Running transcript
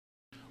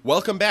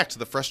Welcome back to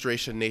the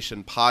Frustration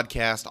Nation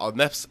podcast. On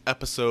this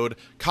episode,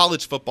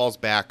 college football's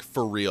back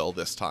for real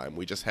this time.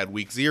 We just had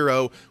week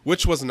 0,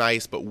 which was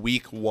nice, but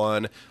week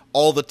 1,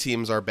 all the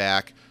teams are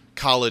back.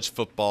 College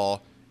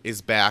football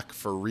is back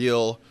for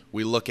real.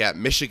 We look at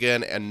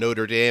Michigan and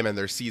Notre Dame and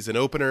their season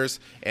openers,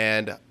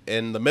 and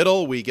in the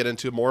middle, we get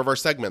into more of our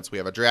segments. We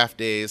have a draft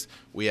days,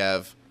 we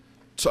have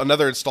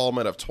another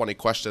installment of 20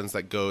 questions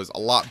that goes a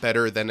lot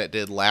better than it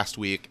did last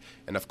week.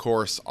 And of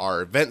course,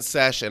 our event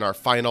sesh and our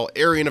final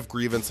airing of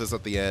grievances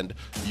at the end.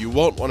 You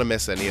won't want to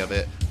miss any of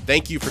it.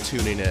 Thank you for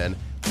tuning in.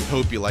 We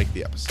hope you like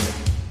the episode.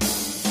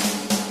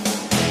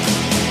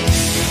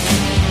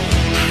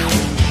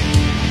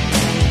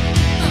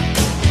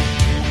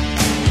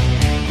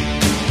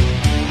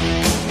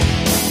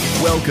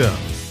 Welcome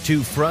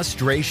to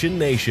Frustration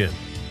Nation,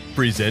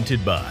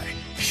 presented by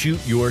Shoot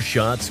Your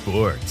Shot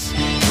Sports.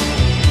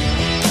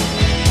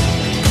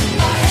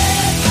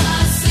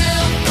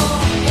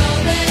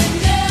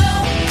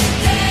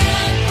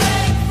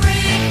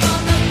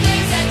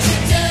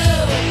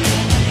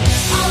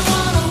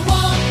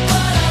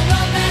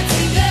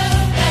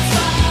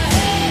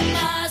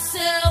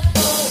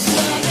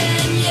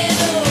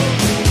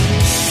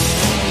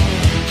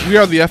 We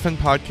are the FN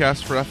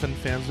podcast for FN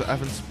fans of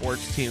FN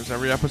sports teams.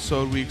 Every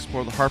episode, we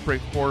explore the heartbreak,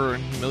 horror,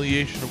 and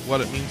humiliation of what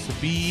it means to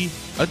be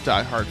a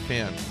diehard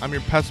fan. I'm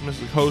your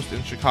pessimistic host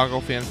and Chicago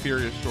fan,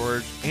 Furious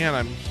George, and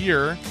I'm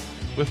here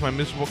with my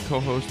miserable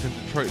co-host and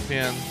Detroit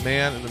fan,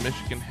 Man in the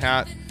Michigan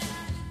Hat.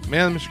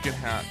 Man in the Michigan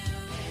Hat,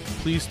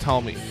 please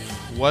tell me,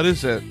 what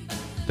is it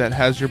that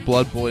has your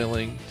blood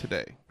boiling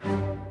today?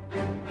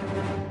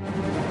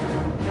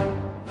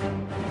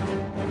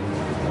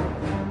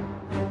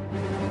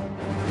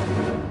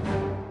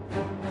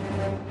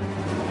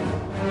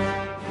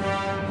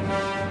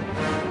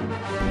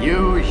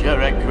 Use your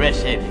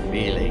aggressive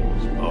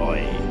feelings,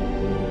 boy.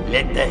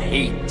 Let the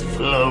hate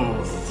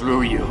flow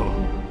through you.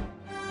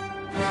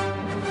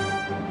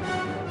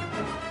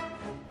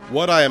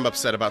 What I am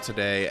upset about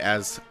today,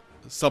 as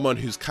someone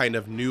who's kind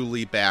of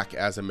newly back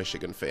as a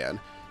Michigan fan,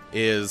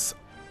 is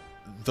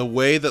the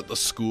way that the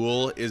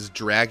school is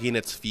dragging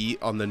its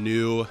feet on the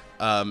new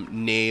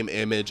name,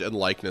 image, and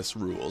likeness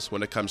rules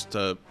when it comes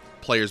to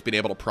players being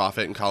able to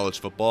profit in college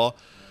football.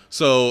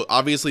 So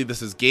obviously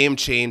this is game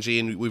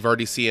changing. We've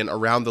already seen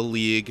around the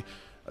league,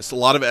 a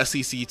lot of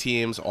SEC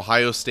teams,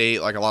 Ohio State,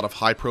 like a lot of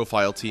high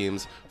profile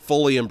teams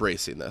fully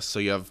embracing this.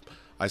 So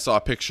I saw a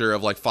picture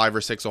of like 5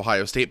 or 6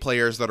 Ohio State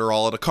players that are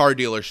all at a car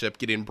dealership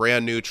getting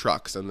brand new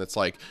trucks. And it's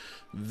like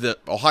the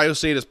Ohio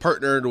State is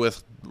partnered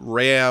with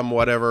Ram,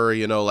 whatever,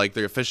 like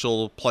the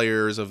official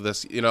players of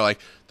this, like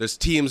there's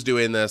teams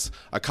doing this.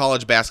 A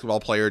college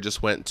basketball player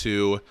just went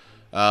to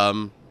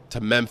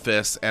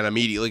Memphis and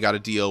immediately got a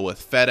deal with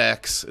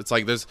FedEx. It's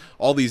like there's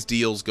all these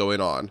deals going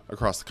on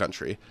across the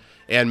country.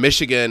 And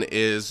Michigan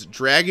is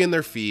dragging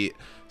their feet,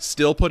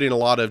 still putting a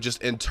lot of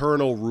just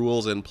internal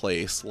rules in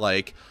place.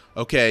 Like,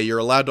 okay, you're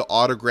allowed to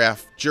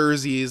autograph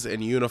jerseys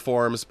and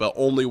uniforms, but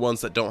only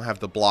ones that don't have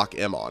the block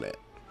M on it.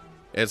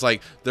 It's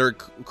like they're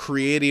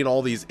creating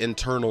all these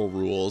internal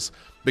rules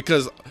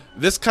because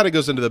this kind of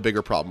goes into the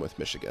bigger problem with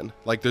Michigan.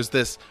 Like there's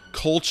this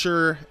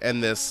culture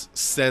and this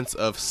sense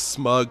of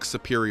smug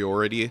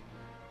superiority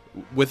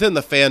within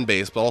the fan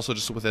base, but also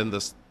just within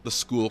the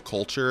school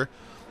culture,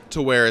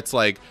 to where it's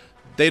like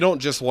they don't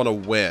just want to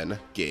win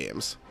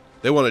games.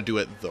 They want to do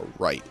it the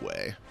right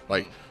way.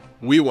 Like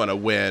we want to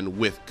win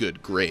with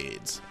good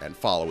grades and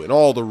following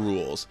all the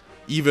rules,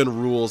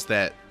 even rules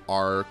that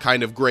are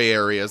kind of gray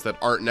areas that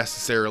aren't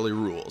necessarily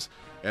rules.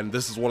 And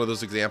this is one of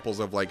those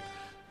examples of like,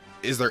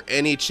 is there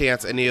any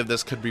chance any of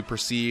this could be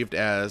perceived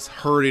as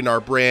hurting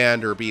our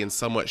brand or being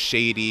somewhat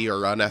shady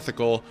or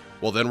unethical?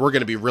 Well, then we're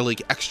going to be really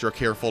extra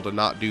careful to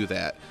not do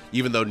that,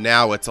 even though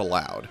now it's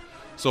allowed.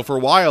 So for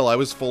a while, I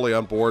was fully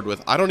on board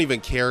with, I don't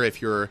even care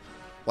if you're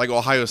like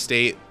Ohio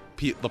State,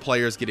 the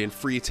players getting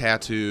free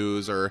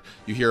tattoos, or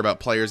you hear about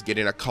players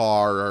getting a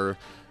car, or,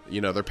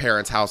 their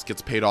parents' house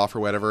gets paid off or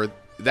whatever.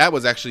 That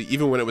was actually,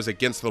 even when it was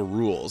against the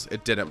rules,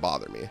 it didn't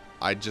bother me.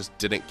 I just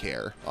didn't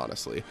care,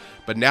 honestly.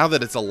 But now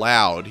that it's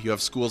allowed, you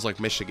have schools like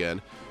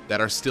Michigan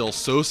that are still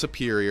so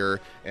superior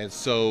and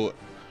so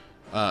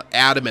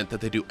adamant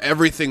that they do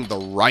everything the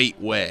right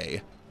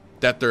way,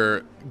 that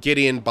they're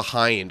getting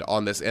behind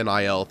on this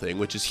NIL thing,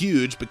 which is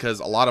huge because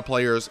a lot of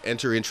players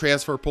entering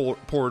transfer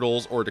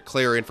portals or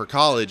declaring for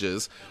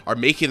colleges are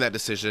making that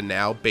decision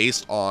now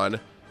based on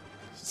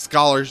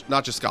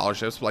not just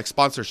scholarships, but like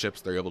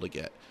sponsorships they're able to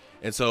get.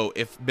 And so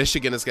if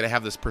Michigan is going to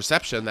have this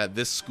perception that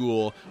this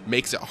school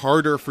makes it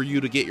harder for you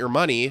to get your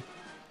money,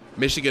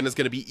 Michigan is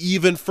going to be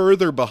even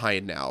further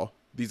behind now,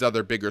 these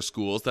other bigger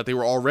schools that they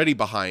were already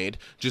behind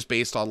just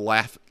based on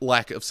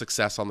lack of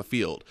success on the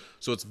field.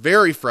 So it's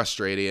very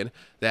frustrating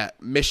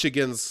that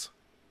Michigan's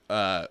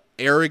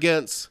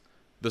arrogance,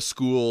 the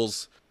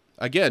school's,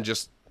 again,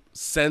 just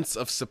sense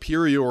of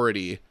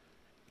superiority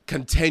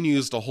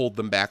continues to hold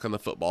them back on the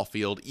football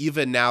field,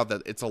 even now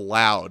that it's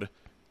allowed.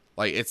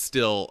 Like, it's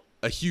still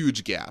a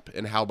huge gap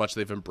in how much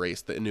they've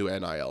embraced the new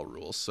NIL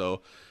rules.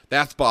 So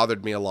that's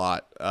bothered me a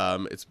lot.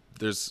 It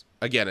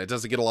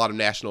doesn't get a lot of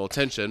national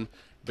attention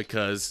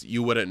because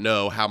you wouldn't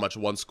know how much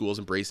one school is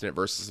embracing it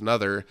versus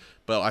another.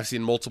 But I've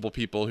seen multiple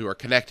people who are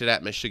connected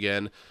at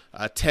Michigan,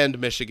 attend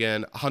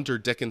Michigan. Hunter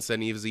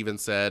Dickinson has even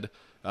said,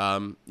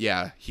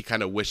 he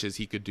kind of wishes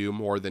he could do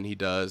more than he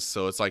does.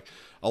 So it's like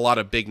a lot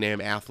of big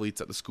name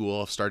athletes at the school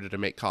have started to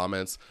make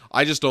comments.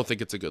 I just don't think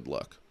it's a good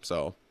look.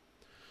 So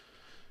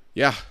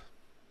yeah,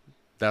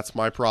 that's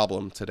my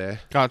problem today.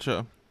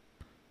 Gotcha.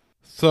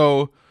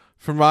 So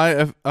for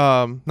my,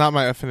 not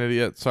my F an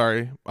idiot,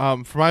 sorry.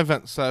 For my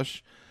event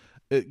sesh,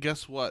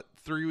 guess what?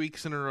 3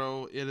 weeks in a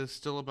row, it is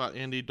still about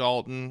Andy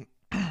Dalton.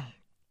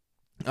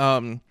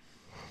 And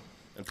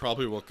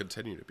probably will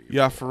continue to be.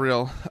 Yeah, for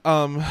real.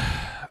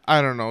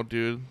 I don't know,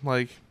 dude.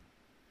 Like,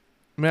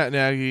 Matt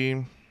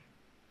Nagy,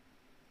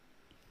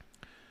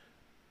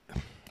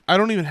 I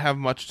don't even have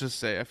much to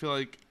say. I feel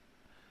like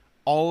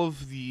all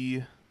of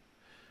the...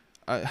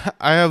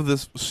 I have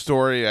this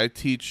story I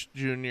teach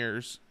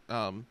juniors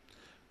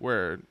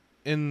where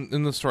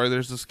in the story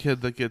there's this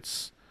kid that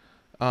gets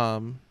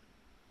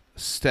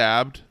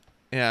stabbed,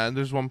 and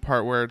there's one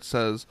part where it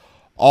says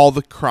all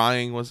the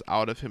crying was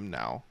out of him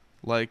now.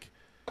 Like,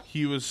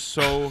 he was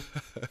so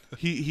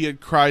he had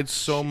cried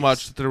so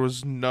much that there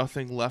was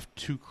nothing left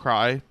to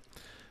cry.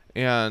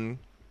 And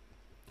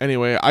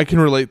anyway, I can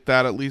relate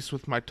that, at least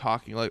with my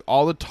talking. Like,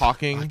 all the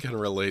talking, I can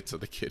relate to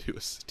the kid who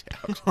was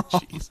stabbed.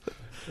 Jeez.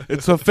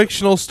 It's a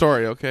fictional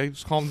story, okay?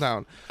 Just calm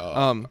down.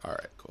 All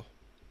right, cool.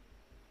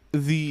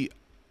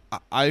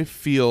 I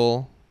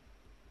feel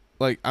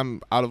like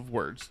I'm out of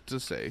words to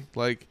say.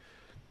 Like,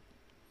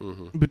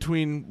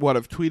 between what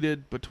I've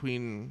tweeted,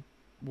 between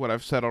what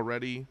I've said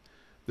already,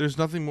 there's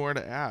nothing more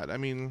to add. I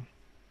mean,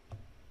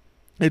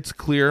 it's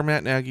clear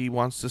Matt Nagy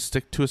wants to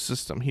stick to a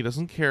system. He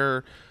doesn't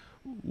care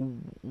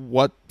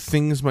what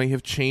things might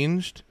have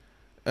changed.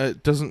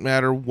 It doesn't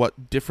matter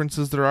what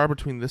differences there are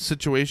between this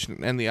situation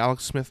and the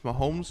Alex Smith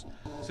Mahomes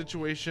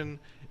situation.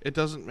 It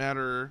doesn't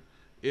matter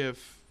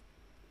if...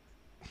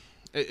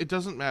 It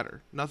doesn't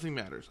matter. Nothing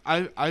matters.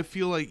 I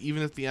feel like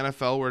even if the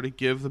NFL were to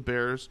give the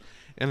Bears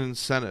an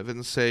incentive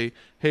and say,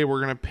 hey,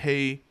 we're going to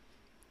pay...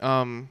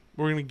 we're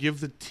going to give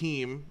the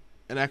team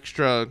an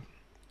extra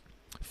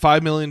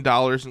 $5 million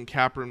in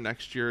cap room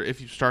next year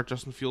if you start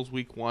Justin Fields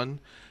week 1,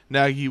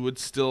 Nagy would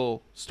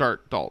still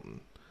start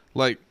Dalton.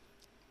 Like...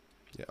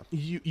 Yeah.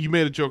 You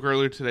made a joke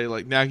earlier today,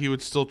 like Nagy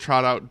would still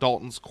trot out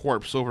Dalton's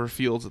corpse over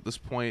Fields at this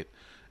point,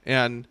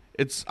 and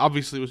it's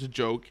obviously it was a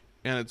joke,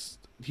 and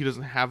he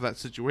doesn't have that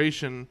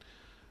situation,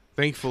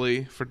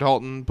 thankfully for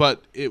Dalton,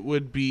 but it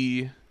would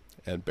be,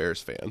 and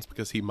Bears fans,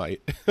 because he might.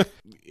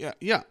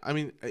 yeah. I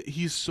mean,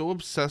 he's so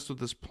obsessed with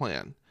this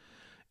plan,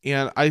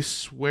 and I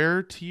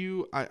swear to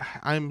you,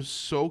 I'm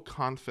so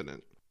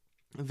confident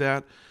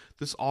that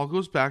this all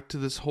goes back to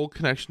this whole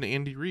connection to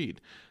Andy Reid.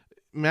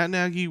 Matt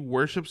Nagy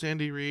worships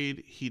Andy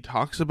Reid. He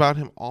talks about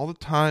him all the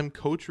time.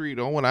 Coach Reid.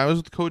 Oh, when I was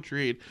with Coach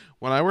Reid.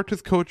 When I worked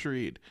with Coach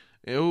Reid.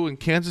 Oh, in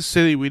Kansas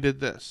City, we did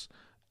this.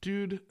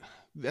 Dude,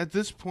 at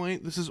this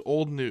point, this is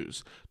old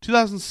news.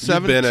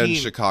 2017. You've been in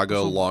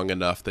Chicago long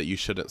enough that you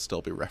shouldn't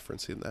still be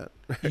referencing that.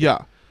 Right?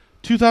 Yeah.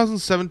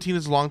 2017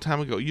 is a long time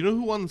ago. You know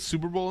who won the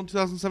Super Bowl in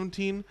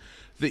 2017?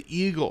 The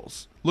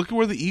Eagles. Look at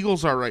where the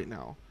Eagles are right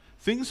now.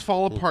 Things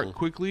fall apart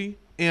quickly,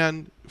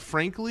 and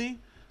frankly,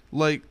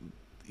 like...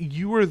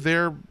 you were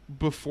there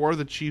before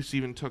the Chiefs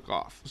even took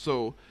off.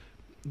 So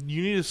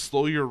you need to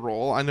slow your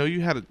roll. I know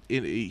you had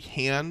a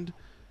hand,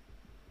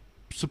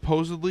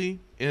 supposedly,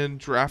 in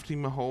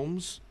drafting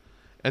Mahomes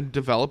and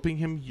developing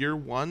him year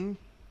 1,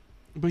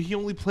 but he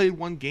only played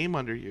 1 game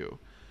under you.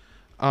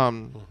 I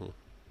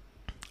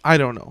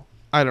don't know.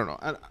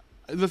 And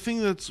the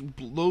thing that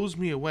blows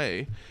me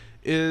away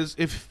is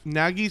if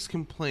Nagy's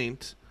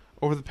complaint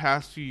over the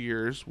past few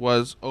years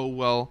was, oh,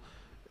 well,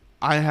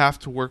 I have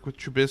to work with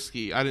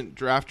Trubisky. I didn't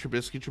draft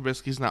Trubisky.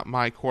 Trubisky's not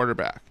my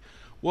quarterback.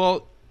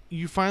 Well,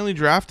 you finally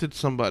drafted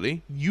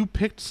somebody. You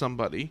picked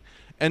somebody.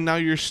 And now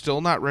you're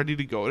still not ready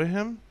to go to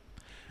him?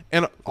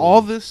 And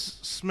all this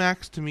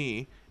smacks to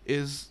me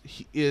is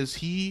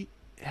he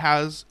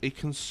has a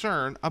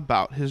concern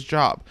about his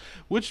job.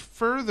 Which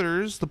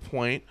furthers the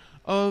point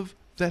of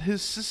that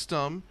his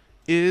system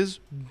is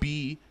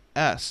BS.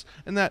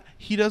 And that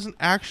he doesn't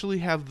actually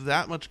have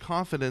that much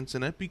confidence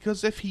in it,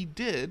 because if he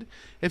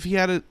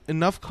had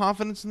enough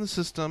confidence in the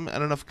system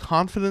and enough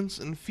confidence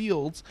in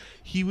Fields,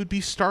 he would be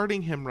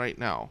starting him right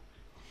now.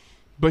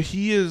 But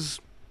he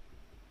is,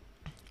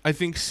 I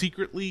think,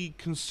 secretly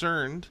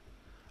concerned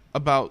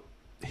about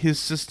his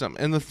system.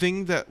 And the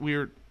thing that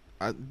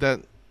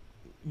that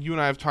you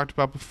and I have talked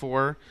about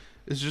before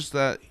is just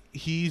that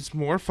he's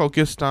more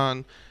focused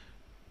on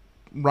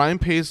Ryan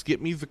Pace,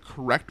 get me the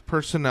correct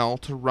personnel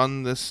to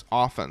run this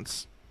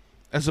offense,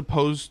 as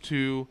opposed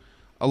to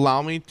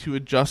allow me to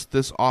adjust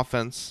this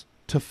offense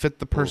to fit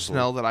the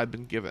personnel that I've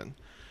been given.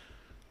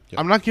 Yep.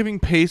 I'm not giving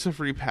Pace a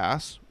free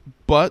pass,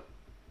 but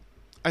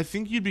I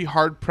think you'd be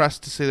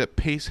hard-pressed to say that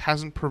Pace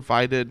hasn't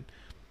provided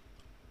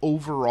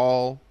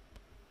overall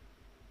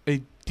a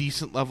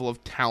decent level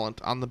of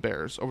talent on the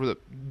Bears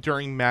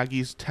during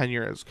Maggie's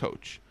tenure as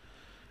coach.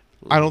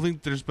 I don't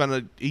think there's been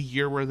a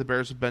year where the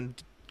Bears have been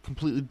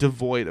completely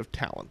devoid of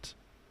talent.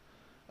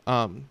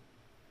 On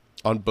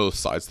both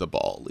sides of the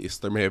ball, at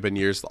least. There may have been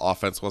years the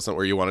offense wasn't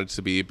where you wanted it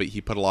to be, but he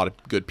put a lot of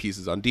good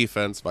pieces on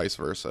defense, vice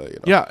versa. You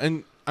know? Yeah,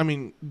 and I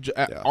mean,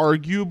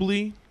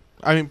 arguably,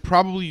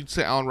 probably you'd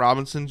say Allen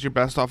Robinson's your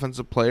best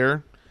offensive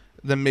player,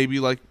 then maybe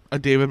like a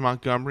David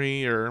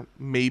Montgomery or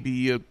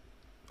maybe a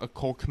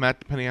Cole Kmet,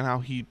 depending on how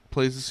he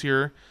plays this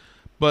year.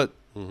 But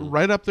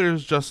right up there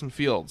is Justin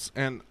Fields,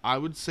 and I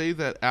would say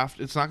that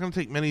it's not going to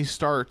take many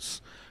starts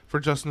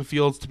for Justin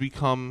Fields to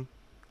become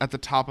at the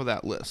top of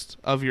that list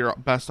of your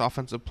best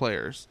offensive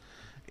players.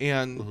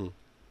 And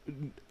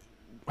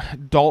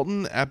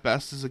Dalton, at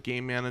best, is a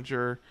game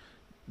manager.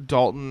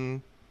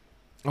 Dalton,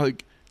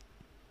 like,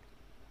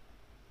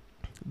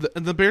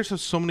 the Bears have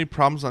so many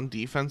problems on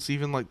defense.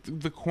 Even, like,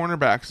 the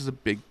cornerbacks is a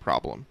big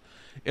problem.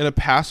 In a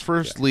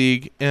pass-first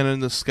league and in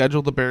the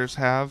schedule the Bears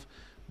have,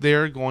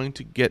 they're going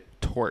to get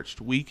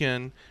torched week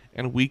in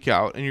and week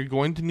out, and you're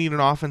going to need an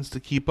offense to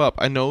keep up.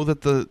 I know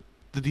that the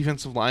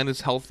defensive line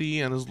is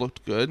healthy and has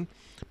looked good,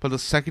 but the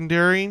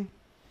secondary,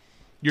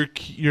 your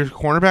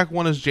cornerback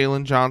one is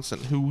Jalen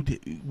Johnson, who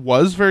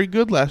was very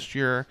good last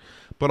year,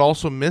 but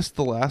also missed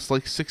the last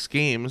 6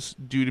 games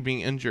due to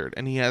being injured,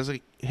 and he has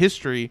a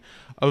history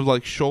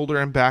of shoulder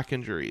and back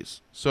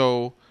injuries.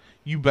 So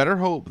you better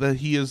hope that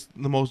he is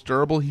the most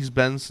durable he's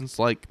been since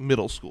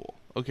middle school.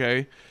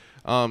 Okay.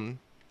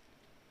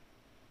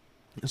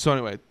 So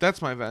anyway,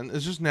 that's my vent.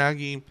 It's just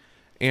Nagy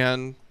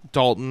and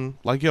Dalton,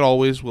 like it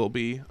always will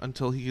be,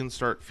 until he can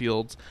start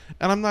Fields.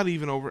 And I'm not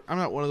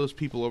one of those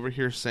people over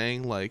here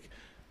saying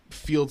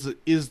Fields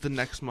is the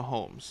next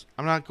Mahomes.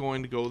 I'm not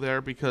going to go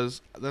there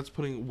because that's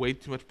putting way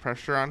too much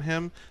pressure on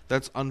him.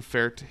 That's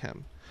unfair to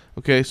him.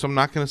 Okay, so I'm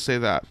not going to say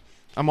that.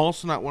 I'm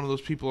also not one of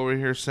those people over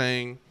here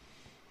saying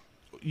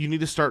you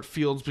need to start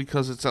Fields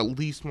because it's at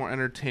least more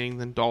entertaining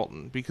than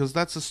Dalton, because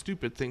that's a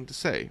stupid thing to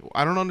say.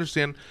 I don't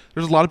understand.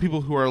 There's a lot of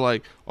people who are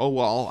like, oh,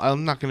 well,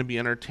 I'm not going to be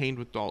entertained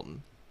with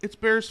Dalton. It's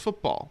Bears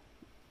football.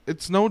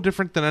 It's no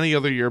different than any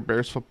other year of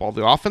Bears football.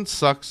 The offense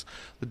sucks.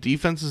 The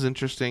defense is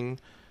interesting.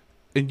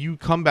 And you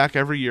come back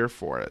every year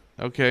for it,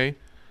 okay?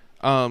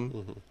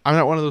 I'm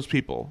not one of those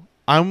people.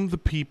 I'm the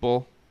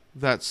people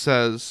that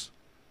says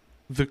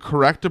the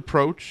correct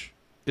approach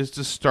is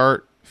to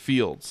start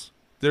Fields.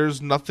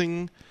 There's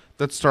nothing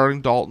that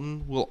starting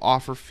Dalton will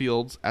offer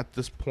Fields at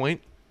this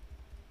point.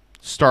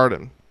 Start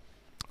him.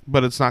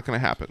 But it's not going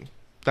to happen.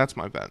 That's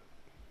my bet.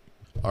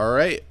 All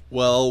right.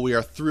 Well, we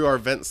are through our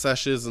vent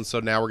sessions, and so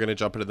now we're going to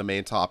jump into the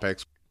main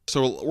topics.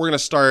 So we're going to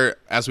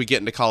start as we get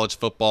into college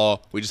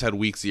football. We just had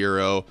week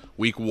 0.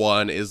 Week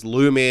 1 is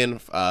looming,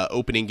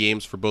 opening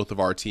games for both of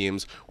our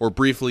teams. We're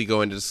briefly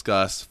going to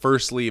discuss,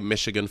 firstly,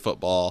 Michigan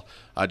football,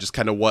 just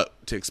kind of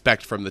what to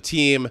expect from the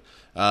team.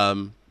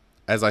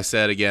 As I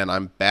said, again,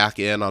 I'm back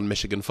in on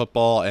Michigan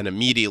football and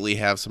immediately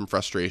have some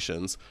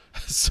frustrations.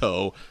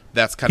 So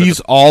that's kind of... He's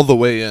all the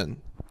way in,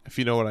 if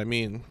you know what I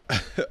mean.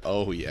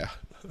 Oh, yeah.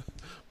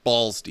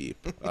 Balls deep.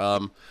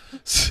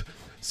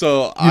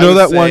 So you know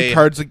that one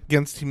Cards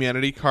Against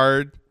Humanity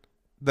card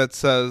that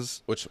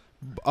says which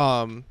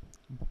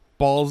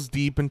balls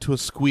deep into a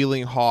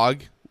squealing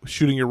hog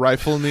shooting your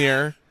rifle in the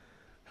air?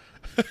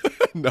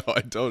 No,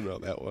 I don't know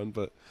that one,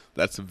 but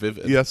that's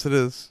vivid. Yes, it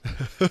is.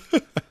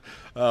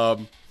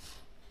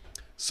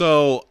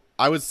 So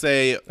I would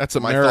say that's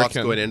my American. thoughts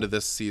going into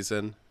this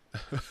season.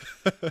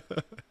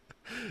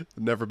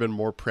 Never been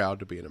more proud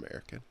to be an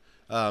American.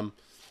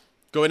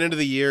 Going into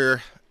the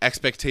year,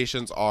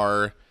 expectations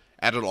are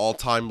at an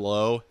all-time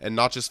low, and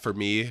not just for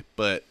me,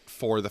 but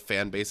for the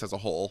fan base as a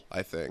whole,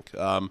 I think.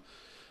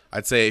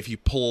 I'd say if you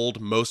polled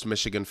most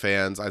Michigan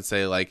fans, I'd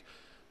say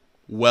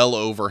well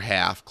over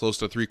half, close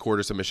to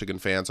 3/4 of Michigan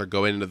fans are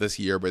going into this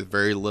year with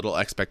very little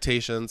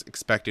expectations,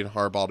 expecting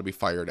Harbaugh to be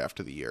fired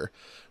after the year,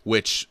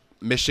 which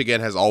Michigan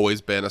has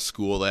always been a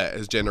school that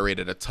has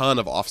generated a ton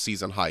of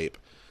off-season hype.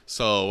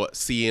 So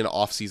seeing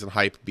off-season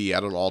hype be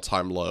at an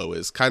all-time low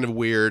is kind of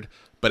weird,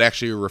 but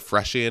actually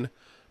refreshing,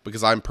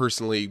 because I'm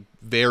personally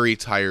very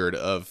tired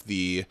of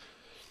the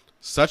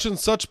such and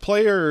such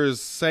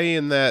players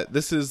saying that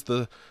this is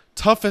the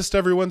toughest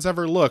everyone's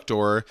ever looked,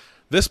 or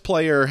this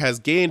player has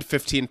gained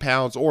 15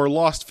 pounds or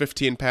lost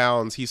 15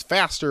 pounds. He's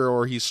faster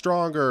or he's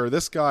stronger. Or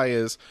this guy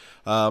is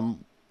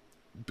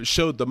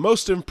showed the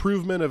most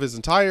improvement of his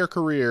entire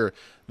career.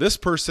 This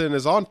person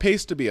is on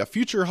pace to be a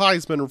future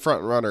Heisman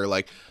front runner.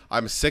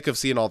 I'm sick of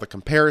seeing all the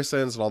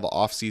comparisons and all the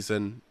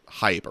off-season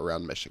hype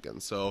around Michigan.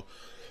 So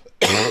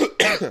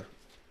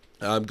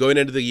going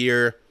into the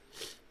year,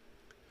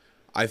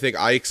 I think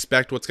I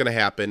expect what's going to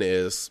happen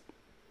is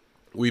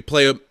we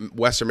play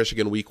Western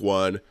Michigan week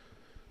 1.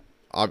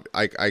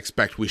 I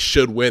expect we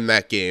should win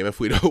that game. If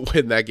we don't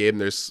win that game,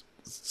 there's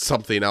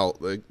something else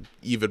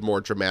even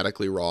more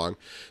dramatically wrong.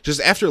 Just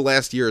after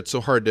last year, it's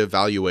so hard to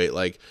evaluate.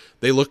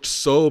 They looked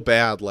so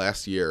bad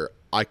last year.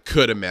 I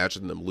could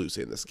imagine them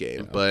losing this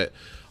game, but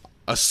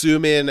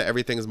assuming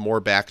everything's more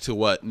back to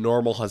what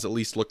normal has at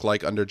least looked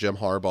like under Jim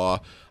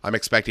Harbaugh, I'm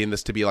expecting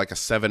this to be like a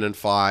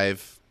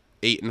 7-5,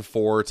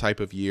 8-4 type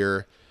of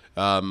year,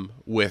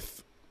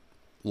 with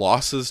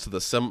losses to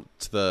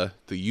the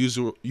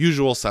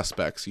usual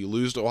suspects. You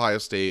lose to Ohio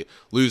State,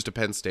 lose to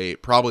Penn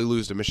State, probably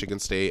lose to Michigan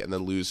State, and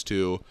then lose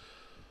to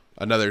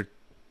another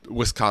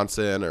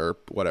Wisconsin or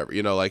whatever.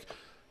 Like,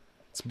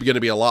 it's going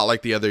to be a lot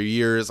like the other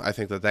years. I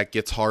think that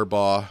gets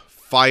Harbaugh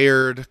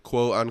fired,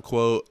 quote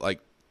unquote. Like,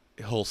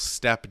 he'll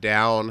step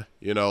down,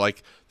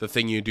 like the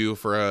thing you do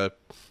for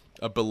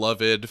a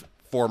beloved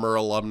former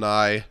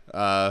alumni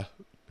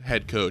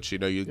head coach.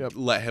 You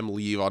let him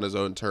leave on his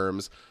own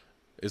terms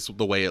is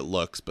the way it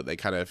looks, but they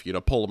kind of,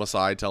 pull him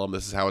aside, tell him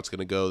this is how it's going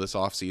to go this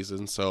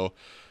offseason. So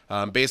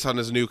based on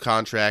his new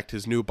contract,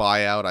 his new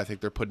buyout, I think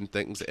they're putting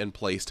things in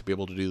place to be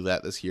able to do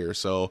that this year.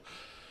 So,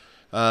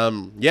 so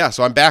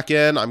I'm back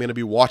in. I'm going to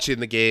be watching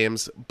the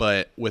games,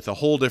 but with a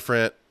whole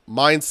different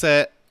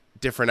mindset,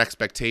 different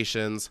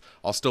expectations.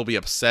 I'll still be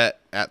upset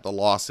at the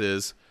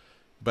losses,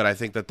 but I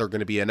think that they're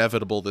going to be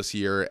inevitable this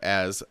year,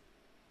 as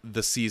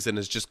the season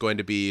is just going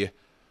to be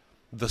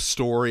the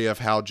story of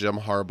how Jim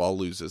Harbaugh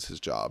loses his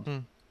job.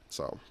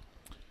 So,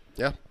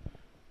 yeah.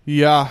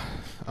 Yeah.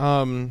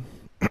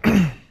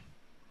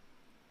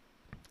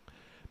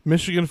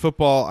 Michigan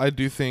football, I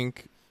do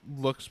think,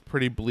 looks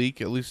pretty bleak,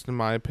 at least in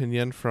my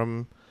opinion,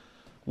 from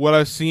what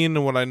I've seen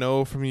and what I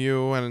know from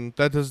you, and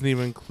that doesn't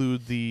even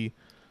include the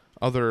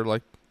other,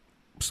 like,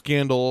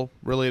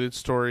 scandal-related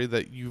story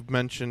that you've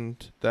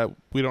mentioned that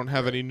we don't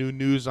have any new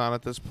news on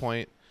at this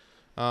point.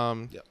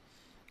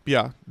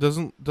 Yeah,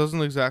 doesn't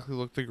exactly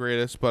look the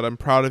greatest, but I'm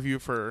proud of you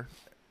for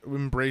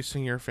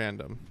embracing your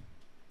fandom.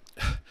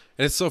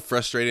 And it's so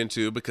frustrating,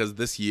 too, because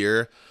this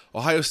year,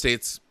 Ohio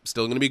State's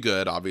still going to be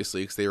good,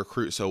 obviously, because they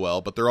recruit so well,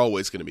 but they're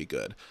always going to be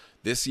good.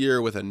 This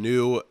year, with a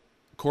new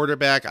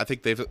quarterback, I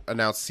think they've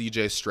announced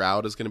C.J.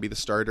 Stroud is going to be the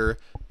starter.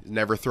 He's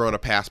never thrown a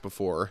pass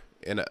before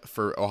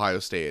for Ohio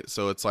State.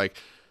 So it's like,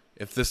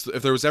 if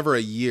there was ever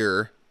a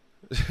year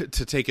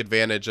to take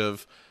advantage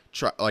of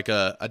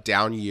a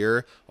down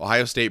year,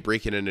 Ohio State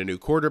breaking in a new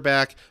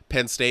quarterback,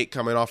 Penn State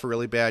coming off a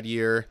really bad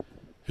year.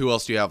 Who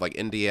else do you have? Like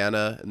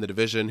Indiana in the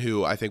division,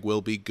 who I think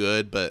will be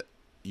good, but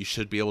you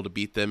should be able to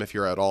beat them if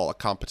you're at all a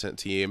competent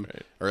team,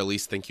 right, or at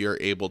least think you're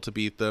able to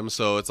beat them.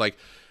 So it's like,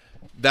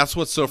 that's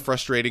what's so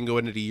frustrating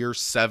going into year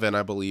 7,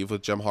 I believe,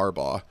 with Jim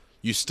Harbaugh.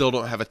 You still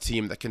don't have a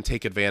team that can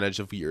take advantage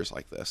of years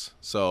like this.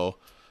 So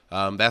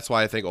that's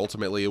why I think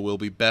ultimately it will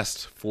be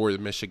best for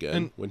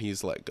Michigan when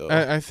he's let go.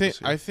 I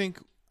think,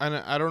 and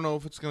I don't know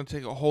if it's going to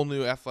take a whole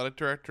new athletic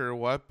director or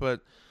what,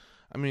 but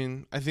I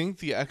mean, I think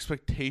the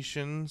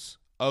expectations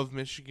of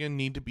Michigan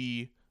need to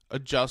be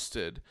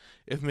adjusted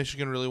if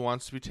Michigan really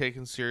wants to be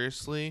taken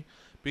seriously,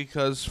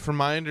 because from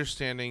my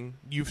understanding,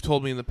 you've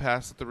told me in the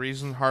past that the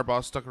reason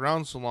Harbaugh stuck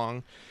around so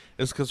long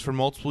is because for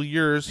multiple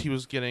years he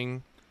was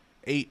getting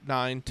 8,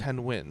 9,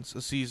 10 wins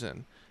a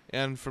season,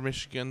 and for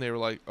Michigan they were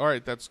like, all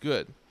right, that's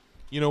good.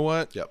 You know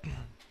what? Yep.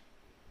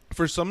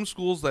 For some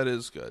schools that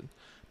is good,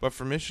 but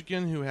for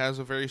Michigan, who has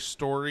a very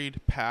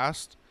storied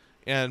past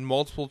and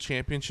multiple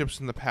championships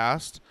in the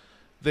past,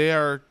 they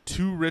are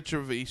too rich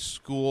of a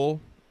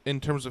school in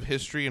terms of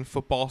history and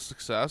football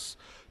success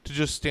to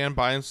just stand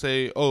by and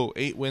say,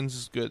 8 wins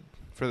is good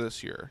for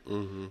this year.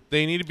 Mm-hmm.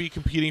 They need to be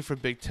competing for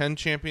Big Ten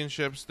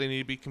championships. They need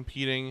to be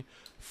competing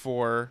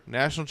for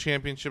national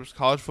championships,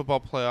 college football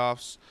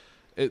playoffs,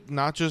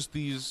 not just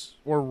these,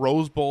 or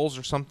Rose Bowls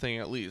or something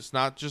at least.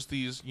 Not just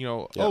these,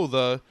 I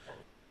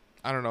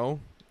don't know,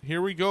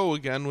 here we go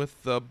again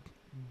with the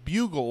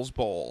Bugles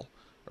Bowl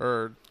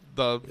or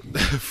the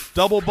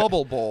Double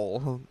Bubble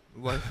Bowl.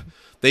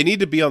 They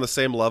need to be on the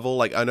same level.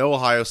 Like, I know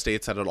Ohio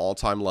State's at an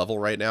all-time level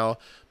right now,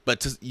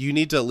 but you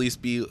need to at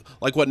least be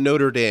like what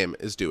Notre Dame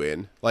is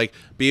doing. Like,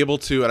 be able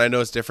to, and I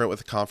know it's different with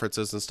the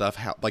conferences and stuff,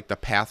 like the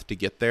path to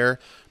get there,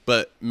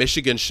 but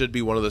Michigan should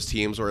be one of those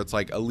teams where it's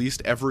like at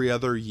least every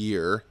other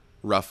year,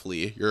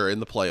 roughly, you're in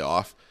the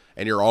playoff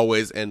and you're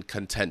always in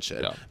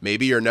contention. Yeah.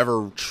 Maybe you're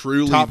never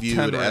truly Top viewed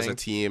 10 as a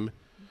ranked team.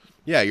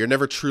 Yeah, you're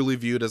never truly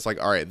viewed as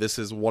like, all right, this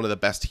is one of the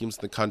best teams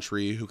in the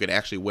country who can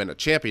actually win a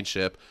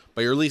championship,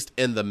 but you're at least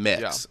in the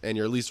mix and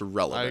you're at least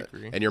relevant. I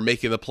agree. And you're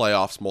making the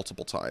playoffs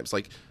multiple times.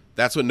 Like,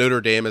 that's what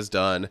Notre Dame has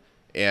done.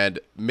 And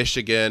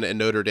Michigan and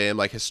Notre Dame,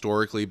 like,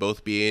 historically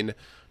both being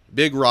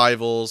big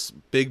rivals,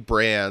 big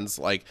brands,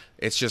 like,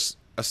 it's just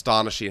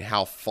astonishing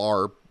how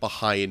far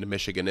behind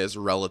Michigan is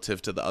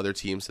relative to the other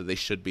teams that they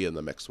should be in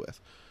the mix with.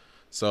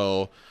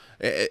 So,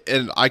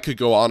 and I could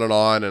go on, and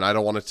I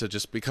don't want it to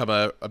just become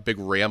a big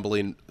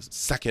rambling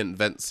second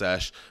vent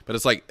sesh, but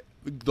it's like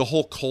the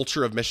whole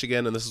culture of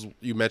Michigan, and this is,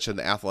 you mentioned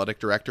the athletic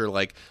director,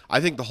 like, I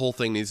think the whole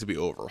thing needs to be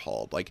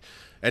overhauled. Like,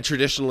 and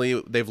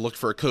traditionally they've looked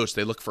for a coach.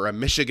 They look for a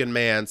Michigan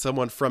man,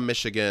 someone from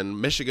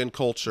Michigan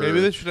culture. Maybe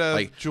they should have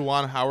like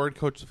Juwan Howard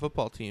coach the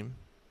football team.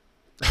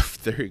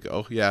 There you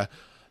go. Yeah.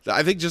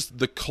 I think just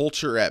the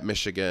culture at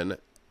Michigan,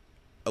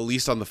 at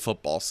least on the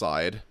football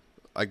side,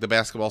 like the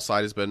basketball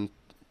side has been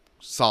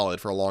solid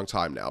for a long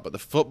time now, but the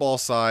football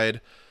side,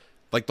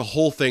 Like, the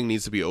whole thing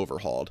needs to be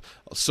overhauled.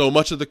 So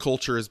much of the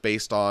culture is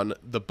based on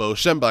the Bo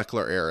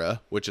Schembechler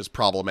era, which is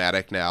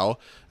problematic now.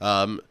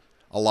 A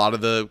lot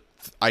of the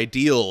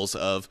ideals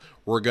of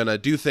we're going to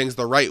do things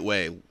the right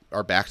way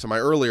are back to my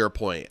earlier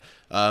point.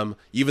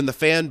 Even the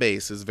fan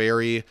base is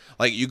very,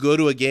 like, you go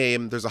to a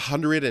game, there's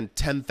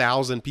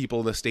 110,000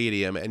 people in the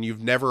stadium, and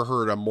you've never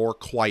heard a more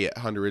quiet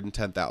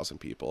 110,000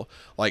 people.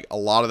 Like, a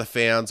lot of the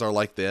fans are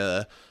like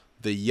the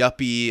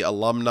yuppie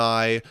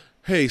alumni,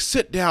 hey,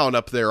 sit down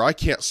up there, I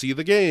can't see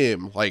the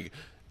game. Like,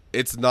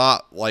 it's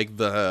not like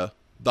the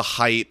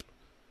hype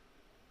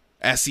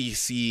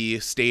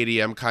SEC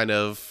stadium kind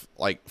of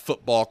like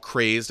football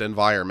crazed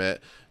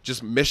environment.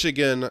 Just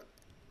Michigan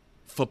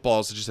football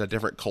is just a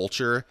different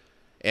culture,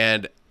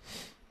 and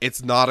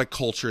it's not a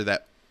culture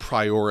that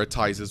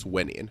prioritizes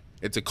winning.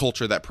 It's a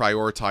culture that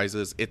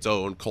prioritizes its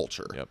own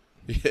culture. Yep.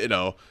 You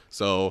know,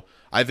 so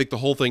I think the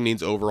whole thing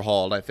needs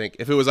overhauled. I think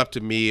if it was up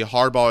to me,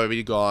 Harbaugh would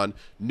be gone,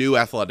 new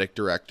athletic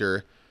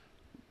director,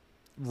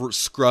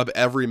 scrub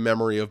every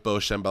memory of Bo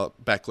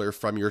Schembechler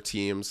from your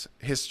team's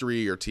history,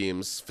 your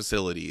team's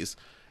facilities,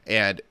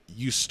 and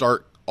you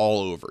start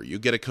all over. You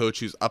get a coach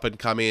who's up and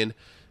coming,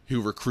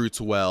 who recruits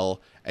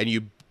well, and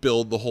you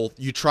build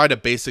you try to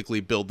basically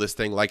build this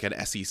thing like an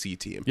SEC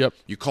team. Yep.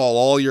 You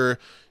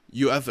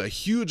you have a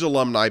huge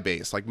alumni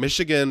base. Like,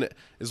 Michigan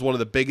is one of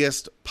the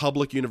biggest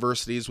public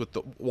universities with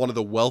one of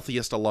the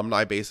wealthiest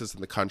alumni bases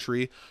in the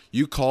country.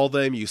 You call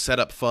them, you set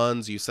up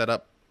funds, you set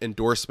up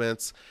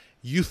endorsements,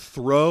 you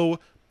throw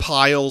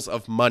piles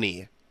of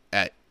money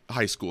at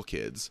high school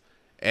kids.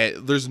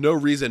 And there's no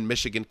reason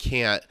Michigan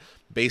can't,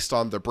 based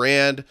on the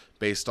brand,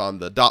 based on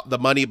the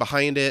money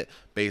behind it,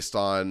 based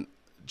on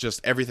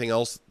just everything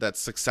else that's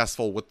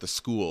successful with the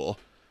school.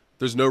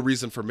 There's no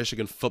reason for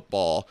Michigan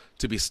football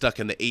to be stuck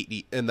in the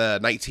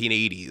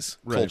 1980s,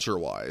 right,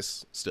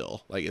 culture-wise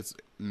still. Like, it's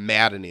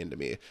maddening to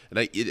me.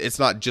 And it's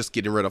not just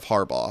getting rid of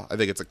Harbaugh. I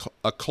think it's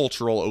a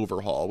cultural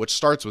overhaul, which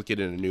starts with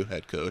getting a new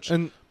head coach.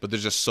 But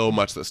there's just so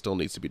much that still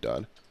needs to be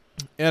done.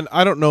 And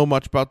I don't know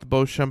much about the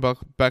Bo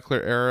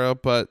Schembechler era,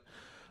 but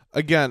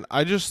again,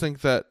 I just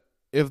think that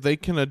if they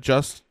can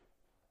adjust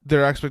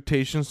their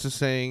expectations to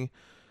saying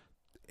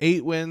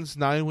 8 wins,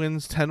 9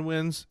 wins, 10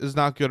 wins is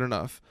not good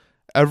enough.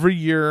 Every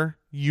year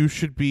you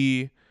should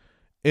be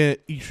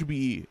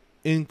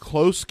in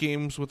close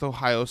games with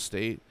Ohio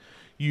State.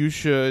 You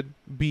should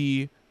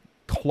be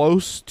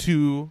close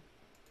to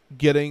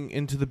getting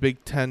into the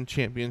Big Ten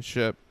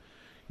championship.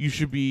 You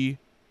should be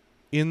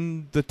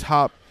in the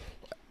top,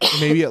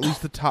 maybe at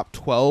least the top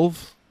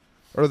 12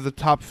 or the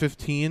top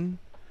 15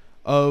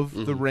 of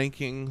the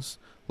rankings.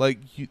 Like,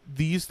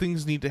 these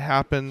things need to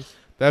happen.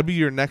 That'd be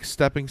your next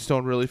stepping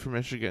stone, really, for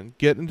Michigan.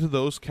 Get into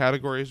those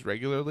categories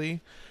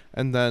regularly,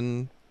 and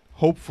then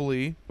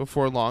hopefully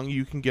before long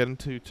you can get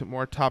into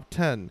more top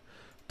 10,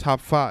 top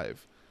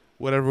 5,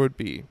 whatever it would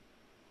be.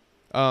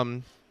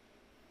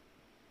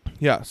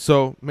 Yeah,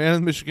 so man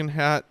in the Michigan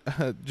hat,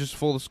 just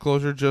full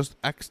disclosure, just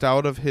X'd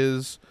out of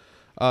his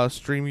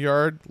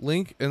StreamYard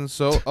link, and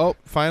so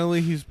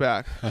finally he's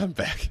back. I'm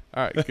back.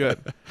 All right, good.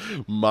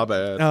 My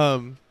bad.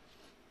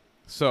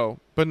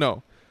 But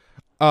no.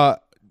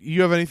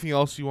 You have anything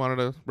else you wanted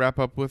to wrap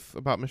up with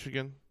about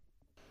Michigan?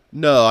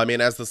 No, I mean,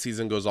 as the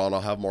season goes on,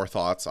 I'll have more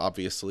thoughts,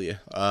 obviously.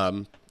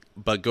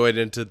 But going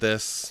into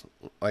this,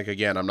 like,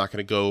 again, I'm not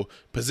going to go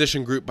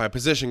position group by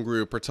position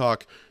group or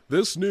talk,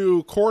 this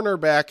new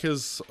cornerback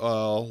has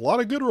a lot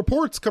of good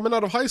reports coming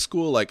out of high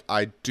school. Like,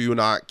 I do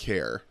not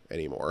care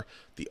anymore.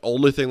 The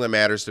only thing that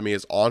matters to me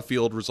is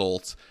on-field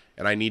results,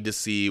 and I need to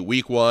see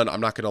week 1.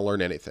 I'm not going to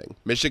learn anything.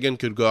 Michigan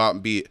could go out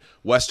and beat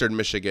Western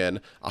Michigan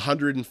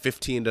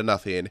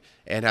 115-0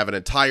 and have an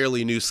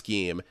entirely new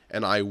scheme,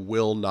 and I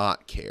will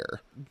not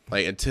care.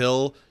 Like,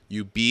 until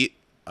you beat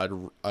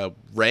a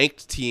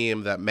ranked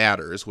team that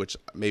matters, which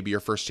maybe your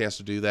first chance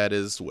to do that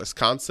is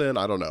Wisconsin.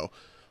 I don't know.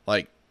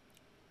 Like,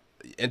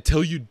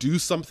 until you do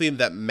something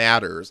that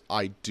matters,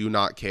 I do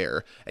not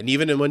care. And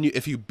even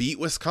if you beat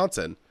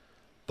Wisconsin,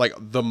 like,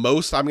 the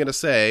most I'm going to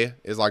say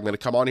is I'm going to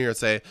come on here and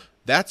say,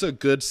 that's a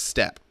good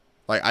step.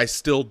 Like, I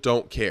still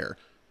don't care.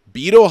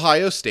 Beat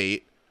Ohio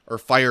State or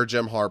fire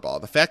Jim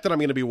Harbaugh. The fact that I'm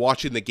going to be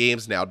watching the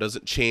games now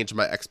doesn't change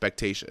my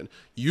expectation.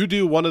 You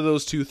do one of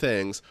those two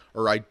things,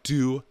 or I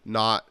do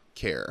not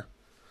care.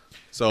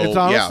 So it's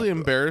honestly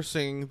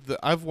embarrassing.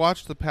 I've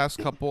watched the past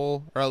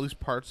couple, or at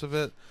least parts of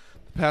it,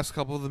 the past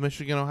couple of the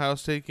Michigan-Ohio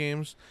State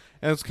games,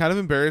 and it's kind of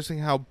embarrassing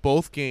how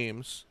both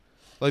games,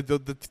 like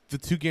the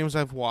 2 games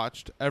I've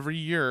watched, every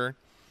year,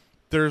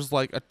 there's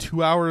like a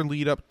 2-hour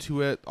lead up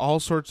to it, all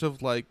sorts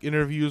of like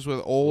interviews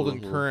with old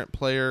and current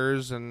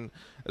players, and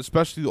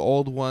especially the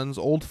old ones,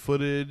 old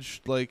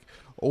footage, like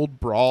old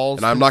brawls.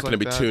 And I'm not going to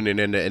be tuning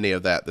into any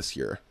of that this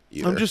year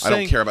either. I'm just saying, I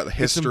don't care about the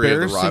history of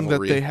the rivalry. It's embarrassing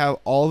that they have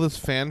all this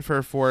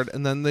fanfare for it,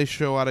 and then they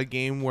show out a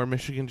game where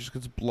Michigan just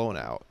gets blown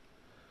out.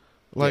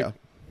 Like, yeah.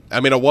 I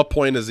mean, at what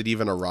point is it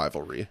even a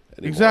rivalry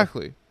anymore?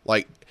 Exactly.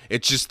 Like,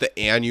 it's just the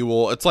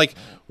annual. It's like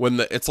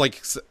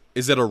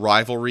is it a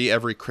rivalry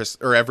every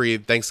every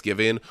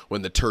Thanksgiving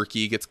when the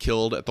turkey gets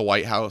killed at the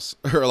White House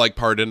or like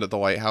pardoned at the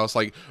White House,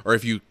 like, or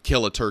if you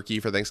kill a turkey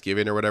for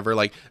Thanksgiving or whatever,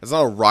 like it's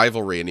not a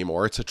rivalry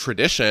anymore. It's a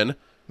tradition.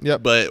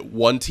 Yep. But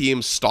one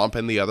team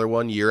stomping the other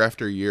one year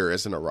after year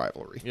isn't a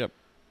rivalry. Yep.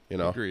 You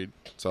know? Agreed.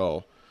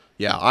 So,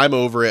 yeah, I'm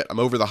over it. I'm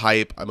over the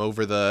hype. I'm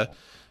over the...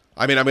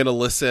 I mean, I'm going to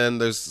listen.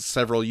 There's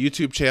several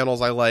YouTube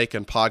channels I like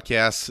and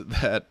podcasts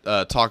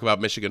that talk about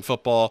Michigan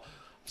football.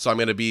 So I'm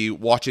going to be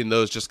watching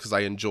those just because I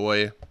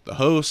enjoy the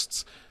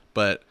hosts.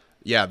 But,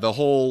 yeah, the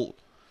whole...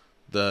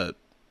 The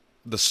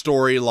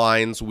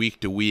storylines week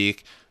to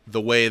week,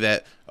 the way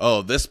that,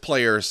 oh, this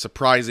player is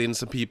surprising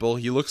some people.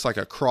 He looks like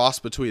a cross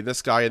between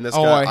this guy and this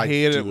guy. Oh, I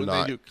hate it when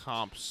they do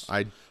comps.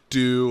 I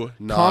do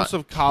not comps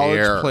of college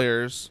care.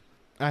 Players.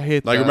 I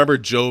hate like, that. remember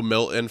Joe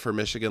Milton for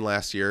Michigan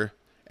last year?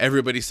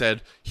 Everybody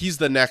said he's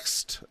the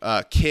next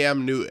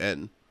Cam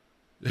Newton,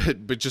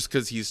 but just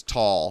because he's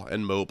tall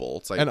and mobile.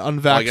 It's like, and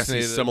unvaccinated. Well, I guess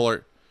he's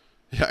similar.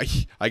 Yeah,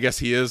 I guess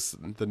he is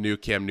the new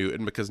Cam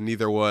Newton because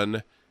neither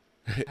one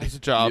has a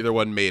job. Neither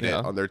one made it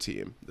on their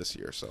team this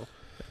year. So,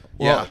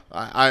 well,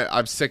 yeah,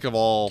 I'm sick of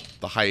all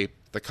the hype,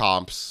 the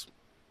comps,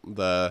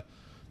 the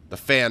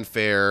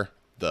fanfare,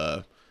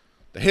 the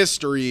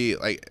history.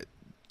 Like,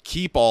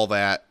 keep all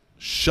that,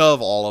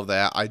 shove all of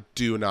that. I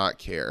do not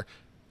care.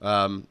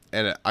 And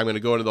I'm going to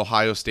go into the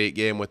Ohio State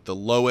game with the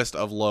lowest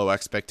of low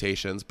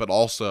expectations, but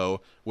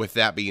also with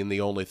that being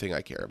the only thing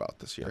I care about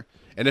this year.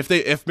 And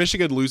if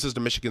Michigan loses to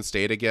Michigan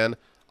State again,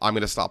 I'm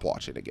going to stop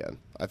watching again,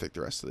 I think,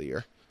 the rest of the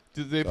year.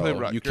 Did they play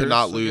Rutgers? You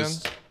cannot lose.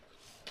 Again?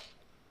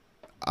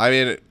 I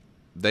mean,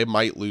 they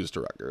might lose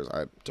to Rutgers.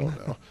 I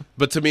don't know.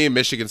 But to me,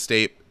 Michigan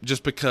State,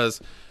 just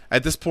because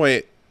at this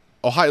point,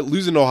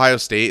 losing to Ohio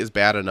State is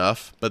bad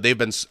enough, but they've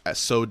been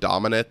so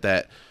dominant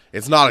that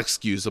it's not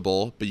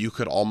excusable, but you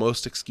could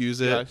almost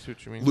excuse it. Yeah, I see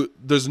what you mean.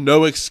 There's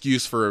no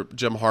excuse for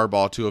Jim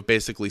Harbaugh to have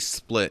basically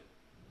split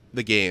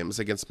the games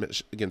against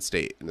Michigan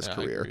State in his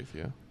career I agree with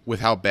you.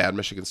 With how bad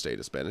Michigan State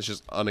has been. It's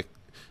just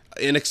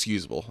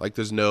inexcusable. Like,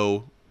 there's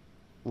no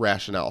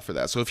rationale for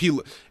that. So if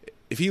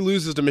he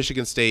loses to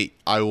Michigan State,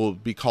 I will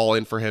be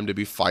calling for him to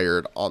be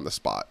fired on the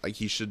spot. Like,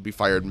 he should be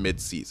fired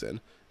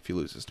mid-season if he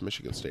loses to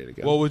Michigan State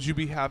again. Well, would you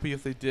be happy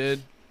if they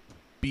did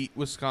beat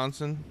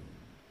Wisconsin?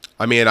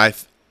 I mean,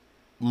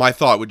 my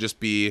thought would just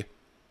be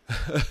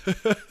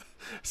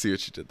see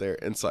what you did there,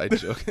 inside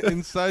joke.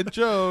 Inside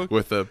joke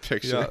with a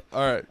picture. Yeah.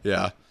 All right.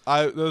 Yeah.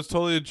 That was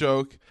totally a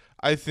joke.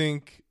 I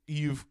think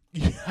you've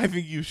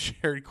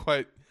shared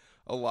quite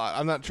a lot.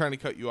 I'm not trying to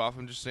cut you off.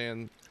 I'm just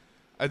saying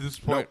at this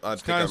point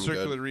it's kind of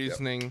circular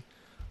reasoning. Yep.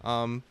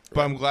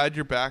 But I'm glad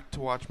you're back to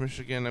watch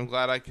Michigan. I'm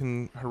glad I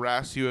can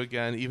harass you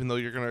again, even though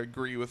you're going to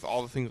agree with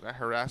all the things I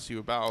harass you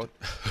about.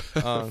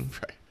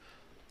 Right.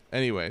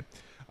 Anyway.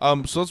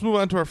 So let's move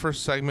on to our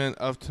first segment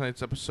of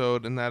tonight's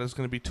episode, and that is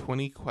going to be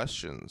 20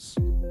 questions.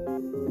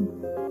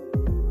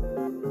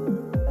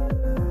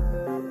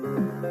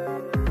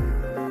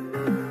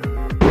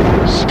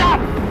 Stop!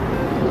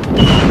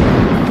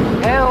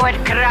 Who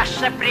would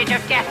cross the bridge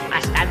of death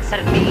must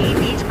answer me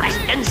these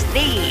questions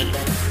 3.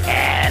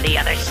 The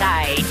other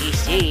side, you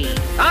see.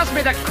 Ask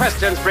me the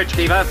questions,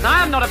 Bridgekeeper.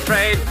 I am not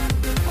afraid.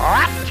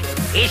 What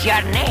is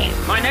your name?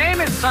 My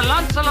name is Sir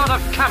Lancelot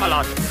of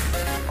Camelot.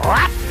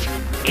 What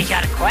is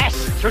your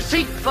quest? To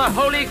seek the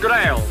Holy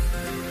Grail.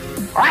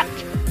 What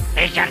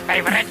is your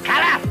favorite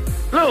color?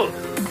 Blue.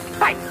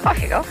 Fine,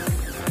 off you go.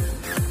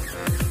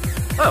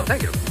 Oh,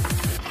 thank you.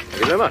 Thank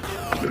you very much.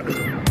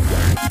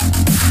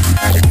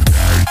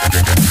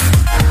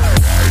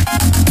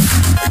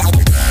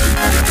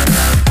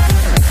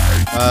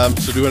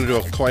 So do you want to do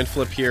a coin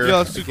flip here? Yeah,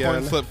 let's do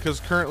coin flip because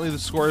currently the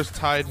score is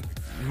tied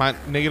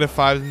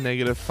 -5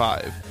 to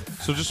 -5.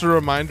 So just a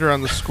reminder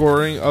on the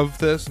scoring of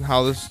this and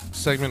how this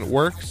segment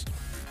works.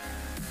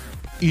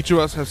 Each of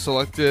us has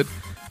selected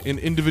an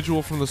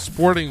individual from the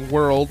sporting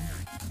world,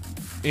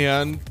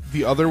 and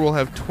the other will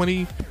have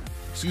 20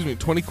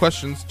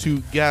 questions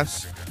to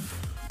guess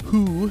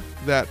who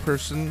that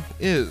person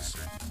is.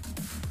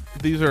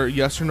 These are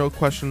yes or no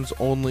questions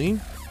only,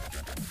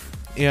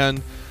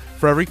 and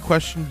for every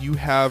question you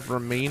have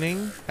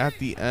remaining at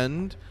the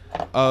end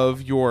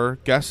of your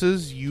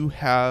guesses, you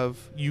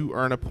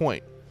earn a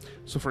point.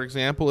 So for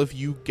example, if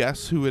you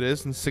guess who it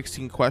is in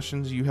 16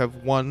 questions, you have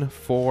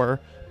 4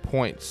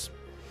 points.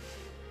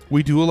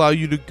 We do allow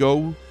you to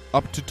go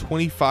up to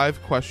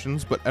 25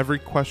 questions, but every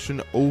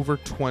question over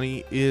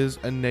 20 is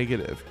a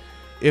negative.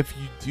 If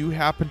you do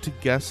happen to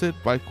guess it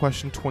by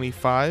question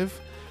 25,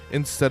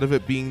 instead of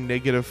it being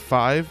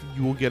 -5,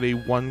 you will get a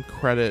 1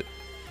 credit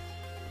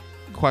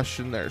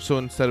question there. So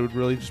instead it would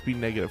really just be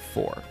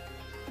 -4.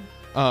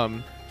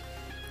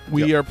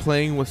 We are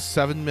playing with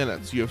 7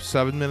 minutes. You have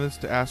 7 minutes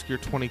to ask your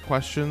 20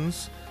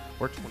 questions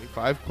or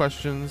 25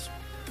 questions.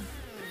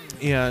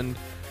 And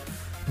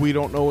we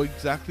don't know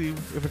exactly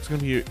if it's going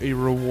to be a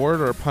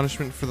reward or a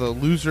punishment for the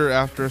loser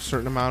after a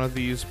certain amount of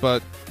these,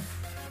 but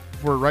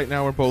right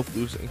now we're both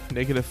losing,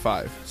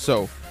 -5.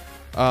 So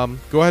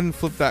go ahead and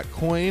flip that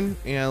coin,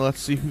 and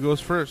let's see who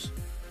goes first.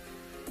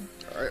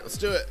 All right, let's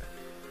do it.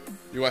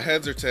 You want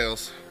heads or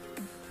tails?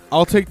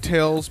 I'll take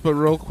tails, but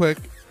real quick,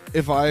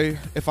 if I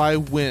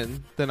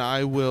win, then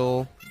I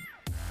will.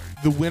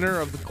 The winner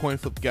of the coin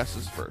flip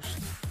guesses first.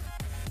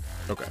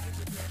 Okay.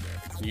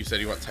 You said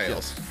you want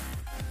tails.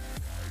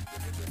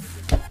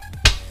 Yes.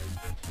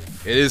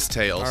 It is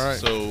tails. All right.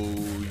 So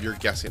you're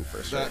guessing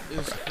first. That right?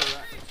 is correct.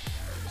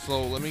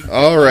 So let me get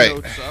All my right.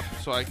 notes up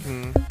so I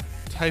can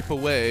type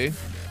away.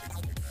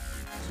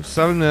 So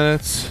 7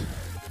 minutes.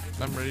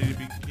 I'm ready to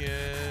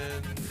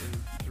begin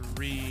in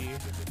 3,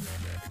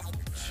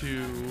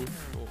 2,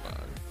 hold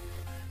on.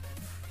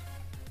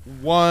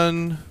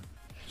 1,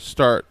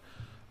 start.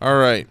 All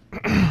right.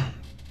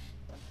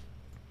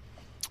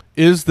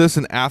 Is this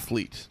an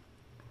athlete?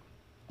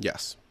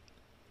 Yes.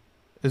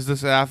 Is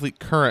this athlete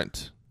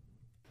current?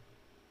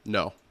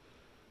 No.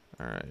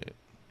 All right.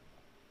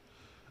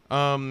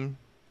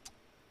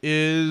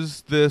 Did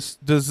this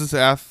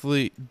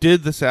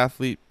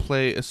athlete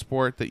play a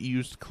sport that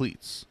used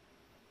cleats?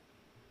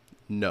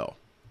 No.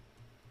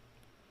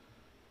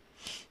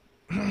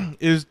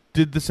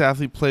 Did this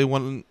athlete play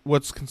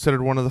what's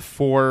considered one of the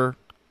 4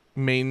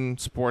 main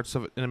sports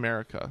in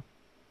America?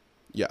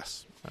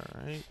 Yes. All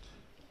right.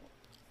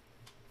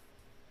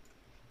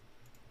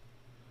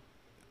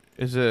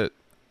 Is it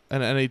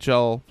an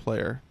NHL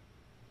player?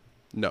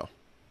 No.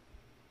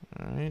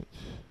 All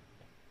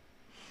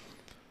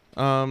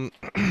right.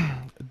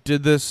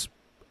 Did this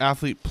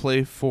athlete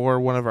play for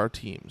one of our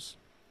teams?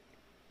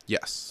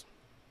 Yes.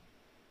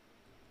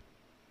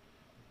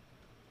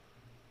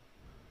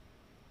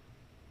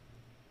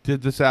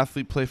 Did this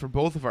athlete play for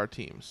both of our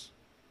teams?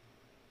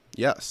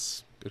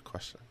 Yes. Good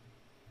question.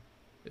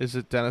 Is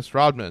it Dennis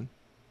Rodman?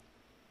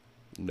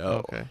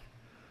 No. Okay.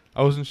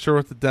 I wasn't sure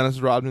what the Dennis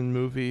Rodman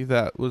movie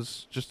that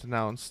was just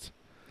announced.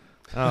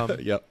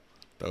 Yep.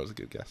 That was a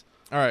good guess.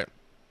 All right.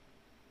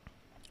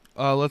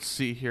 Let's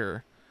see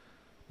here.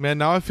 Man,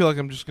 now I feel like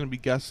I'm just going to be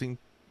guessing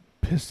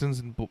Pistons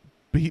and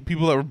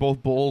people that were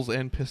both Bulls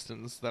and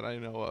Pistons that I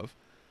know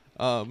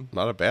of.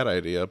 Not a bad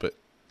idea, but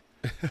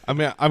I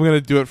mean, I'm going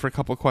to do it for a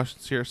couple of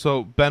questions here.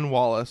 So, Ben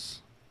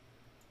Wallace.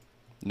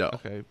 no.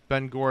 Okay.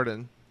 Ben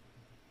Gordon.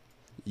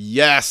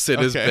 Yes, it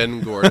is Okay. Ben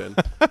Gordon.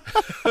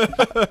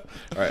 All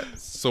right.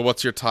 So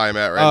what's your time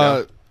at right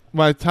now?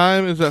 My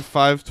time is at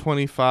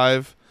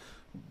 5:25.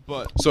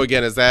 But So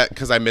again, is that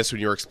because I missed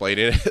when you were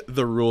explaining it,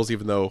 the rules,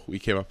 even though we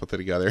came up with it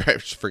together? I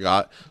just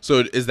forgot. So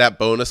is that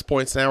bonus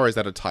points now, or is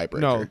that a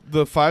tiebreaker? no,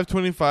 the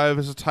 5:25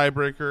 is a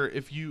tiebreaker.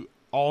 If you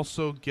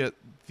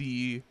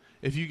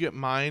get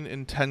mine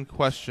in 10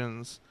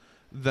 questions,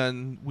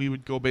 then we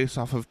would go based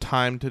off of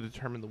time to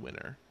determine the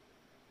winner.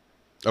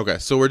 Okay,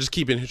 so we're just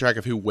keeping track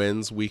of who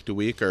wins week to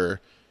week,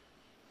 or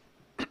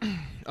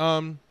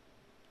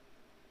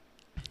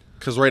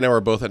because right now we're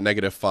both at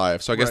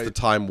 -5, so I guess Right. the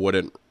time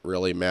wouldn't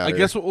really matter. I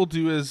guess what we'll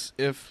do is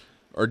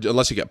or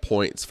unless you get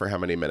points for how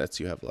many minutes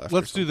you have left.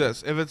 let's do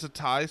this. If it's a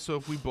tie, so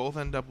if we both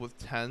end up with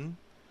 10,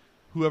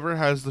 whoever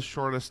has the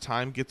shortest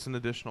time gets an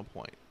additional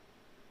point.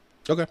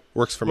 Okay,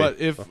 works for me. But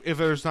if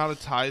there's not a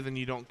tie, then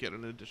you don't get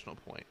an additional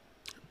point.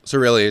 So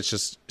really, it's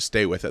just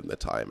stay within the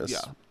time is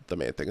Yeah. the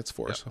main thing it's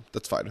for. Yeah. So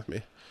that's fine with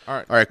me. All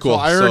right. All right, cool. So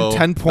I earned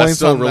 10 that's points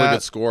still on a really that.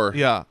 good score.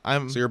 Yeah,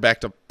 I'm So you're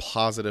back to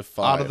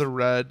 +5. out of the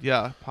red.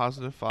 Yeah,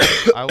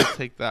 +5. I will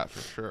take that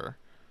for sure.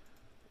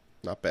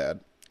 Not bad.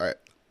 All right.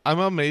 I'm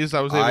amazed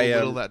I was able I to am-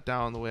 whittle that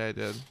down the way I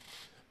did.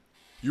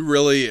 You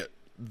really,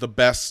 the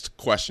best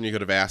question you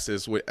could have asked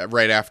is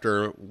right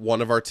after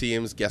one of our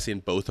teams guessing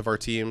both of our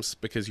teams,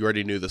 because you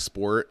already knew the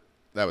sport.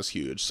 That was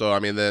huge. So, I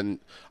mean, then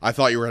I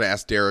thought you were going to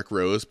ask Derrick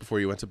Rose before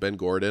you went to Ben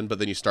Gordon, but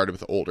then you started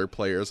with older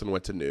players and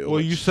went to new.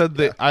 Well, you said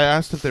that I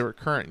asked if they were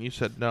current, and you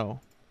said no.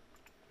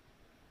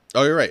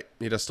 Oh, you're right.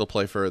 He does still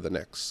play for the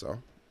Knicks.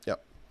 So,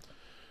 yep.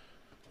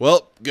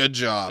 Well, good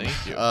job.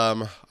 Thank you.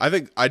 I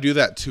think I do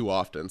that too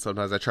often.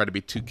 Sometimes I try to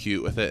be too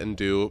cute with it and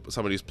do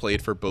somebody who's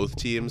played for both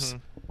teams,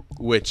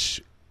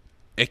 which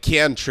it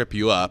can trip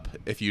you up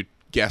if you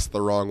guess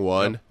the wrong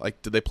one. Yep.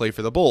 Like, did they play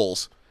for the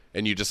Bulls?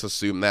 And you just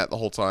assume that the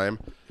whole time.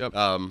 Yep.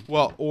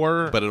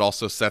 But it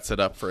also sets it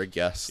up for a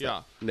guess.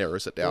 Yeah. That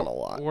narrows it down a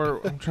lot. Or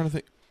I'm trying to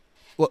think.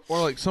 Or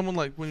like someone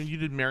like when you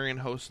did Marian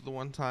Hossa the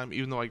one time,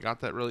 even though I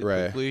got that really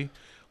Right. quickly,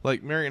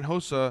 like Marian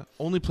Hossa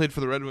only played for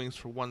the Red Wings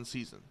for one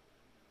season,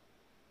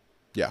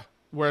 Yeah.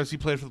 whereas he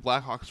played for the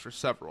Blackhawks for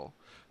several.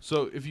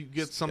 So if you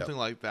get something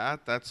like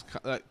that,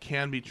 that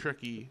can be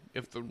tricky.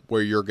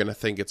 Where you're going to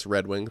think it's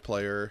Red Wing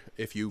player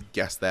if you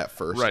guess that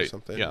first or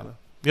something. Yeah. You know?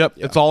 Yep.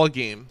 Yeah. It's all a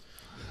game.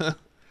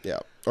 Yeah.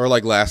 Or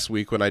like last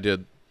week when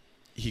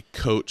he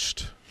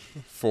coached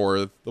for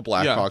the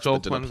Blackhawks Joel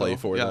but didn't play Quenneville.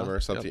 for them or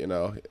something, Yep. you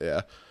know.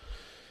 Yeah.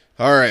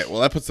 All right.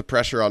 Well, that puts the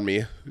pressure on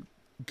me.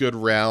 Good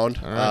round.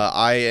 All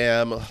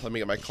right. Let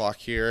me get my clock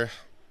here.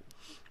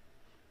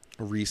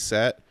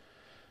 Reset.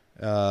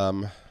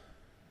 All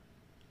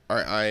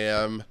right. I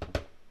am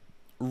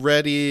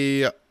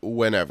ready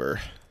whenever.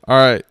 All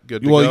right.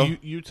 Good to well, go?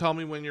 you tell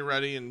me when you're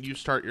ready, and you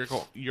start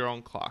your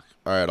own clock.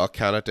 All right. I'll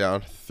count it down.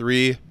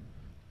 3,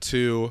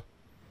 2,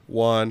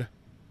 1,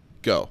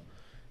 go.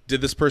 Did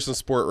this person's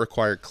sport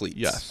require cleats?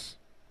 Yes.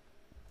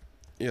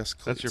 Yes,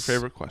 cleats. That's your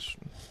favorite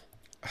question.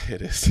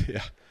 It is,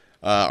 yeah.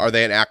 Are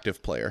they an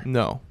active player?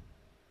 No.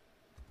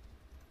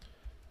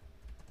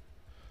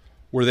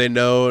 Were they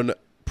known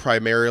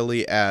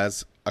primarily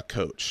as a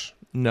coach?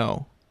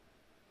 No.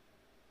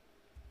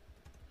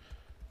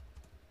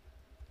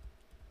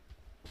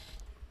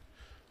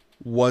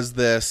 Was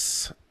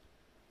this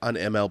an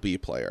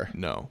MLB player?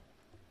 No.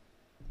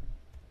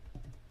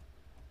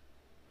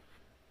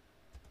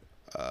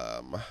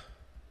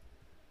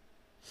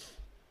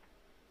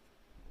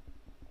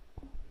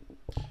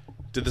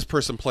 Did this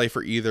person play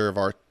for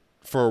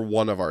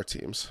one of our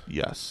teams?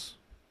 Yes.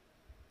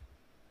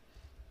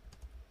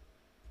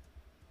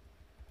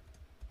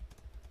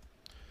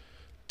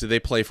 Did they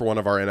play for one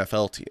of our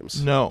NFL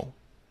teams? No.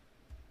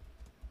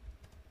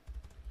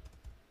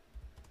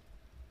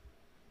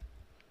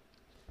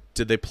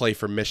 Did they play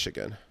for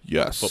Michigan?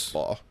 Yes.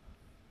 Football.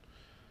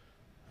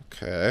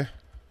 Okay.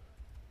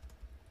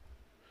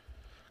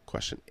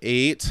 Question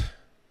 8.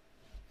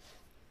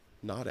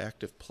 Not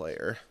active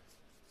player.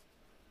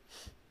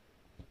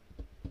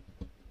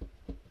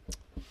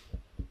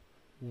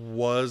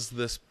 Was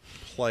this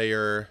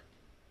player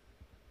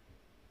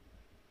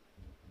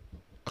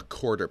a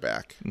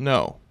quarterback?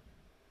 No.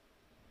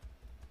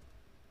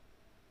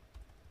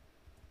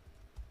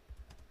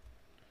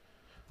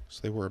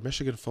 So they were a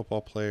Michigan football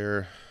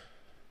player.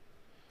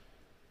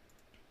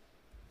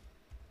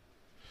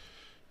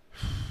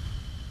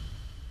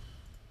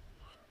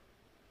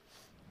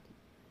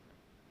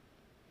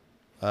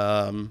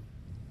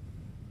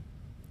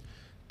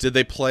 Did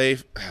they play?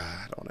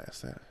 I don't want to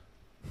ask that.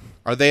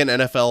 Are they an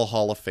NFL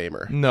Hall of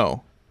Famer?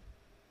 No.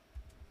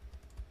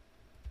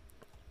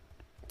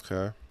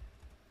 Okay.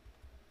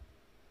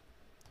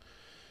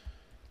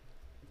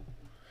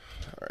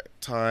 All right.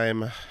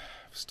 Time. I've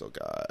still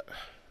got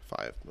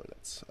 5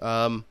 minutes.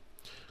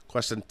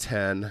 Question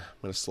 10. I'm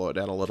going to slow it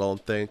down a little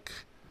and think.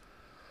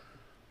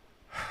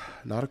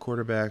 Not a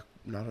quarterback.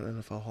 Not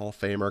an NFL Hall of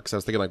Famer. Because I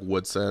was thinking like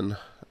Woodson.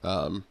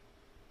 But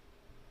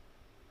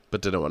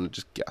didn't want to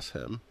just guess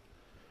him.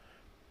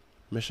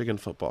 Michigan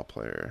football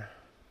player.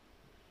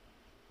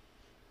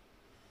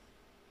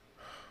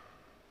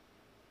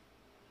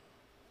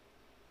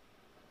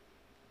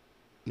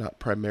 Not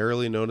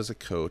primarily known as a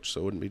coach,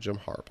 so it wouldn't be Jim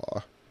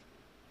Harbaugh.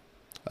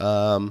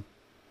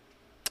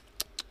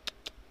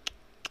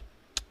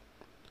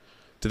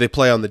 Did they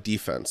play on the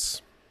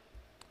defense?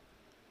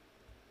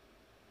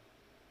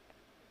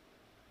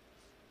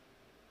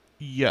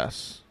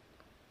 Yes.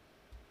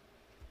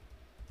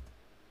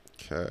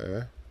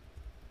 Okay.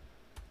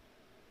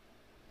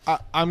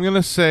 I'm going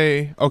to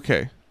say,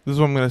 okay, this is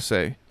what I'm going to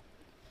say.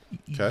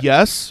 Okay.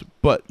 Yes,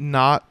 but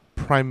not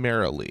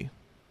primarily.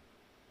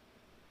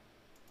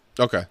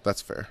 Okay,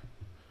 that's fair.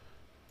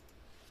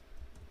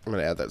 I'm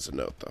going to add that as a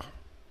note, though.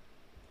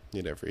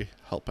 Need every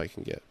help I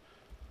can get.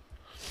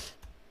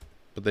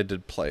 But they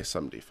did play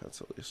some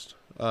defense, at least.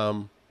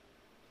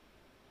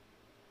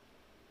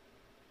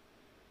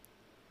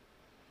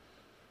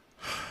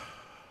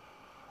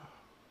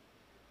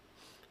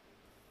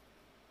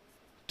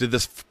 Did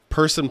this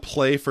person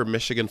play for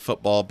Michigan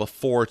football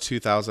before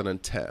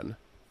 2010?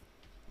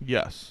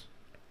 Yes.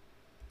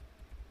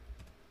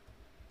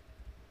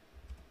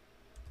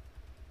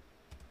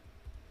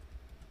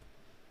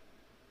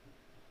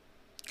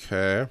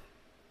 Okay.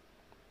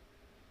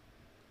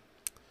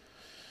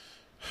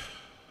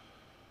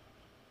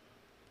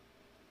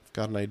 I've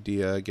got an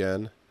idea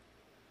again. I'm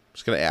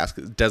just going to ask.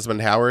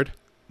 Desmond Howard?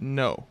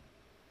 No.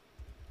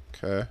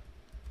 Okay.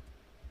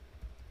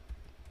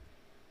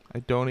 I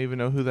don't even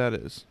know who that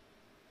is.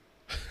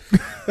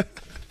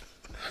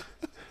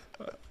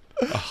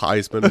 A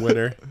Heisman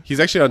winner. He's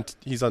actually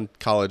on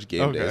College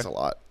Game Days a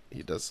lot.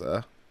 He does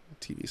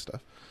TV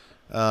stuff.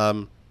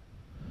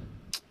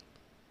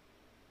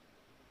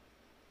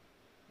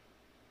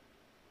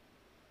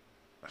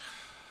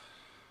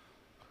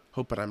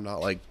 Hoping I'm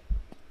not like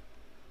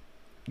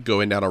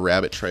going down a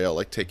rabbit trail,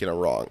 like taking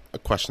a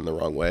question the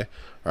wrong way. All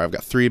right, I've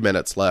got 3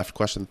 minutes left.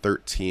 Question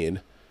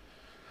 13.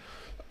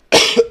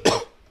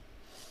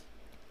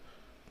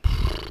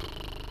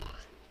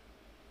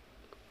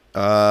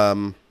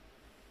 Was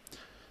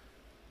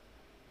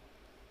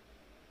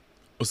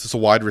this a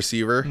wide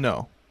receiver?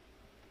 No.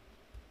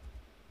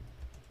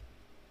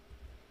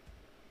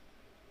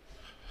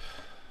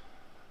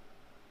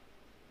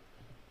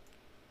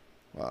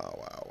 Wow.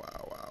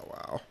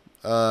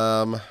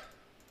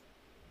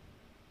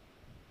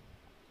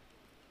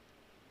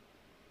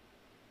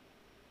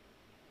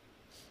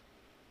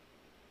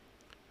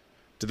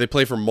 Did they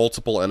play for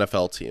multiple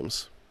NFL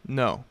teams?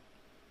 No.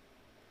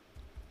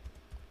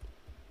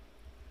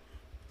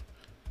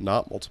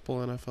 Not multiple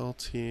NFL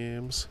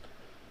teams.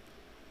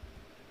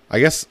 I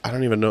guess I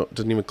don't even know.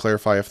 Didn't even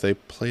clarify if they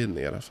played in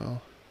the NFL.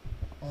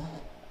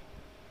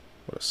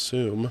 Would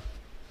assume.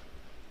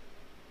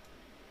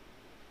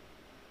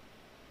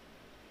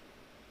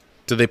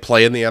 Did they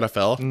play in the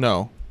NFL?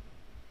 No.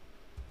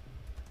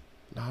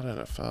 Not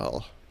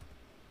NFL.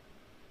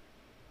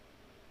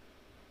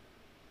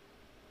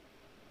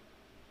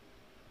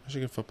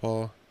 Michigan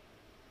football.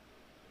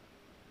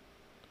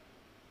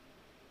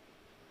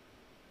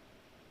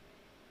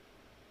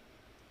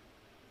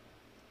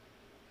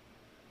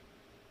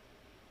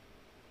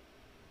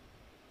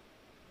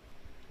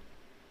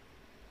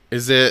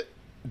 Is it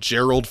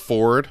Gerald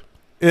Ford?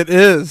 It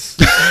is.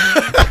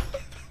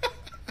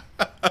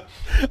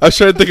 I was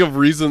trying to think of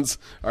reasons.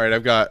 All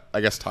right,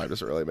 I guess time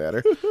doesn't really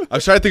matter. I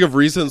was trying to think of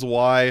reasons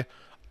why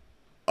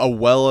a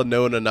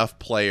well-known enough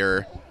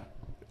player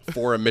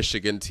for a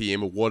Michigan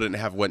team wouldn't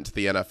have went to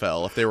the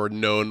NFL if they were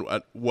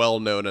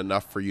well-known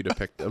enough for you to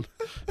pick them.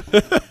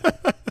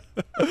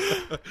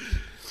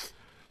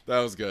 That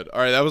was good. All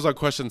right, that was on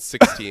question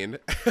 16.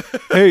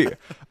 Hey,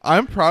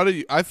 I'm proud of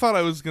you. I thought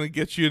I was going to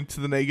get you into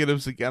the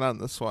negatives again on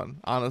this one,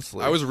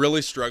 honestly. I was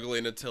really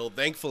struggling until,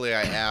 thankfully,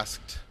 I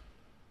asked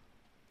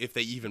if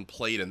they even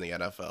played in the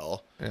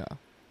NFL. Yeah.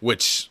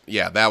 Which,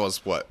 that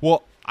was what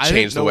I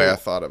changed the way I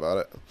thought about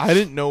it. I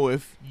didn't know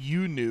if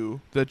you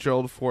knew that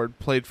Gerald Ford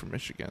played for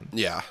Michigan.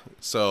 Yeah.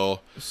 So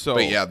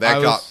but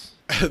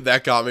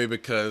that got me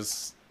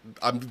because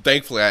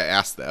thankfully I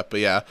asked that. But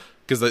yeah,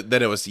 because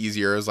then it was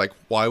easier. It was like,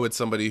 why would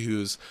somebody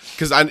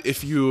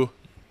if you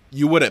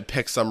wouldn't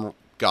pick some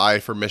guy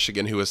for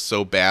Michigan who was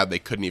so bad they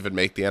couldn't even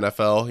make the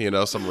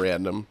NFL, some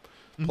random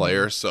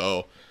player.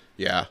 So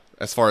yeah,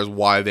 as far as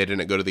why they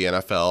didn't go to the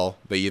NFL,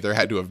 they either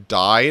had to have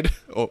died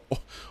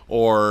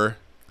or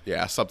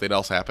something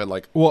else happened.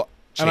 Like,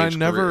 I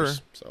never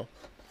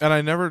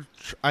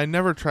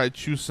tried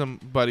to choose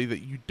somebody that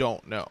you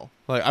don't know.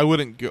 Like, I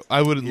wouldn't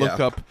look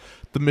up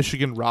the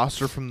Michigan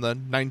roster from the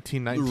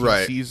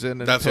 1919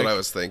 season. And that's what I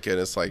was thinking.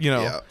 It's like,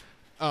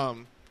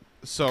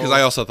 so because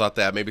I also thought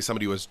that maybe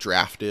somebody was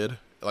drafted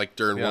like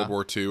during World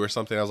War II or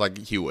something. I was like,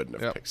 he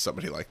wouldn't have picked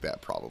somebody like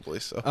that probably.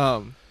 So,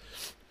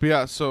 but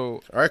yeah,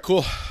 so all right,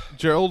 cool.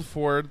 Gerald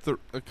Ford.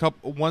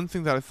 One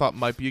thing that I thought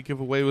might be a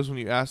giveaway was when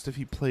you asked if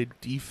he played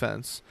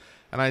defense,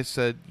 and I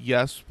said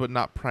yes, but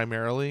not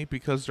primarily,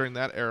 because during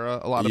that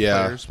era, a lot of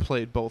players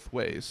played both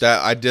ways.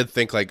 That I did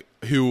think like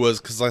who was,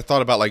 because I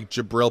thought about like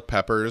Jabril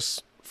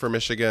Peppers for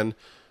Michigan.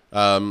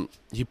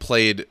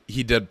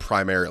 He did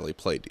primarily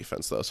play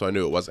defense though, so I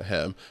knew it wasn't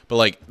him. But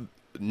like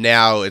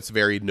now, it's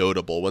very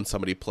notable when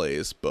somebody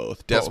plays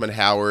both. Desmond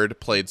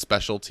Howard played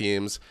special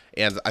teams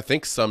and I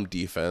think some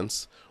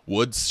defense.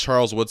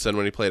 Charles Woodson,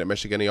 when he played at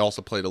Michigan, he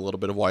also played a little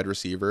bit of wide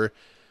receiver.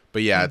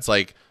 But yeah, it's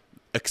like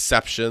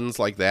exceptions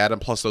like that, and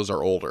plus those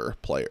are older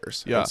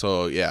players. Yeah. And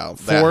so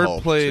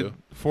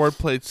Ford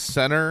played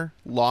center,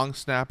 long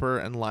snapper,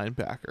 and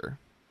linebacker.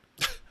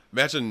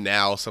 Imagine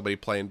now somebody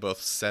playing both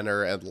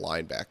center and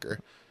linebacker.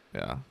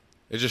 Yeah.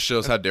 It just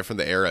shows how different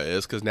the era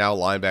is, because now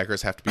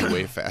linebackers have to be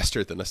way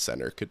faster than a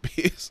center could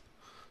be.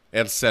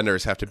 And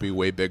centers have to be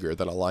way bigger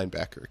than a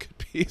linebacker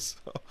could be.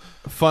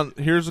 So.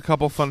 Here's a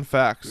couple fun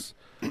facts.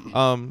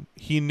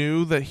 He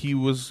knew that he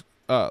was,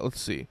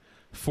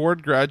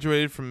 Ford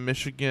graduated from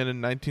Michigan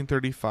in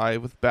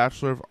 1935 with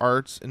Bachelor of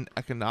Arts in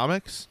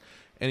Economics,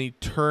 and he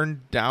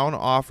turned down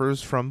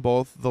offers from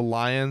both the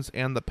Lions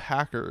and the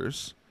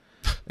Packers,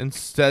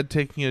 instead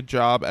taking a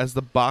job as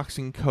the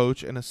boxing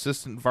coach and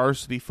assistant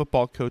varsity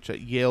football coach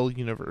at Yale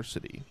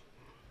University.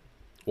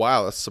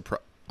 Wow, that's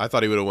surprising. I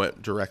thought he would have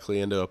went directly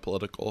into a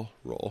political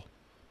role.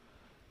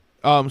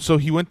 So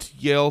he went to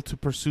Yale to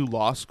pursue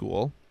law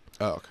school.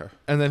 Oh, okay.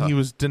 And then he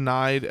was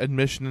denied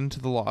admission into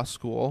the law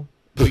school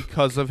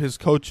because of his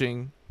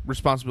coaching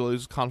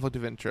responsibilities, conflict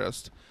of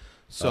interest.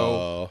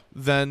 So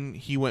then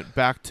he went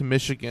back to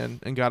Michigan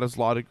and got his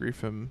law degree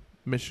from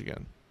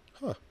Michigan.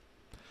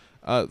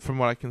 Huh. From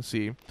what I can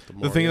see.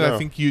 The thing that I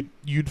think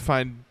you'd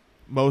find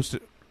most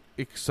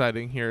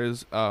exciting here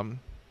is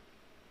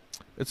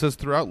it says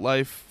throughout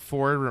life,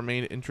 Ford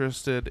remained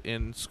interested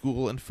in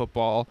school and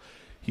football.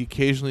 He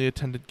occasionally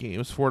attended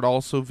games. Ford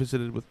also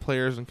visited with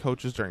players and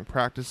coaches during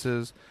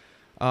practices.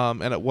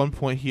 And at one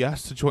point, he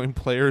asked to join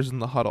players in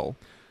the huddle.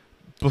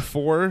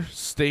 Before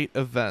state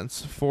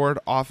events, Ford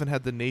often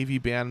had the Navy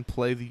band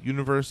play the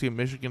University of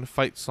Michigan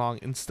fight song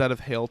instead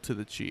of Hail to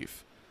the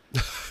Chief.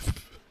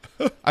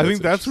 I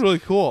think that's really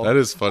cool. That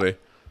is funny.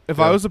 If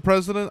I was the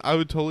president, I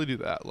would totally do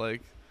that.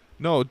 Like,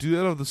 no, do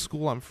that of the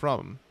school I'm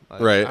from.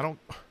 Like, right.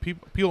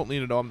 People don't need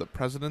to know I'm the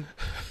president.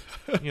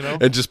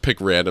 And just pick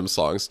random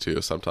songs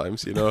too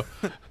sometimes, Hey, all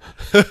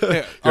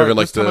right,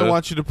 this time I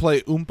want you to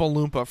play Oompa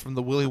Loompa from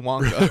the Willy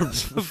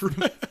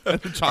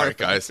Wonka. All right,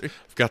 guys,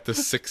 I've got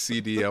this 6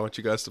 CD. I want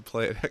you guys to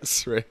play it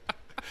X-Ray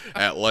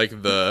at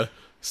like the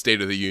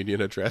State of the Union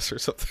address or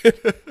something.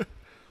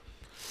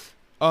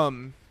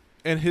 And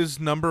his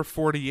number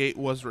 48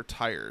 was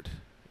retired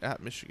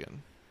at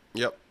Michigan.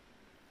 Yep.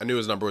 I knew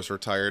his number was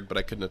retired, but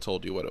I couldn't have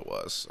told you what it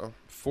was. So.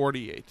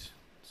 48.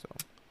 So.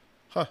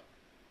 Huh.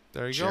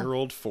 There you go.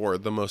 Gerald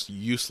Ford, the most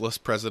useless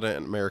president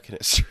in American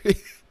history.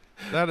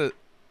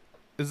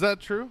 Is that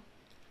true?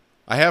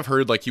 I have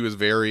heard like he was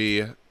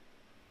very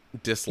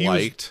disliked. He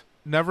was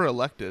never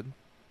elected.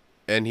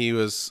 And he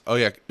was,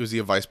 was he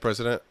a vice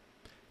president?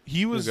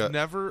 He was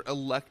never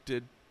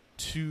elected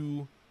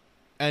to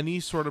any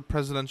sort of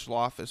presidential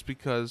office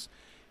because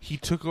he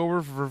took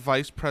over for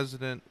vice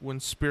president when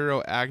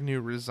Spiro Agnew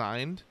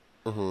resigned.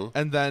 Mm-hmm.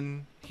 And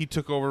then he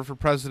took over for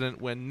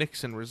president when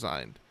Nixon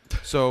resigned.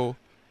 So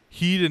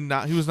he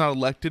was not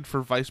elected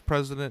for vice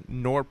president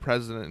nor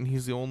president, and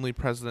he's the only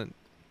president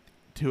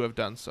to have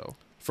done so.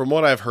 From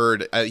what I've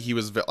heard, he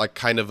was like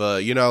kind of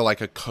a,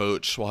 like a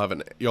coach. You'll have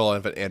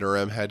an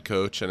interim head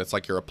coach, and it's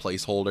like you're a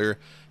placeholder.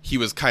 He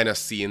was kind of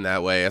seen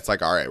that way. It's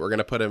like, all right, we're going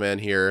to put him in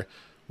here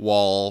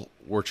while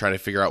we're trying to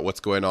figure out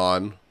what's going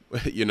on,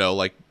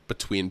 like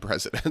between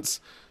presidents.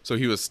 So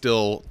he was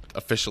still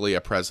officially a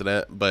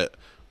president, but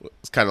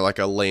it's kind of like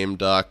a lame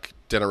duck.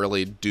 Didn't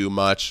really do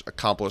much,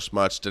 accomplish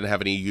much, didn't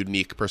have any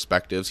unique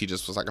perspectives. He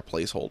just was like a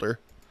placeholder.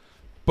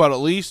 But at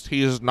least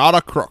he is not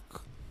a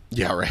crook.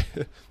 Yeah, right.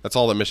 That's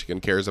all that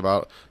Michigan cares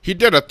about. He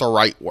did it the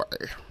right way.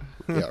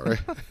 Yeah, right.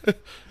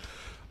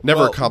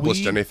 Never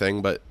accomplished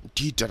anything, but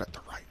he did it the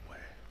right way.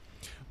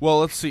 Well,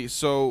 let's see.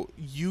 So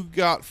you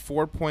got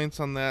 4 points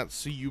on that,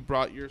 so you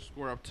brought your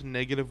score up to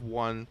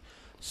 -1.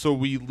 So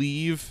we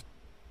leave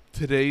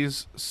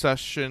today's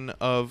session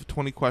of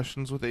 20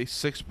 questions with a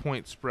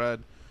 6-point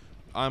spread.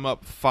 I'm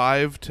up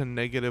 5 to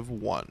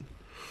 -1.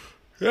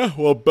 Yeah,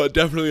 well, but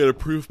definitely an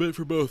improvement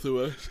for both of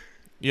us.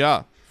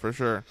 Yeah, for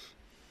sure.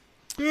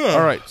 Yeah.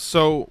 All right,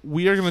 so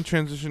we are going to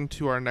transition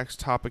to our next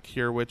topic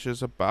here, which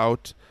is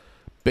about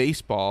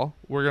baseball.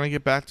 We're going to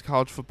get back to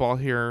college football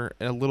here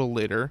a little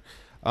later.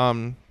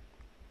 But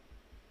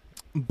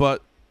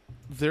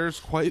there's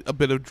quite a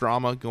bit of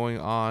drama going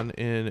on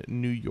in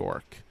New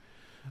York,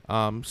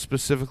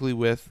 specifically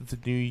with the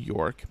New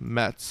York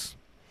Mets.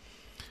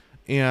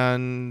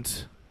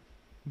 And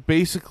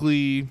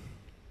basically,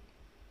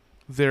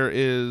 there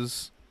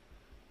is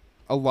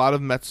a lot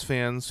of Mets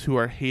fans who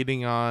are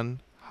hating on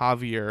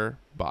Javier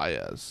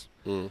Baez.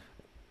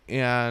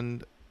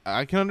 And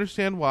I can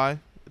understand why,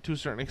 to a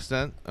certain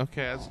extent.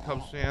 Okay, as a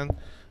Cubs fan,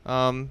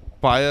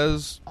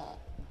 Baez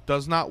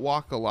does not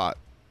walk a lot.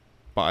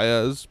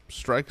 Baez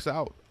strikes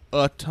out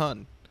a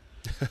ton.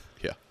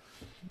 Yeah.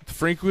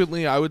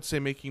 Frequently, I would say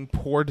making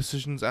poor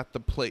decisions at the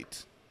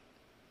plate.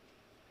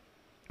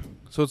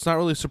 So it's not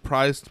really a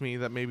surprise to me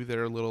that maybe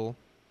they're a little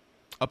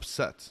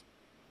upset.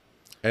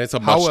 And it's a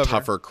much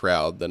tougher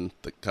crowd than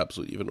the Cubs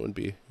would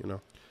be,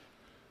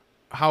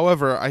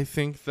 However, I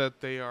think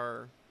that they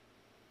are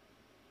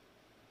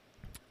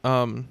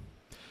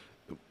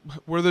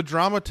where the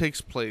drama takes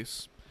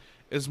place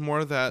is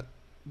more that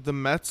the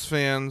Mets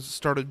fans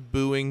started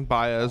booing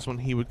Baez when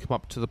he would come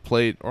up to the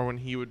plate or when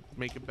he would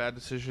make a bad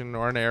decision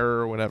or an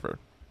error or whatever.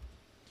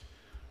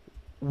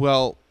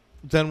 Well,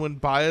 then when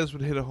Baez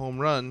would hit a home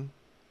run,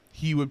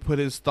 he would put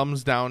his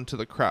thumbs down to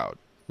the crowd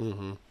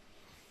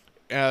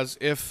as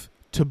if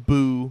to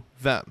boo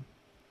them.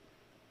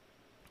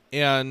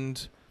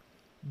 And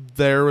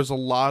there was a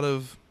lot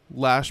of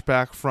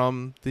lashback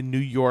from the New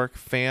York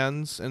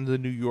fans and the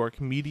New York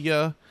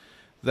media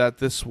that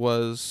this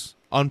was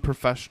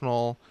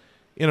unprofessional,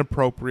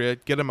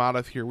 inappropriate, get him out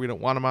of here, we don't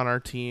want him on our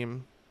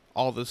team,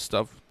 all this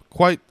stuff.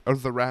 Quite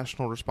the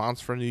rational response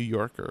for a New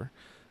Yorker,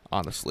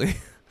 honestly.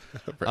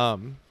 Right.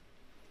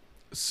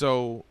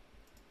 So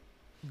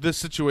this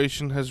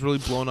situation has really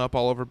blown up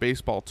all over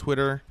baseball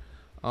Twitter.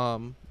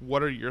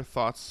 What are your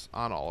thoughts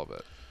on all of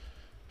it?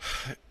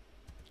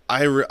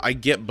 I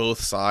get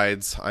both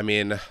sides. I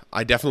mean,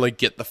 I definitely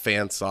get the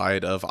fan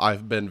side of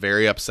I've been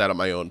very upset at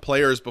my own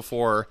players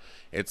before.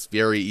 It's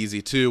very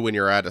easy too when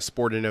you're at a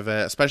sporting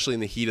event, especially in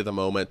the heat of the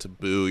moment, to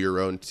boo your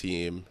own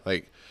team.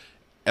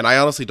 And I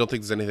honestly don't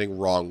think there's anything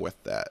wrong with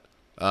that.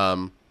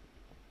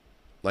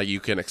 You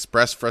can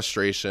express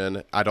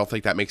frustration. I don't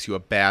think that makes you a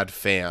bad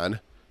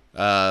fan.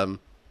 And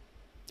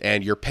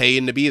you're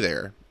paying to be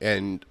there.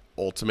 And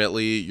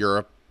ultimately, you're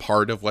a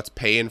part of what's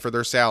paying for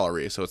their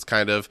salary. So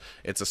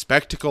it's a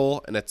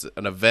spectacle and it's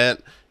an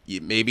event.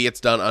 Maybe it's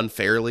done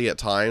unfairly at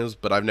times,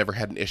 but I've never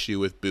had an issue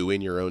with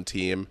booing your own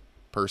team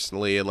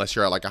personally, unless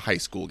you're at like a high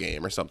school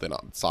game or something.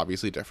 It's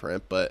obviously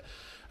different, but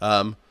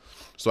so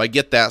I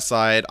get that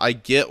side. I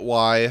get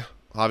why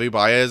Javi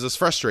Baez is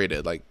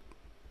frustrated. Like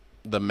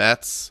the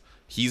Mets,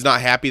 he's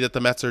not happy that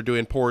the Mets are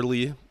doing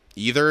poorly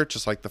either,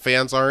 just like the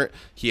fans aren't.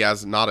 He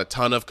has not a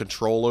ton of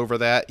control over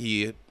that.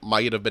 He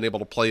might have been able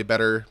to play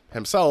better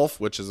himself,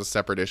 which is a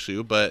separate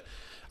issue, but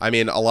I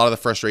mean, a lot of the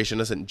frustration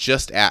isn't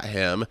just at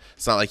him.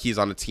 It's not like he's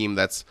on a team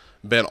that's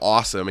been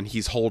awesome and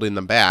he's holding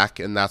them back,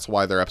 and that's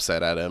why they're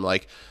upset at him.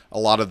 Like, a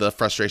lot of the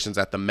frustration's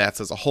at the Mets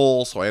as a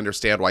whole, so I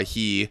understand why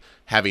he,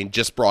 having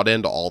just brought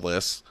into all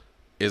this,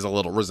 is a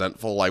little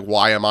resentful. Like,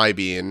 why am I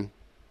being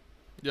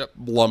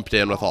lumped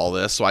in with all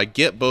this? So I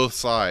get both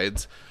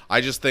sides. I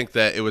just think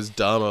that it was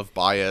dumb of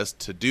Baez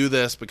to do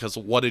this, because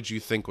what did you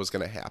think was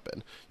going to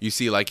happen? You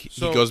see,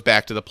 he goes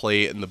back to the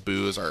plate and the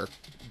boos are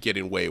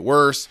getting way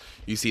worse.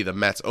 You see the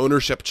Mets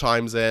ownership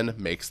chimes in,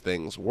 makes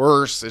things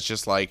worse. It's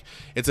just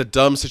it's a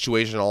dumb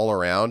situation all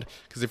around,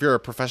 because if you're a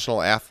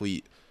professional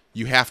athlete,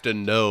 you have to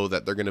know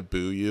that they're going to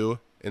boo you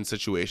in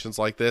situations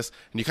like this,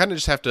 and you kind of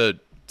just have to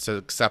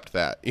accept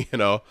that,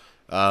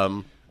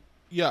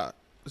 Yeah.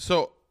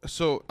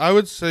 So I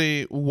would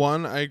say,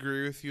 one, I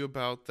agree with you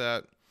about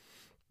that.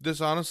 This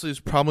honestly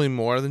is probably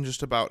more than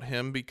just about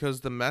him,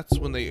 because the Mets,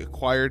 when they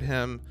acquired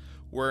him,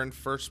 were in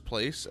first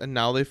place, and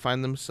now they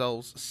find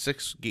themselves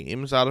 6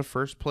 games out of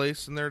first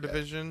place in their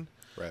division.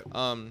 Right.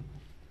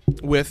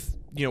 With,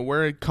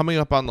 we're coming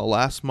up on the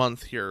last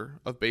month here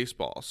of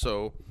baseball,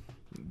 so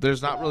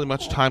there's not really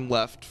much time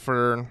left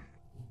for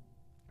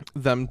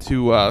them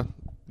to,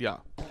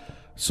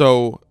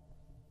 So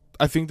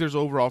I think there's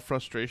overall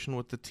frustration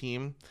with the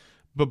team,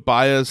 but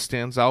Baez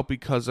stands out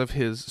because of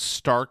his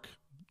stark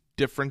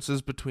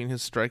differences between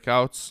his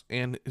strikeouts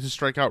and his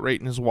strikeout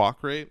rate and his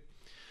walk rate.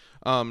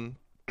 That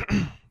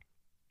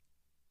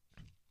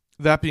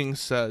being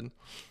said,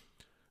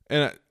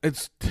 and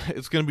it's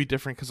going to be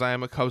different because I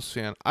am a Cubs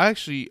fan. I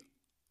actually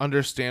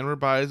understand where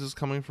Baez is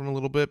coming from a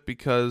little bit,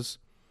 because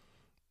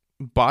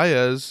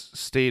Baez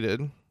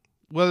stated,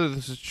 whether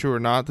this is true or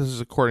not, this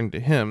is according to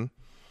him,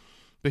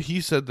 but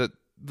he said that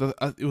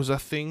it was a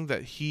thing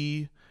that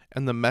he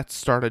and the Mets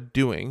started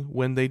doing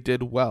when they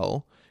did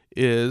well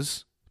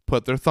is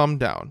put their thumb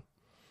down.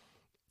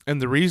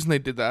 And the reason they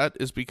did that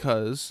is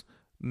because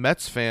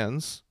Mets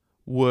fans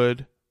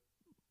would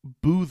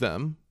boo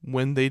them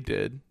when they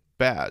did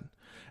bad.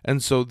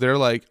 And so they're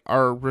like,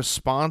 our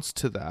response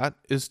to that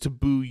is to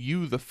boo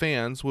you, the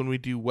fans, when we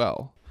do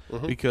well.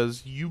 Mm-hmm.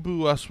 Because you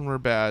boo us when we're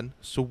bad,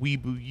 so we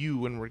boo you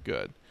when we're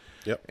good.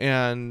 Yep.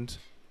 And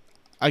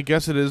I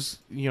guess it is,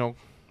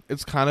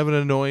 it's kind of an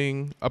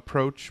annoying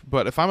approach.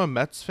 But if I'm a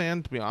Mets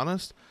fan, to be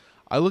honest,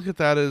 I look at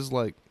that as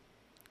like,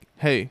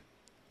 hey,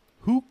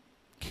 who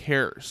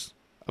cares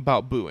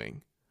about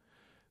booing?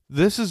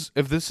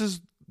 If this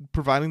is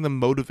providing them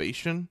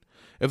motivation,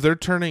 if they're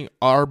turning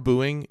our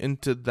booing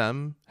into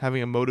them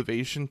having a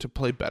motivation to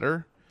play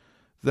better,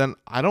 then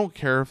I don't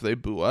care if they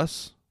boo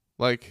us.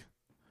 Like,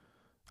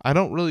 I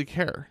don't really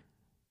care.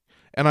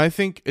 And I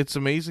think it's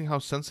amazing how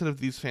sensitive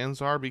these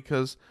fans are,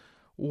 because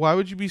why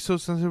would you be so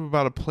sensitive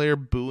about a player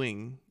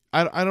booing?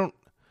 I don't.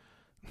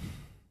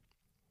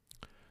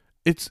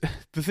 It's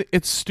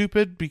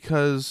stupid,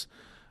 because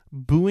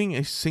booing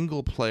a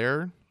single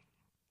player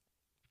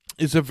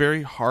is a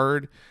very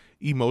hard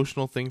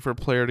emotional thing for a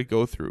player to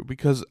go through,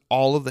 because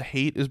all of the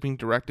hate is being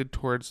directed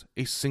towards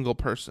a single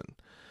person.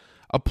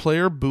 A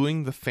player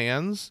booing the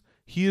fans,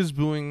 he is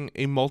booing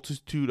a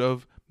multitude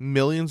of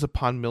millions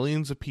upon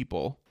millions of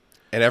people.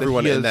 And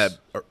everyone in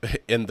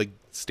the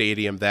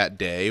stadium that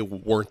day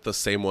weren't the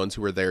same ones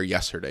who were there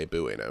yesterday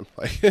booing him.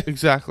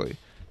 Exactly.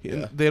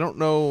 Yeah. They don't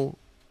know,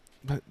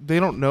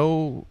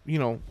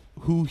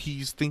 who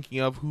he's thinking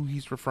of, who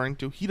he's referring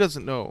to. He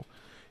doesn't know.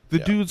 The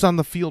dude's on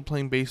the field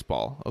playing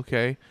baseball,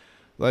 okay?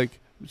 Like,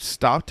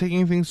 stop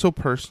taking things so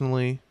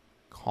personally.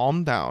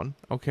 Calm down,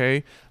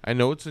 okay? I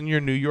know it's in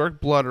your New York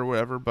blood or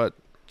whatever, but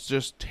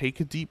just take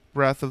a deep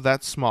breath of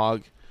that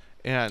smog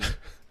and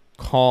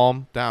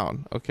calm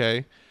down,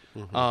 okay?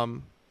 Mm-hmm.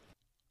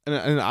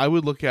 And I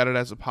would look at it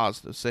as a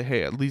positive. Say,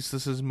 hey, at least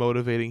this is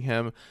motivating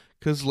him,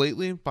 because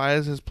lately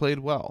Baez has played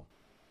well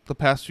the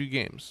past few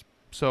games.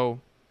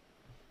 So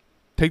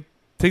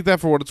take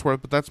that for what it's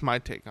worth, but that's my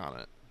take on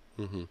it.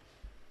 Mm-hmm.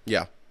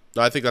 Yeah.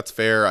 No, I think that's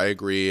fair. I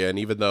agree. And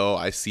even though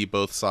I see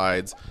both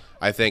sides,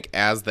 I think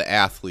as the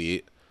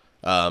athlete,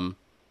 and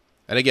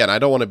again, I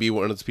don't want to be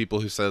one of those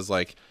people who says,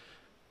 like,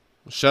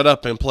 shut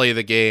up and play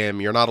the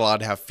game. You're not allowed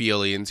to have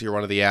feelings. You're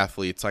one of the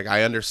athletes. Like,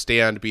 I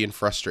understand being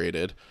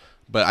frustrated,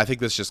 but I think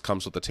this just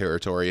comes with the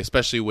territory,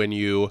 especially when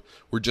you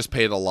were just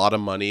paid a lot of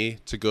money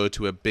to go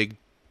to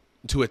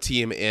a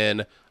team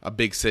in a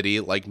big city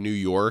like New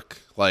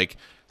York. Like,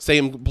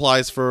 same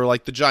applies for,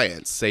 like, the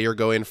Giants. Say you're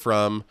going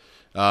from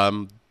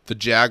the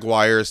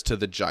Jaguars to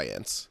the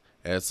Giants.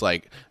 And it's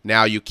like,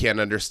 now you can't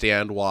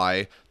understand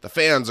why the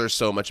fans are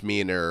so much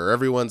meaner, or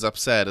everyone's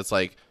upset. It's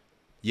like,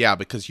 yeah,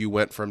 because you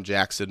went from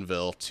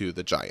Jacksonville to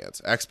the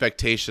Giants.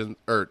 Expectations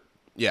are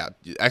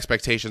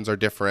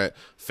different.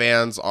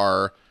 Fans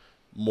are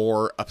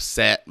more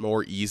upset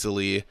more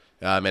easily,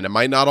 and it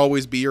might not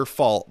always be your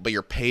fault, but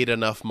you're paid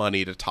enough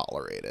money to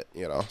tolerate it,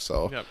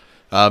 So, yep.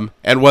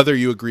 And whether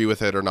you agree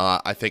with it or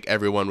not, I think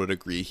everyone would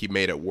agree he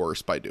made it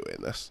worse by doing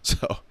this.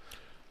 So,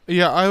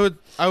 yeah,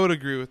 I would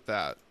agree with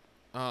that.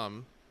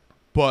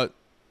 But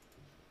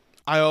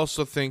I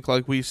also think,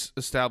 like we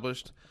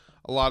established,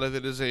 a lot of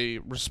it is a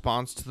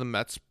response to the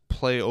Mets'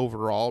 play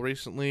overall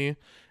recently,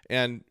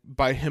 and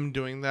by him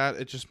doing that,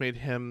 it just made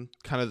him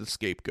kind of the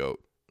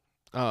scapegoat.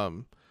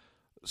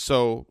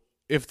 So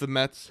if the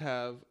Mets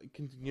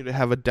continue to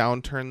have a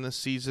downturn this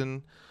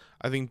season,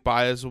 I think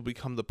Baez will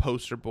become the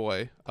poster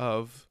boy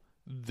of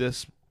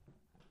this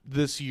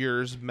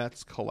year's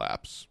Mets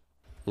collapse.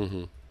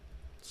 Mm-hmm.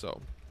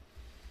 So,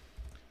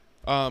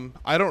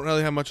 I don't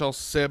really have much else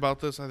to say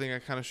about this. I think I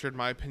kind of shared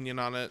my opinion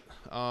on it.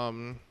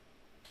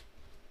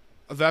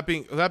 That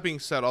being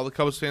said, all the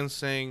Cubs fans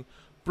saying,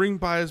 bring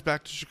Baez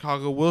back to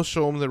Chicago, we'll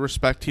show him the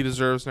respect he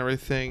deserves and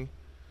everything.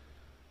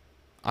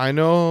 I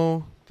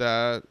know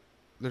that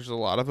there's a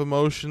lot of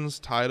emotions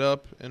tied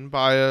up in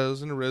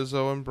Baez and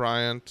Rizzo and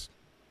Bryant,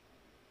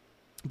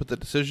 but the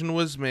decision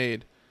was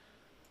made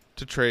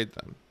to trade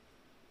them.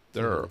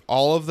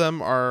 All of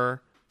them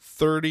are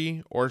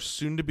 30 or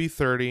soon to be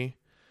 30,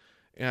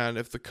 and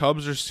if the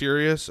Cubs are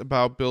serious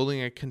about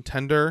building a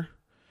contender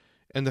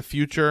in the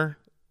future,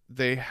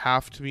 they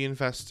have to be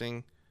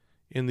investing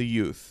in the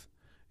youth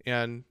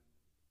and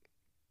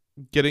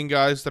getting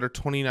guys that are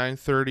 29,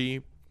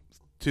 30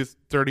 to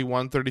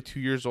 31,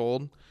 32 years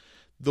old.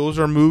 those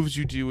are moves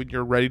you do when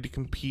you're ready to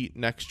compete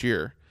next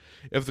year.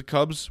 If the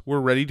Cubs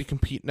were ready to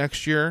compete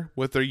next year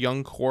with their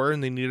young core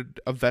and they needed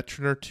a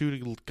veteran or two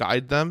to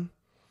guide them,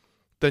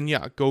 then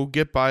yeah, go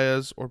get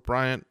Baez or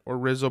Bryant or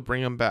Rizzo,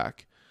 bring them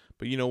back.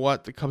 But you know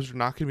what? The Cubs are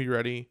not going to be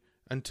ready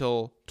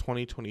until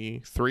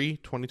 2023,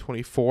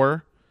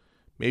 2024,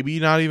 maybe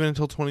not even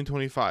until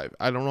 2025.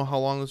 I don't know how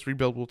long this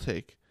rebuild will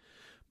take,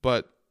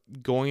 but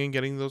going and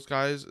getting those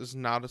guys is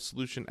not a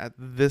solution at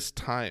this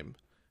time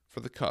for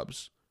the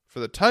Cubs. For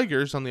the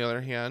Tigers, on the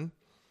other hand,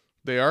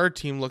 they are a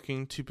team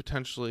looking to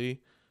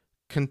potentially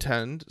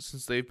contend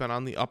since they've been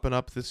on the up and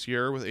up this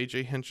year with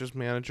A.J. Hinch as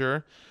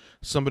manager.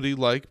 Somebody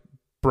like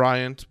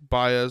Bryant,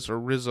 Baez, or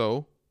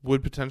Rizzo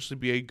would potentially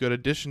be a good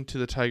addition to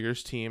the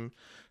Tigers team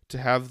to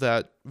have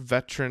that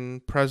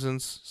veteran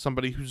presence,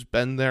 somebody who's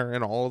been there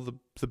in all of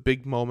the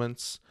big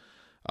moments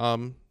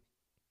to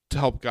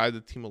help guide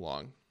the team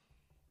along.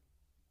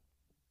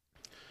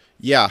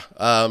 Yeah.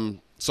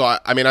 So,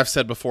 I mean, I've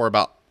said before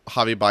about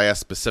Javi Baez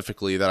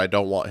specifically that I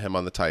don't want him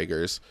on the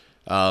Tigers.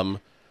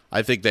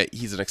 I think that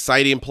he's an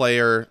exciting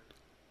player.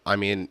 I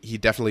mean, he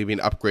definitely been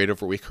upgraded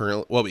for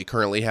what we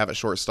currently have at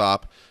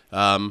shortstop.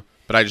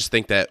 But I just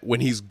think that when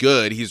he's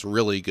good, he's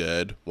really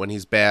good. When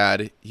he's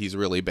bad, he's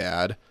really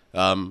bad,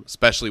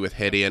 especially with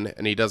hitting.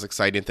 And he does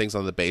exciting things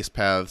on the base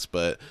paths.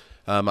 But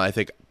I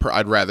think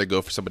I'd rather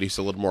go for somebody who's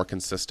a little more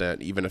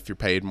consistent, even if you're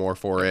paid more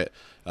for it.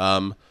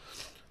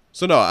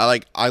 So no,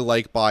 I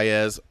like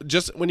Baez.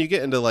 Just when you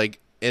get into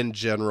like in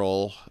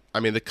general, I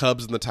mean the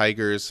Cubs and the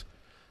Tigers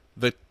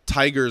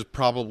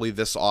probably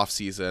this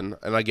offseason,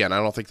 and again, I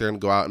don't think they're going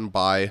to go out and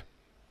buy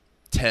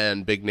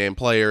 10 big name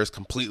players,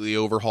 completely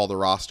overhaul the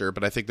roster,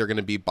 but I think they're going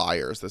to be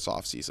buyers this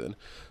offseason.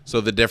 So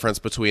the difference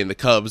between the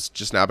Cubs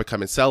just now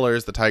becoming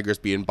sellers, the Tigers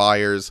being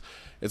buyers,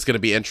 it's going to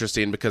be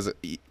interesting because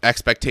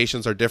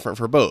expectations are different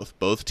for both.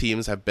 Both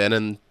teams have been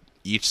in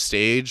each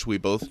stage. We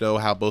both know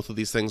how both of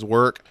these things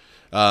work.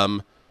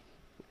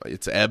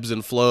 It's ebbs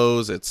and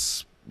flows.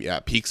 It's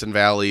peaks and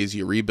valleys.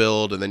 You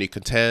rebuild and then you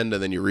contend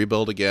and then you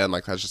rebuild again.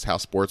 Like that's just how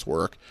sports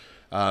work.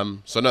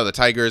 So no, the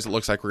Tigers, it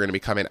looks like we're going to be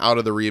coming out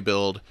of the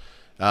rebuild.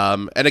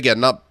 And again,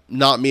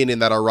 not meaning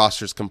that our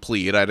roster's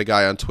complete. I had a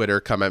guy on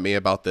Twitter come at me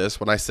about this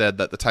when I said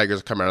that the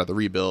Tigers are coming out of the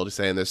rebuild. He's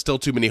saying there's still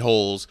too many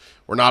holes.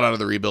 We're not out of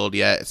the rebuild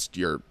yet.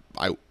 You're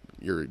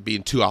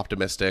being too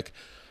optimistic.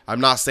 I'm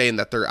not saying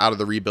that they're out of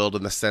the rebuild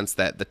in the sense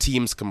that the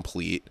team's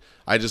complete.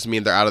 I just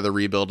mean they're out of the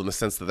rebuild in the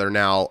sense that they're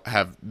now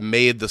have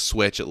made the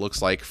switch, it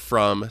looks like,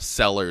 from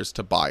sellers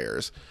to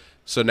buyers.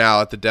 So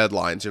now at the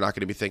deadlines, you're not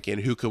going to be thinking,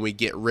 who can we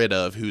get rid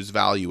of whose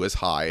value is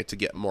high to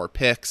get more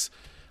picks?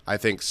 I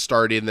think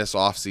starting this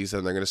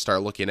offseason, they're going to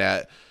start looking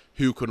at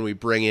who can we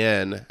bring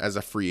in as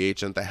a free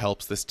agent that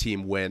helps this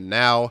team win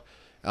now.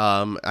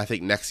 I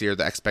think next year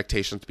the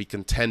expectation is to be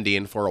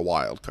contending for a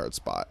wild card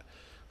spot.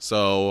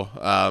 So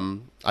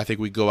I think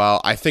we go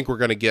out. I think we're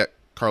going to get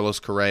Carlos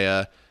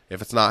Correa.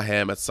 If it's not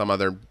him, it's some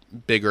other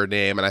bigger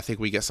name. And I think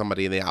we get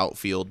somebody in the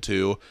outfield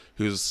too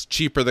who's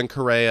cheaper than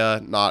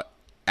Correa, not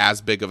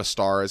as big of a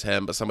star as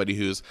him, but somebody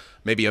who's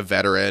maybe a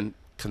veteran,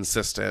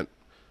 consistent,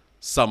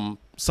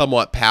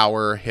 somewhat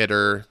power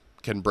hitter,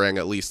 can bring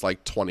at least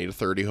like 20 to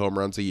 30 home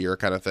runs a year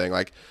kind of thing.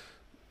 Like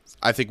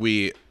I think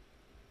we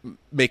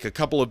make a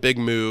couple of big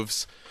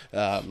moves.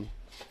 And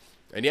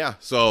yeah,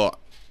 so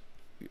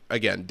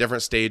again,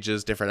 different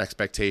stages, different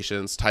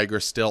expectations.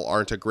 Tigers still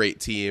aren't a great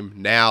team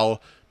now,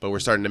 but we're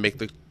starting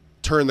to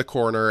turn the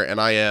corner, and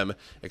I am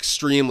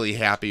extremely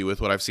happy with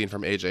what I've seen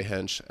from A.J.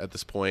 Hinch at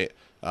this point.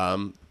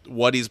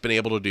 What he's been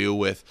able to do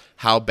with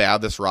how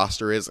bad this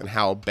roster is and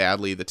how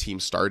badly the team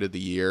started the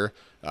year.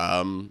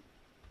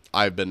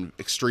 I've been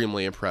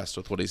extremely impressed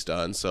with what he's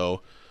done.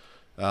 So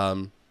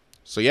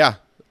yeah,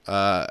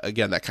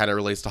 again, that kind of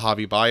relates to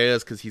Javi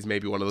Baez because he's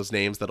maybe one of those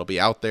names that'll be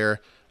out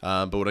there.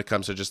 But when it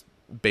comes to just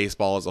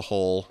baseball as a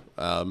whole,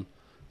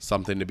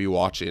 something to be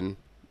watching,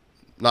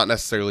 not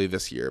necessarily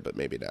this year, but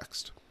maybe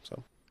next.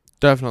 So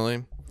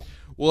definitely.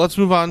 Well, let's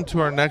move on to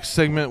our next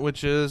segment,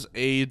 which is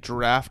a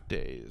draft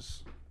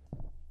days.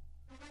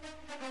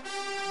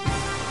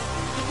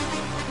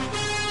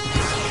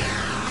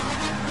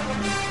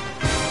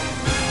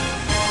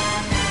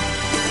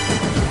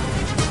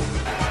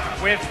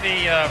 With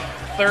the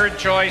third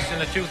choice in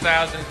the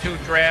 2002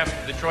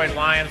 draft, the Detroit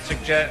Lions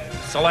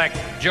select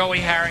Joey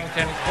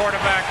Harrington,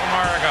 quarterback from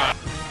Oregon.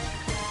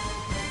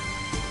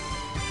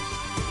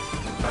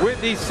 With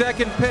the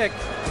second pick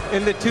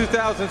in the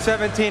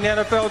 2017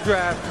 NFL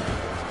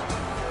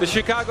Draft, the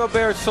Chicago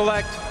Bears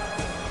select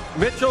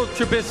Mitchell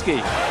Trubisky.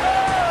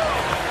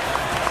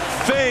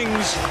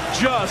 Things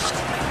just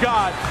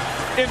got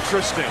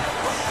interesting.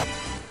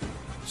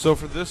 So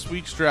for this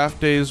week's draft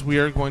days, we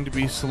are going to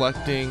be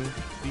selecting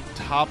the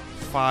top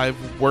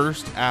 5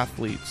 worst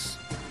athletes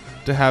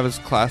to have as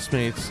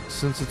classmates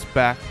since it's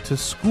back to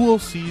school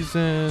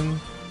season.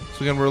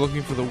 So again, we're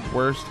looking for the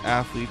worst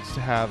athletes to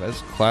have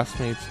as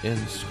classmates in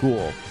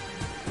school.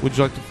 Would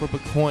you like to flip a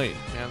coin,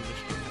 man?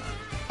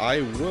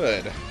 I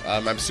would.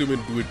 I'm assuming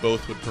we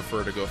both would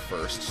prefer to go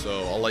first,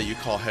 so I'll let you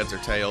call heads or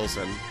tails,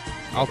 and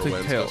I'll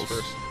take tails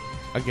first.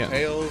 again.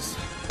 Tails.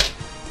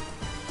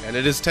 And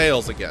it is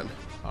tails again.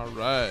 All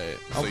right.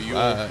 So you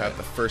will have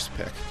the first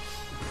pick.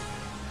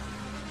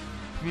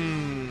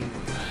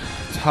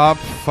 Top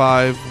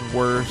 5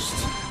 worst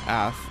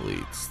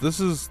athletes. This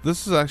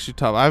is actually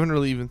tough. I haven't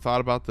really even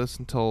thought about this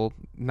until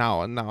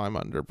now, and now I'm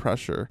under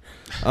pressure.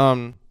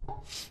 I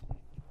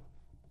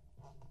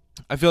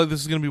feel like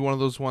this is going to be one of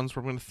those ones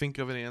where I'm going to think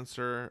of an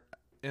answer,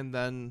 and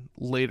then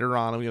later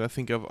on I'm going to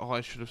think of,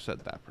 I should have said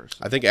that person.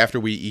 I think after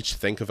we each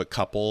think of a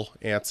couple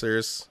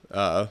answers,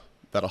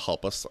 that'll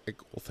help us. Like,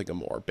 we'll think of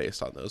more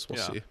based on those. We'll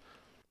see.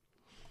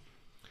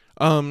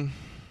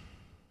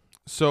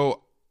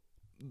 So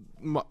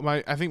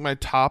I think my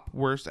top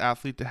worst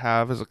athlete to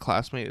have as a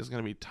classmate is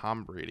going to be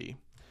Tom Brady.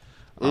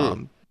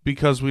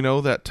 Because we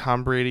know that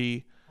Tom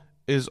Brady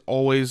is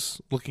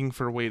always looking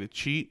for a way to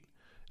cheat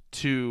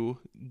to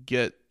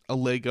get a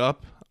leg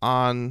up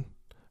on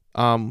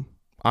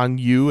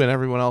you and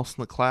everyone else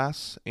in the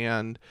class,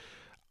 and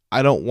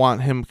I don't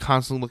want him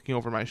constantly looking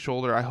over my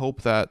shoulder. I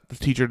hope that the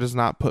teacher does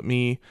not put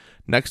me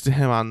next to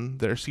him on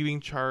their seating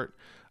chart.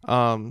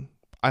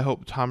 I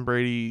hope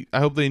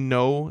they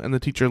know, and the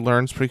teacher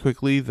learns pretty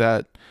quickly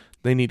that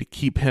they need to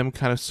keep him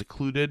kind of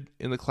secluded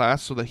in the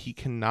class so that he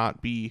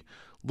cannot be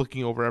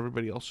looking over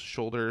everybody else's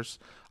shoulders.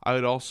 I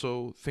would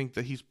also think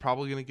that he's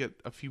probably going to get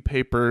a few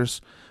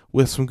papers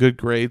with some good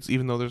grades,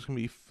 even though it's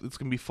going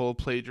to be full of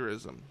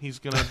plagiarism. He's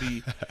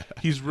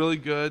really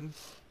good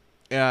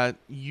at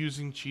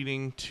using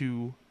cheating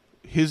to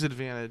his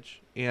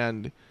advantage,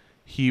 and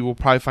he will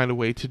probably find a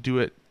way to do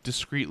it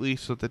discreetly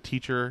so that the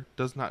teacher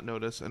does not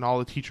notice, and all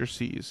the teacher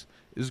sees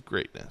is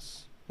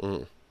greatness.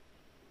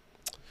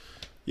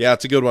 Yeah,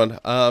 it's a good one.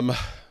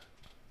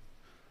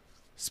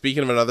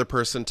 Speaking of another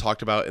person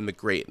talked about in the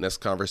greatness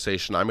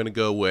conversation, I'm going to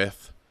go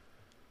with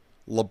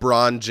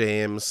LeBron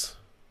James.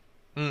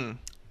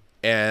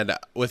 And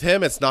with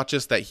him, it's not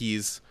just that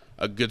he's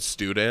a good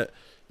student,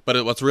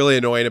 but what's really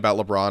annoying about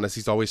LeBron is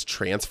he's always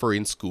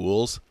transferring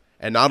schools.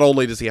 And not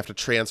only does he have to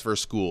transfer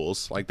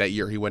schools, like that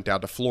year he went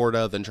down to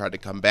Florida, then tried to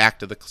come back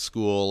to the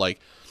school. Like,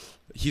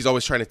 he's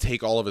always trying to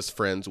take all of his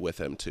friends with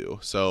him too.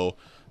 So,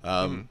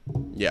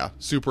 yeah,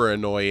 super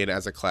annoying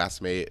as a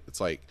classmate. It's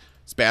like,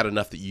 it's bad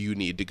enough that you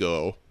need to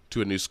go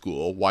to a new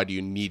school. Why do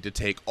you need to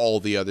take all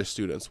the other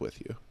students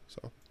with you?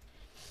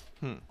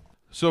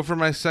 So for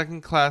my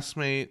second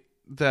classmate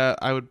that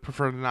I would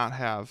prefer to not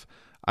have,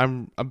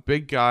 I'm a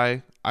big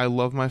guy. I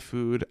love my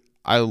food.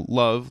 I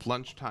love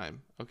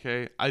lunchtime.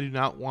 Okay, I do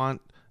not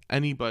want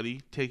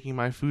anybody taking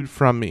my food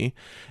from me,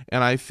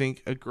 and I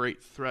think a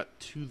great threat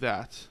to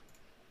that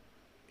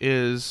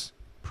is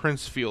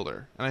Prince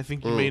Fielder, and I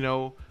think you may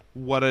know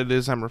what it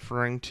is I'm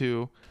referring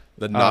to.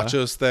 The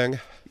nachos thing?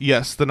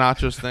 Yes, the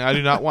nachos thing. I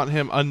do not want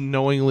him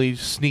unknowingly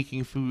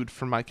sneaking food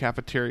from my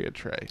cafeteria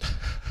tray.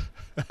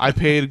 I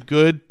paid a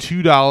good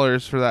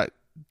 $2 for that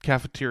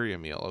cafeteria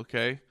meal,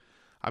 okay?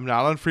 I'm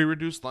not on free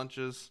reduced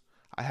lunches.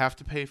 I have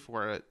to pay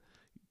for it.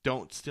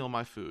 Don't steal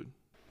my food,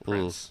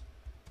 Prince.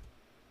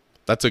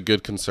 That's a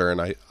good concern.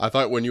 I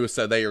thought when you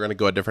said that you were going to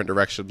go a different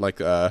direction, like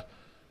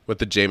with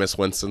the Jameis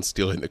Winston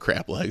stealing the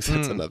crab legs.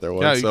 That's another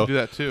one. Yeah, you can do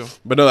that too.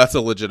 But no, that's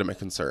a legitimate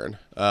concern.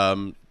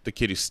 The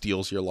kid who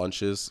steals your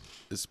lunches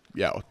is,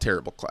 a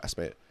terrible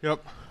classmate.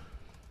 Yep.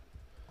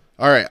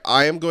 All right,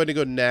 I am going to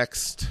go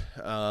next.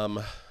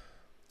 I've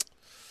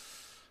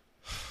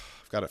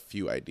got a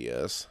few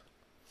ideas.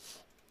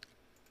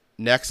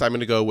 Next, I'm going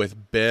to go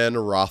with Ben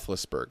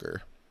Roethlisberger.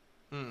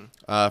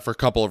 For a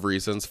couple of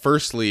reasons.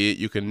 Firstly,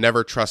 you can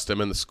never trust him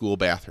in the school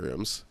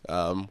bathrooms,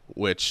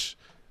 which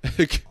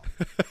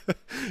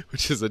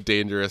is a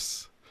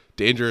dangerous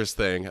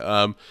thing.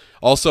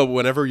 Also,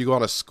 whenever you go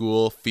on a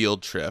school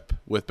field trip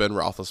with Ben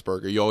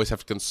Roethlisberger, you always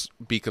have to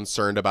be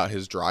concerned about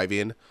his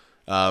driving.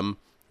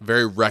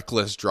 Very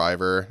reckless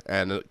driver,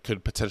 and it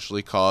could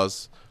potentially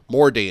cause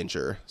more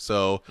danger.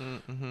 So,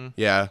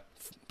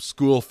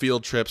 school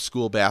field trips,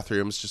 school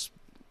bathrooms, just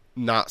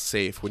not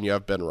safe when you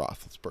have Ben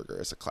Roethlisberger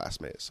as a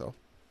classmate. So,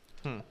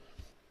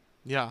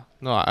 yeah,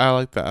 no, I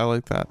like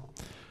that.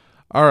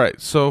 All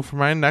right, so for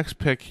my next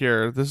pick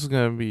here, this is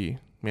gonna be,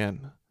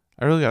 man,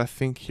 I really gotta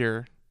think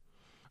here.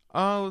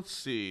 Let's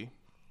see.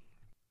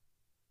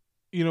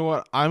 You know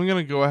what? I'm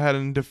gonna go ahead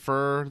and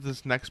defer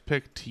this next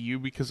pick to you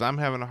because I'm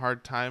having a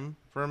hard time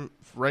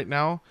right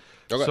now.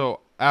 Okay.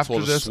 So after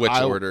we'll this, switch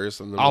orders,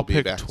 and then I'll we'll be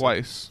pick back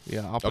twice.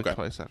 Yeah, I'll pick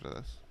twice after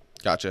this.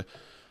 Gotcha.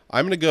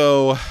 I'm going to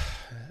go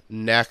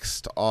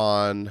next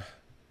on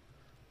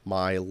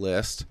my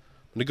list.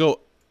 I'm going to go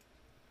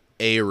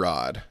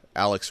A-Rod,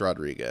 Alex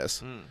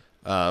Rodriguez.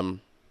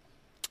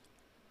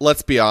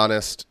 Let's be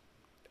honest.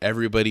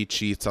 Everybody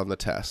cheats on the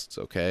tests,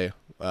 okay?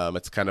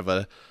 It's kind of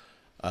a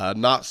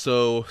not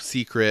so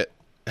secret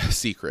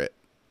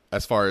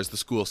as far as the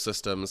school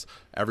systems.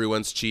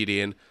 Everyone's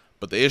cheating.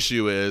 But the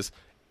issue is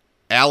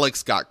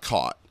Alex got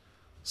caught.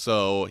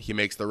 So he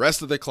makes the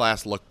rest of the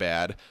class look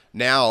bad.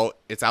 Now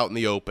it's out in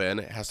the open.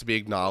 It has to be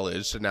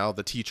acknowledged. And now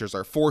the teachers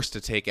are forced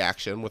to take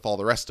action with all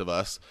the rest of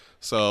us.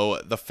 So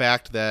the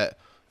fact that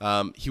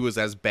he was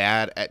as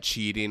bad at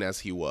cheating as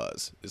he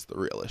was is the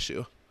real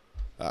issue.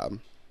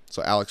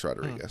 So Alex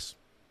Rodriguez.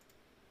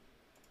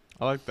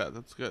 I like that.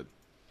 That's good.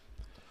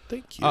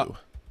 Thank you.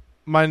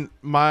 I'm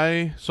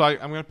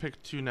gonna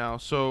pick 2 now.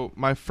 So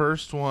my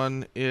first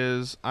one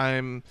is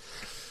I'm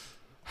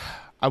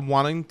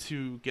wanting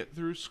to get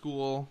through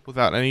school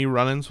without any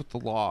run-ins with the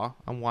law.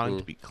 I'm wanting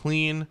to be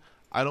clean.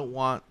 I don't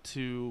want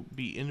to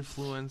be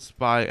influenced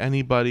by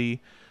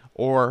anybody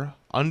or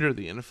under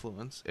the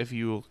influence, if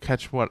you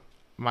catch what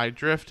my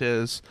drift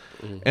is.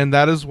 And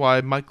that is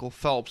why Michael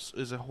Phelps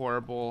is a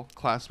horrible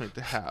classmate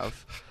to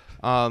have.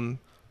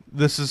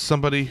 This is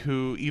somebody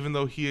who, even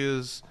though he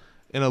is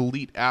an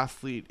elite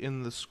athlete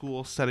in the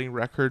school, setting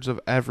records of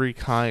every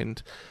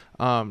kind,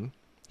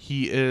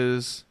 he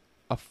is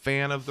a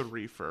fan of the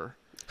reefer.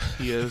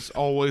 He is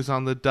always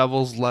on the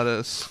devil's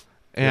lettuce,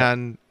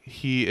 and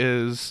he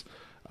is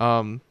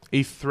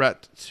a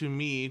threat to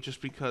me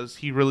just because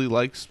he really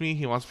likes me.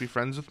 He wants to be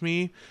friends with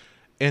me,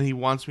 and he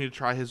wants me to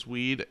try his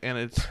weed, and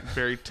it's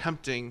very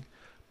tempting,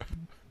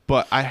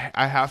 but I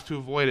have to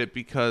avoid it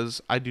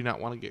because I do not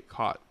want to get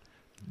caught.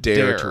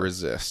 Dare to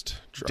resist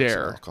drugs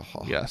and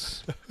alcohol.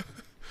 Yes.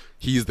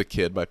 He's the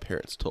kid my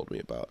parents told me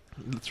about.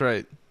 That's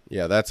right.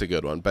 Yeah, that's a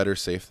good one. Better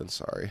safe than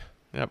sorry.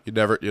 Yep. You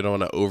don't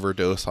want to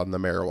overdose on the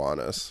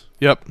marijuanas.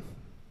 Yep.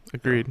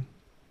 Agreed.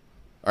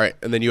 All right,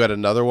 and then you had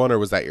another one, or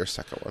was that your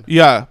second one?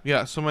 Yeah.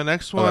 So my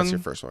next one. That's your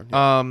first one.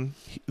 Yeah.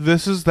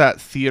 This is that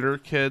theater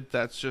kid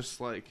that's just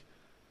like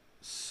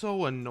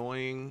so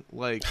annoying.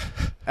 Like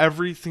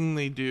everything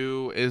they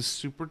do is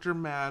super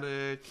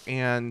dramatic,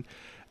 and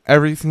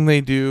everything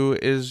they do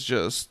is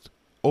just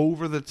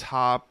over the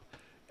top.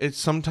 It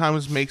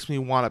sometimes makes me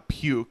want to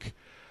puke.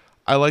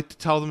 I like to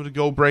tell them to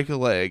go break a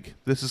leg.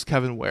 This is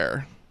Kevin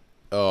Ware.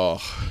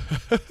 Oh.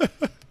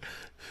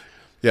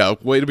 Yeah,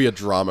 way to be a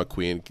drama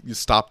queen. You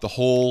stop the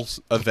whole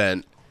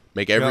event,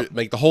 make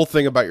the whole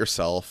thing about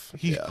yourself.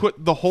 He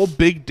quit the whole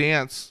big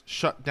dance,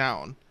 shut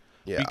down.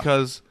 Yeah.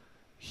 Because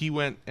he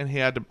went and he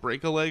had to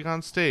break a leg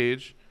on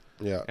stage.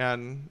 Yeah.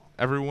 And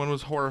everyone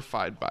was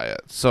horrified by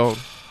it. So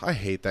I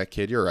hate that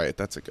kid. You're right.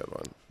 That's a good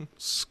one.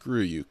 Screw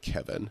you,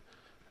 Kevin.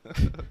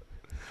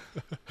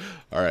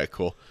 All right,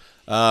 cool.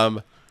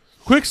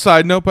 Quick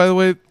side note, by the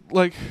way,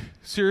 like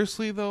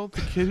seriously though,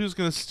 the kid who's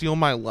gonna steal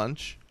my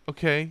lunch,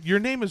 okay? Your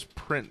name is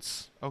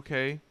Prince,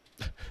 okay?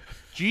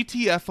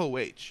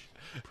 GTFOH,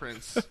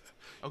 Prince,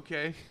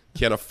 okay?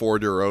 Can't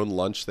afford your own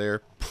lunch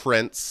there,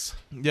 Prince.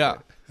 Yeah,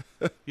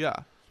 yeah.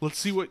 Let's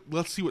see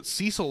what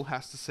Cecil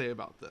has to say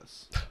about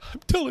this. I'm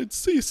telling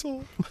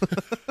Cecil.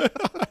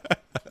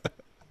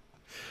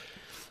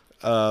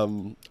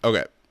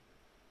 Okay.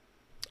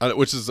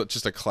 Which is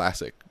just a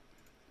classic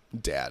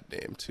dad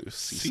name too,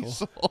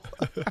 Cecil.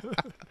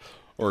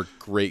 Or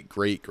great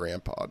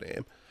grandpa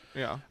name.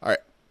 Yeah. All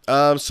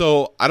right.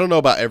 So I don't know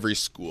about every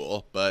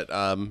school, but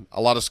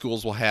a lot of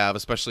schools will have,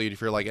 especially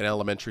if you're like an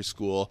elementary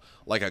school,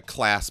 like a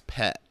class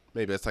pet.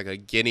 Maybe it's like a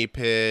guinea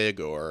pig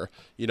or,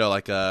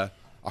 like a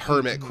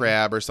hermit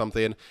crab or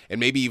something. And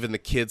maybe even the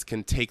kids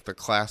can take the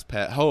class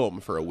pet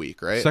home for a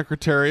week, right?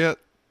 Secretariat.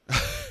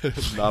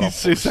 Not a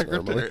say horse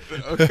secretariat.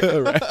 Okay.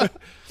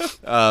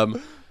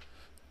 Right.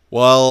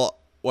 Well,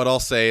 what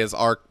I'll say is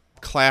our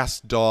class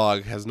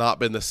dog has not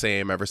been the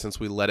same ever since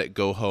we let it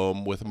go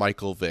home with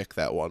Michael Vick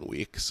that one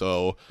week.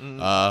 So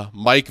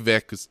Mike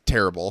Vick is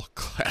terrible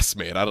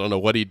classmate. I don't know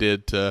what he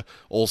did to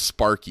old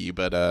Sparky,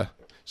 but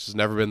it's just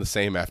never been the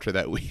same after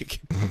that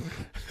week.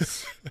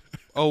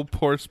 Oh,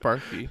 poor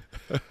Sparky.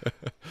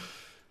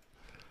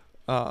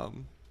 All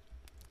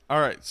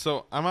right,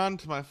 so I'm on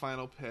to my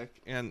final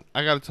pick, and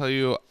I got to tell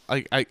you,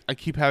 I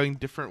keep having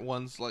different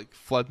ones like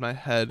flood my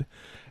head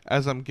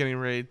as I'm getting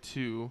ready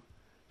to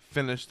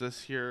finish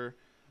this here.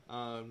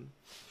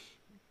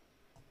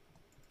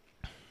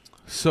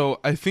 So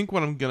I think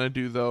what I'm going to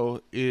do,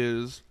 though,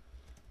 is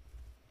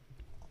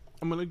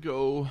I'm going to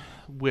go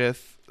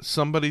with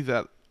somebody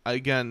that,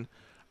 again,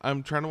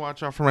 I'm trying to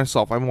watch out for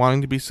myself. I'm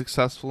wanting to be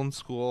successful in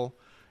school,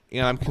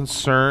 and I'm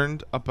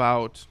concerned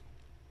about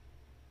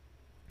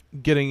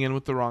getting in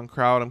with the wrong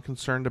crowd. I'm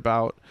concerned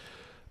about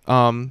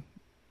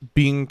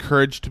being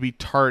encouraged to be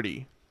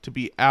tardy, to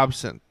be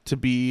absent, to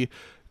be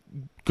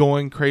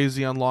going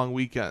crazy on long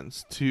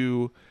weekends,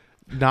 to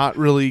not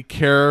really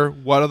care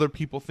what other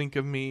people think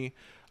of me.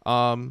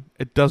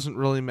 It doesn't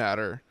really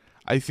matter.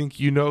 I think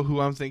you know who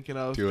I'm thinking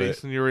of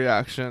based on your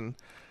reaction.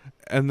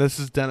 And this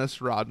is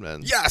Dennis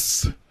Rodman.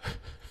 Yes!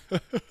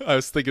 I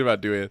was thinking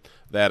about doing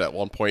that at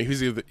one point.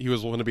 He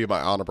was going to be my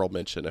honorable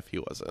mention if he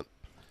wasn't.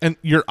 And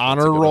your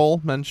honor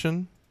roll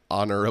mention? My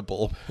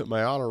honorable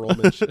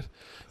mention.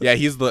 Yeah,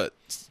 he's the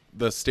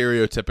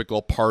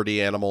stereotypical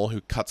party animal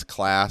who cuts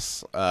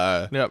class.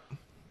 Yep.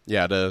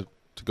 Yeah, to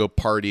go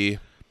party.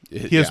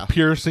 He has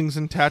piercings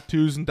and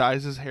tattoos and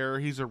dyes his hair.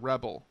 He's a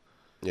rebel.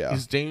 Yeah.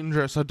 He's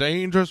dangerous. A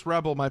dangerous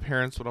rebel, my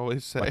parents would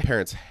always say.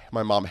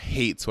 My mom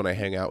hates when I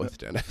hang out with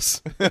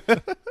Dennis.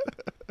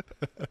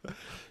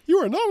 You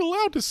are not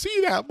allowed to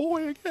see that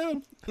boy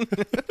again.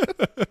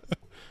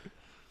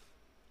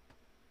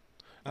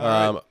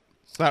 All right.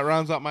 So that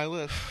rounds out my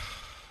list.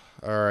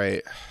 All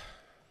right.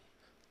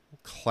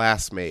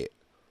 Classmate.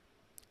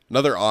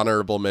 Another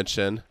honorable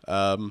mention.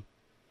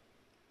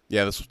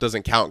 This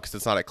doesn't count because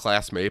it's not a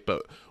classmate,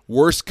 but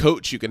worst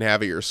coach you can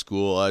have at your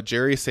school,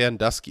 Jerry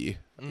Sandusky.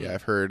 Yeah,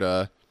 I've heard.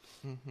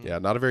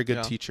 Not a very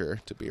good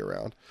teacher to be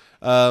around.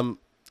 And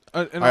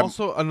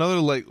also another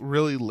like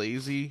really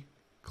lazy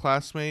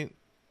classmate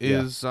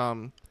is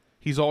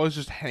he's always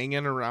just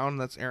hanging around.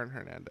 That's Aaron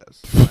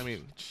Hernandez. I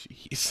mean,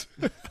 jeez.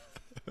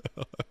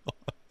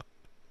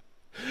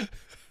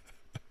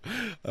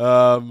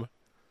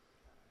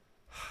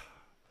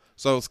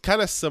 So it's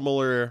kind of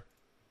similar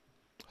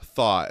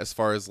thought as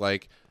far as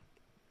like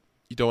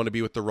you don't want to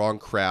be with the wrong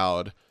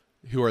crowd.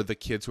 Who are the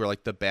kids who are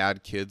like the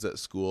bad kids at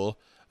school?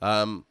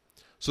 So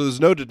there's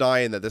no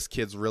denying that this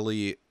kid's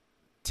really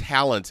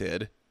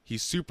talented.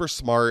 He's super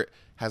smart,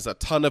 has a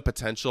ton of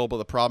potential, but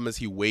the problem is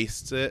he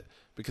wastes it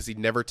because he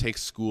never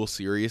takes school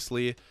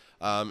seriously.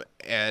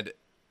 And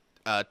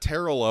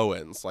Terrell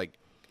Owens, like,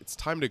 it's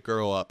time to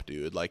grow up,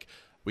 dude. Like,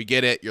 we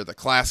get it. You're the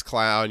class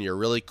clown. You're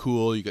really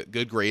cool. You get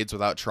good grades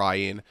without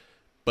trying.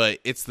 But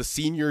it's the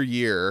senior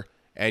year,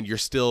 and you're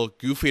still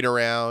goofing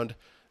around,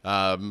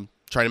 trying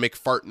to make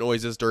fart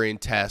noises during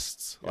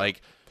tests.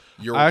 Like,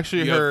 I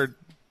actually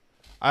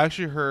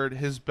heard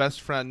his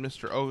best friend,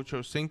 Mr.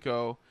 Ocho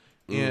Cinco,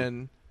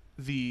 in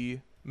the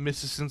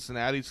Mrs.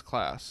 Cincinnati's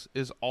class,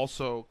 is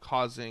also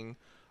causing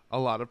a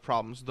lot of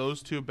problems.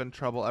 Those two have been in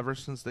trouble ever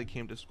since they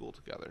came to school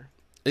together.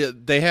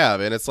 They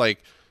have, and it's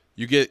like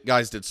you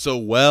guys did so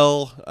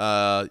well.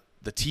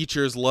 The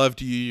teachers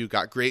loved you. You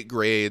got great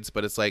grades,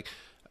 but it's like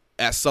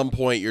at some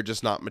point you're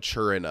just not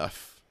mature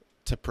enough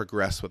to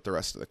progress with the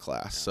rest of the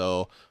class.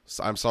 So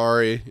I'm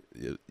sorry.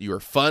 You were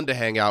fun to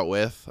hang out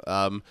with.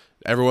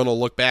 Everyone will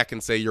look back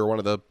and say you're one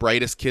of the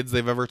brightest kids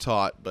they've ever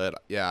taught.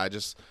 But yeah,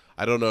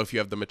 I don't know if you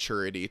have the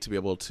maturity to be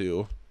able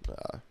to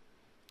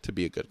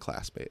be a good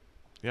classmate.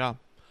 Yeah.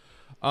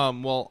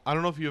 Well, I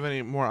don't know if you have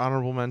any more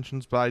honorable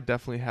mentions, but I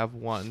definitely have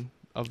one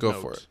of Go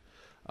note. for it.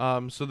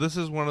 So this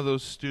is one of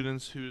those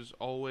students who's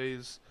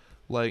always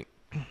like,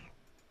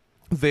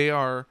 they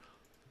are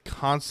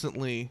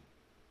constantly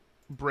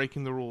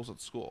breaking the rules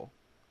at school.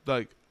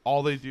 Like,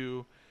 all they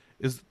do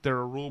is they're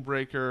a rule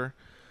breaker,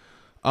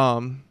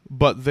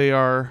 but they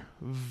are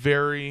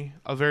very,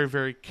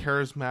 very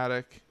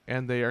charismatic,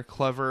 and they are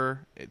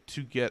clever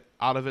to get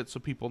out of it.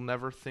 So people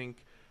never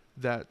think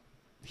that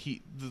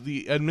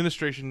the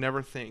administration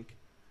never think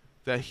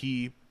that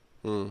he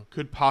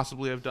could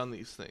possibly have done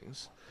these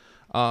things.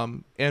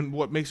 And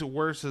what makes it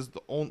worse is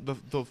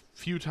the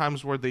few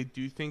times where they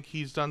do think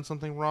he's done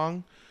something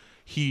wrong,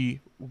 he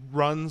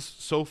runs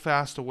so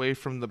fast away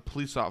from the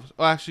police officer.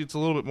 Well, actually, it's a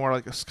little bit more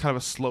like kind of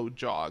a slow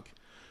jog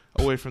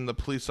away from the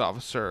police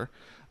officer.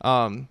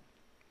 But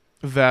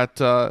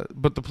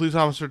the police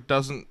officer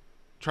doesn't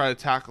try to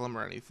tackle him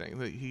or anything.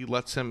 He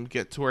lets him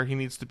get to where he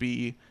needs to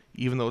be,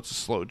 even though it's a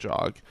slow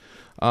jog.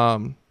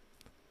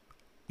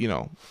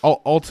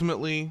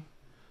 Ultimately,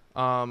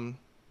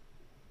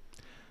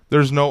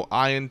 there's no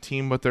I in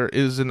team, but there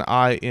is an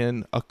I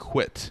in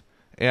acquit.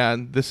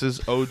 And this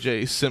is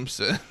O.J.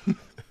 Simpson.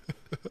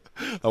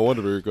 I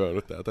wonder where you're going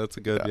with that. That's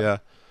a good, yeah.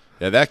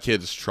 That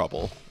kid's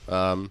trouble.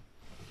 Must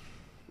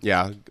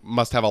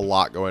have a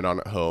lot going on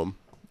at home.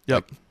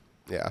 Yep.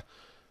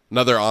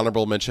 Another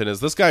honorable mention is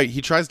this guy.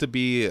 He tries to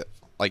be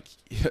like,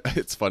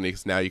 it's funny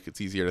because now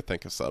it's easier to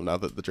think of some now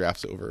that the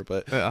draft's over.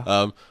 But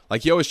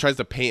he always tries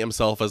to paint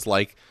himself as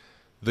like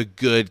the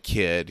good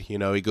kid. You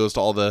know, he goes to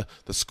all the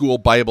school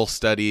Bible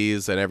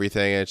studies and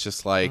everything. And it's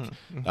just like,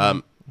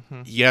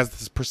 he has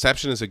this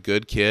perception as a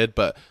good kid,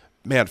 but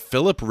man,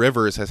 Phillip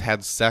Rivers has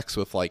had sex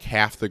with like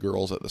half the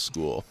girls at the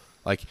school.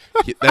 Like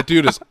that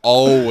dude is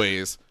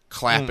always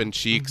clapping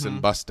cheeks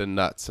and busting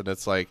nuts, and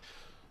it's like,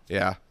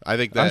 I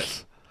think that,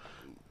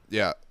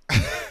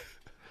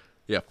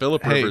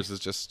 Phillip Rivers is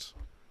just.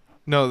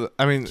 No,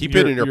 I mean, keep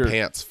it in your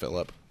pants,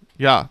 Phillip.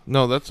 Yeah,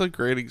 no, that's a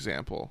great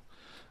example.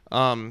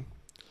 I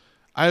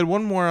had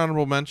one more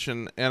honorable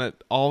mention, and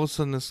it all of a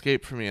sudden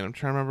escaped from me, and I'm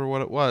trying to remember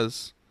what it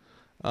was.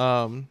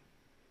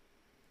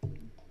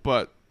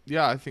 But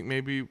yeah, I think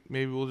maybe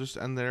we'll just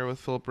end there with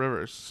Phillip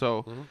Rivers.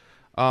 So,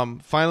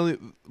 finally,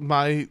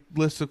 my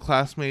list of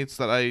classmates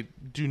that I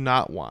do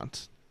not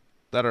want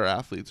that are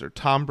athletes are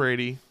Tom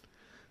Brady,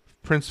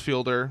 Prince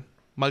Fielder,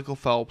 Michael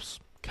Phelps,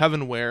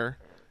 Kevin Ware,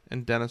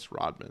 and Dennis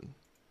Rodman.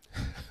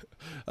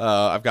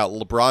 I've got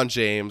LeBron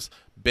James,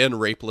 Ben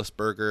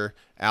Roethlisberger,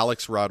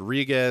 Alex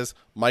Rodriguez,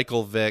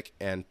 Michael Vick,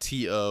 and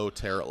T.O.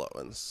 Terrell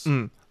Owens.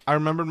 I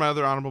remembered my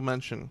other honorable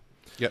mention.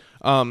 Yep.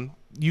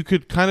 You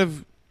could kind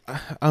of,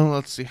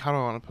 let's see, how do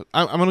I want to put?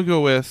 I'm going to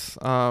go with,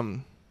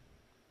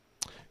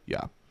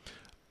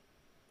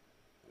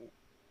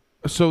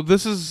 So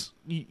this is,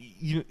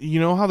 you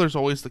know how there's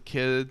always the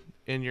kid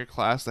in your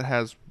class that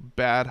has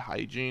bad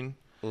hygiene,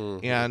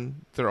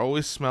 and they're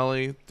always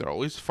smelly, they're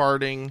always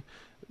farting,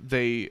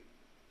 they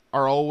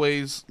are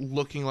always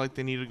looking like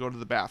they need to go to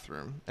the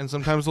bathroom, and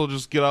sometimes they'll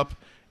just get up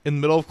in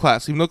the middle of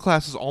class, even though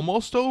class is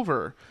almost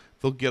over,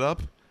 they'll get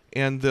up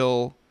and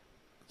they'll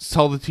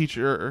tell the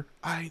teacher,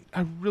 I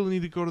really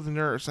need to go to the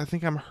nurse. I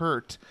think I'm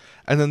hurt.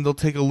 And then they'll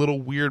take a little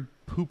weird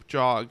poop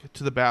jog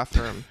to the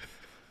bathroom.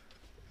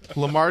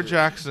 Lamar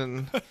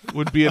Jackson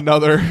would be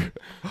another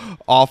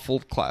awful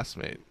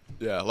classmate.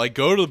 Yeah, like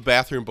go to the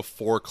bathroom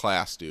before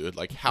class, dude.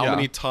 Like how Yeah.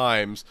 many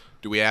times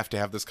do we have to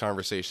have this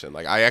conversation?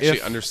 Like I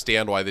actually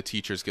understand why the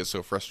teachers get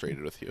so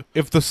frustrated with you.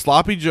 If the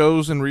sloppy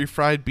joes and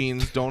refried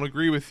beans don't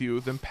agree with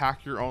you, then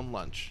pack your own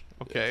lunch.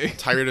 Okay.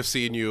 Tired of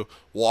seeing you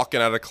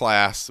walking out of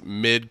class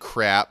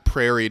mid-crap,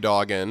 prairie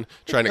dogging,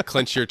 trying to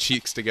clench your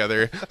cheeks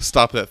together,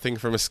 stop that thing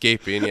from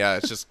escaping. Yeah,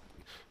 it's just,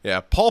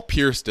 yeah. Paul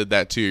Pierce did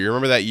that too. You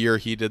remember that year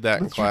he did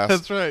that in class?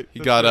 That's right. He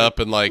got up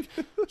and like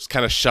was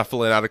kind of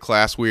shuffling out of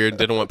class weird,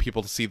 didn't want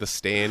people to see the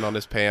stain on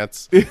his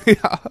pants. Yeah,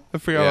 I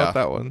forgot about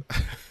that one.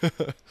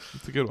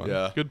 It's a good one.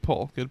 Yeah. Good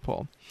pull.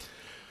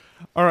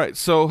 All right,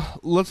 so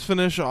let's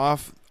finish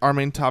off our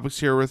main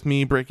topics here with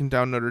me breaking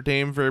down Notre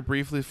Dame very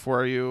briefly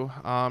for you.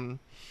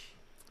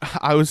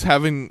 I was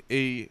having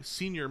a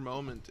senior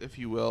moment, if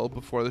you will,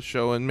 before the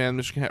show, and man,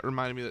 Michigan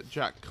reminded me that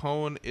Jack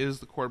Coan is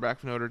the quarterback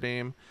for Notre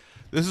Dame.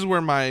 This is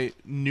where my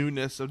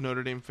newness of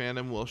Notre Dame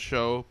fandom will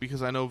show,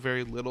 because I know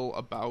very little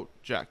about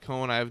Jack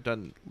Coan. I have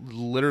done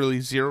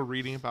literally zero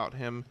reading about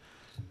him,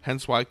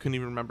 hence why I couldn't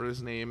even remember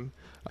his name.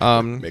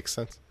 Makes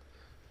sense.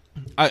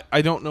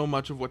 I don't know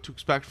much of what to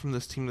expect from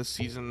this team this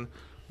season.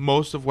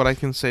 Most of what I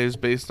can say is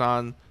based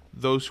on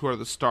those who are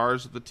the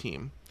stars of the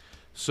team.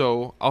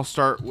 So I'll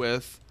start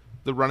with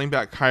the running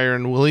back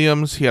Kyren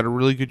Williams. He had a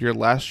really good year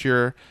last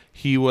year.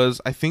 He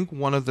was, I think,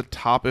 one of the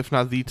top, if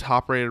not the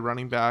top-rated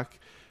running back,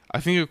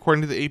 I think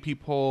according to the AP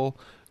poll,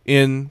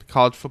 in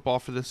college football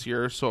for this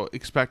year. So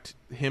expect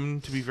him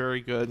to be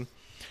very good. And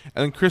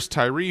then Chris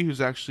Tyree,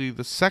 who's actually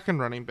the second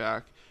running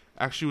back,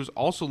 actually was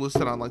also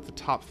listed on like the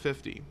top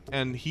 50.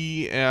 And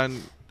he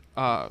and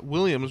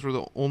Williams were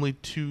the only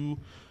two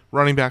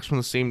running backs from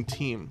the same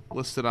team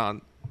listed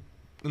on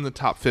in the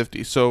top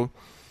 50. So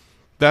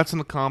that's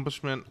an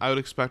accomplishment. I would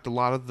expect a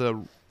lot of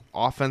the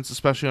offense,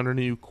 especially under a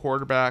new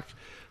quarterback,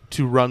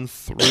 to run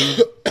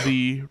through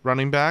the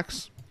running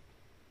backs.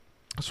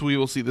 So we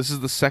will see. This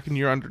is the second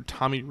year under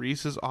Tommy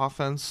Rees's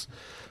offense,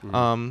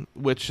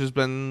 which has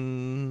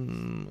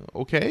been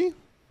okay.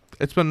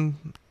 It's been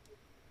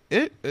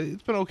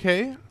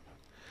okay.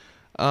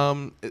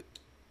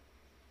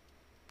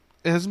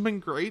 It hasn't been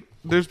great.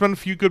 There's been a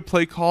few good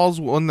play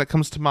calls. One that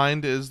comes to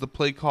mind is the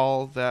play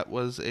call that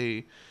was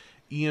a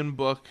Ian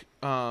Book.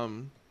 It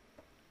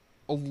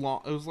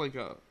was like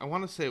I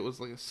want to say it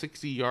was like a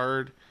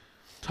 60-yard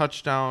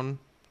touchdown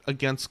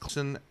against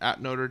Clemson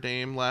at Notre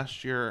Dame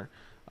last year.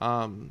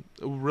 A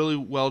really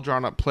well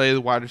drawn up play. The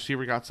wide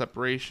receiver got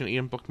separation.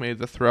 Ian Book made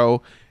the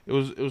throw. It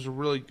was a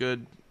really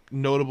good,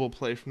 notable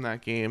play from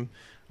that game.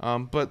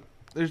 But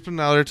there's been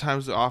other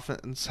times the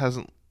offense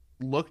hasn't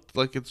looked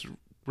like it's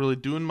really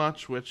doing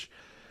much, which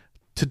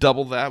to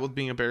double that with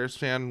being a Bears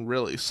fan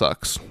really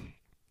sucks.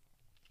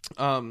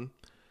 Then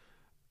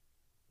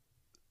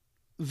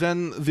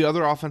the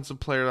other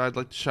offensive player that I'd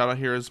like to shout out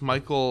here is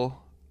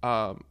Michael.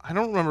 I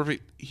don't remember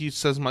if he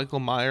says Michael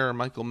Mayer or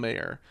Michael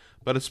Mayer,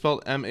 but it's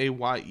spelled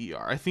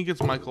Mayer. I think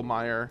it's Michael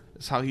Mayer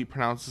is how he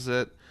pronounces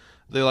it.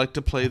 They like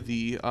to play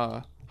the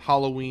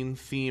Halloween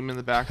theme in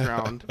the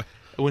background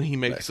when he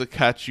makes a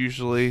catch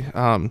usually.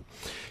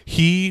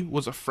 He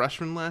was a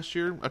freshman last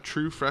year, a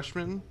true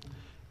freshman,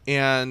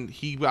 and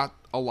he got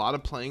a lot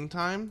of playing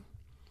time.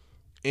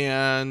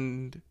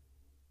 And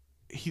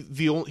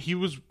he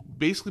was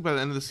basically by the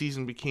end of the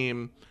season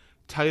became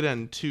tight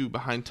end 2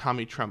 behind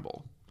Tommy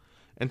Tremble.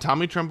 And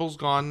Tommy Tremble's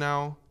gone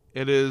now.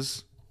 It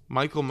is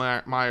Michael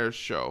Myers'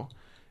 show.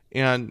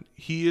 And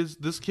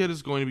this kid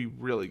is going to be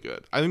really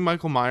good. I think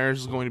Michael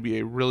Myers is going to be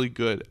a really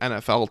good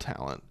NFL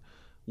talent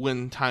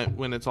when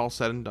it's all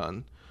said and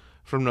done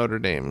from Notre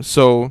Dame.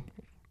 So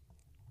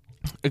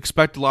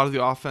expect a lot of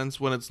the offense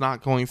when it's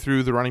not going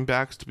through the running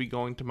backs to be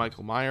going to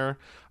Michael Mayer.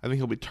 I think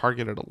he'll be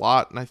targeted a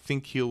lot, and I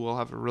think he will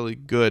have a really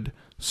good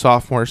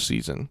sophomore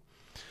season.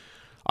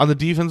 On the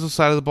defensive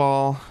side of the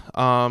ball,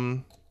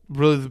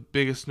 really the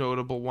biggest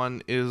notable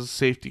one is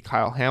safety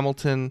Kyle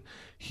Hamilton.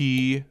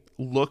 He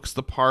looks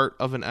the part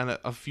of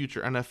a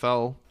future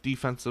NFL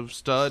defensive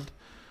stud.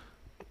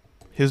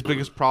 His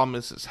biggest problem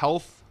is his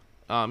health.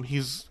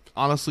 He's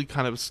honestly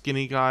kind of a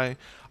skinny guy.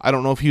 I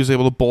don't know if he was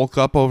able to bulk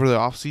up over the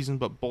offseason,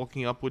 but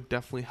bulking up would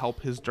definitely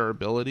help his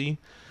durability.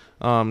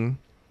 And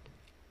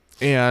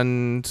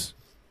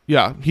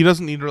yeah, he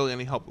doesn't need really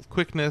any help with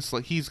quickness.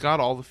 Like, he's got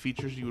all the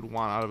features you would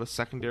want out of a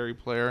secondary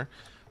player,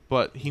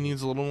 but he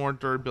needs a little more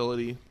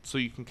durability so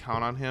you can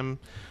count on him.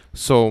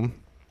 So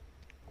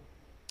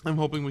I'm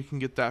hoping we can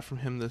get that from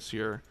him this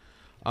year.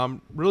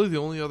 Really the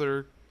only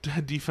other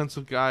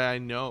defensive guy I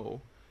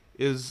know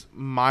is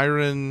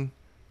Myron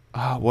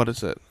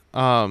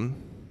Myron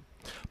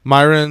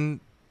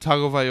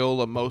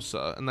Tagovailoa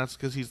Mosa, and that's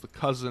because he's the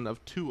cousin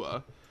of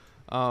Tua.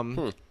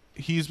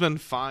 He's been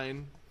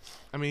fine.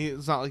 I mean,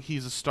 it's not like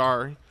he's a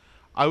star.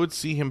 I would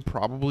see him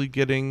probably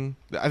getting...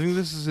 I think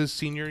this is his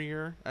senior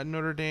year at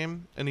Notre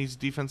Dame, and he's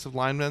defensive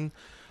lineman.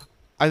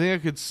 I think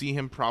I could see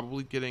him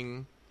probably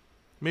getting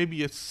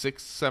maybe a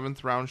 6th,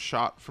 7th round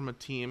shot from a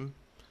team,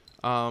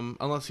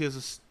 unless he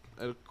has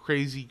a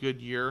crazy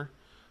good year.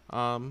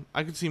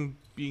 I could see him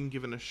being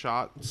given a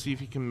shot, see if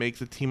he can make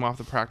the team off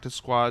the practice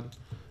squad.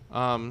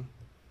 But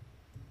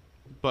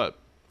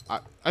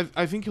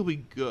I think he'll be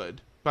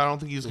good, but I don't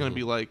think he's going to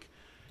be like,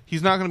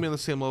 he's not going to be on the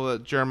same level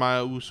that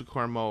Jeremiah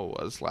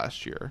Owusu-Koramoah was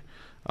last year.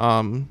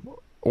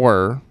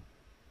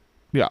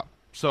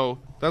 So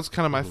that's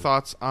kind of my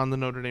thoughts on the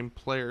Notre Dame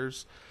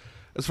players.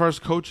 As far as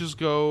coaches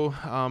go,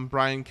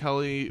 Brian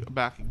Kelly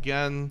back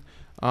again,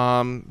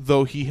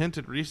 though he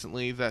hinted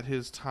recently that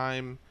his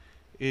time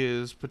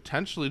is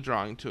potentially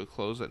drawing to a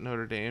close at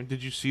Notre Dame.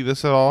 Did you see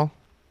this at all?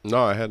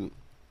 No, I hadn't.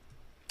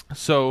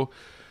 So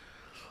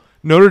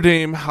Notre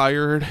Dame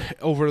hired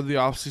over the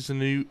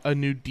offseason a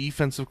new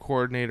defensive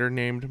coordinator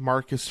named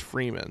Marcus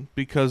Freeman,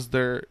 because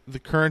the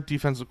current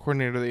defensive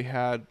coordinator they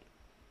had,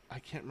 I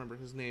can't remember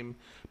his name,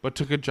 but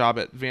took a job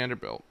at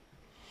Vanderbilt.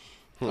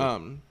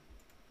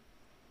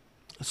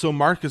 So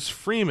Marcus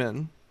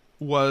Freeman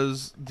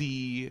was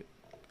the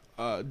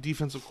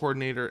defensive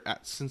coordinator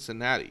at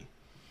Cincinnati.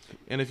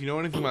 And if you know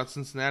anything about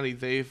Cincinnati,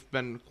 they've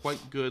been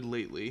quite good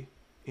lately,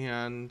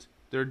 and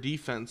their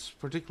defense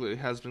particularly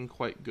has been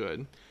quite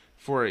good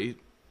for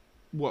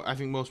what I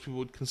think most people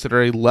would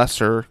consider a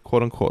lesser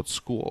quote-unquote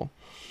school.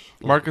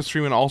 Marcus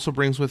Freeman also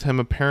brings with him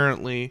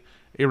apparently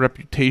a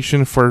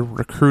reputation for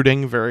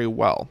recruiting very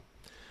well.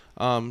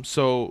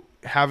 So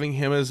having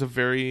him as a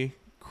very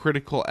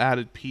critical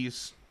added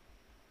piece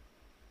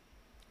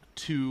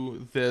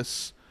to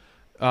this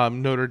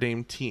Notre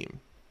Dame team.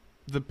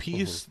 The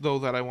piece, though,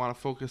 that I want to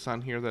focus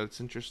on here that it's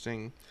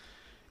interesting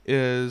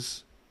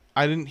is,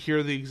 I didn't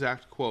hear the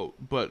exact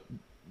quote, but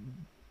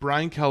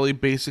Brian Kelly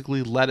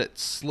basically let it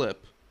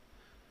slip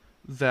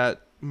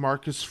that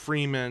Marcus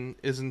Freeman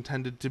is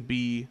intended to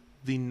be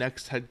the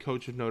next head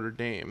coach of Notre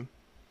Dame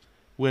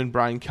when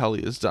Brian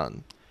Kelly is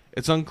done.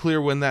 It's unclear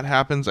when that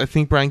happens. I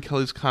think Brian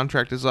Kelly's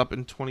contract is up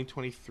in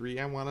 2023,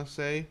 I want to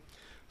say.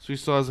 So he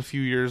still has a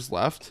few years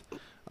left.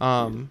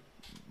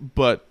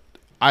 But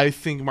I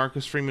think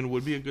Marcus Freeman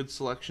would be a good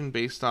selection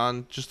based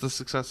on just the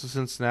success of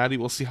Cincinnati.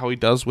 We'll see how he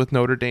does with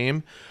Notre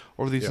Dame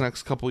over these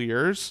next couple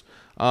years.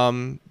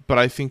 But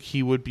I think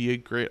he would be a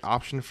great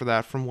option for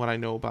that from what I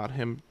know about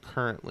him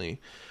currently.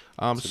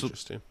 That's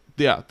interesting.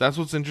 Yeah, that's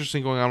what's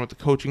interesting going on with the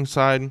coaching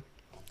side.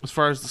 As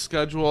far as the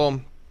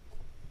schedule,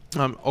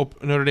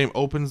 Notre Dame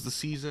opens the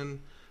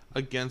season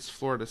against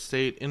Florida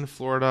State in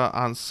Florida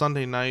on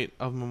Sunday night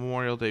of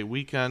Memorial Day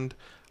weekend.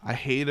 I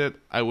hate it.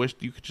 I wish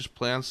you could just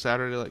play on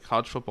Saturday like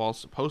college football is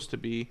supposed to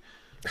be,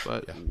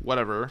 but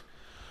whatever.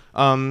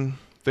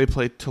 They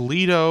play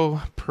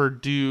Toledo,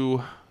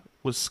 Purdue,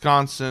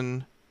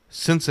 Wisconsin,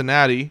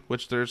 Cincinnati,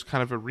 which there's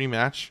kind of a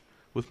rematch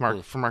with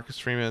for Marcus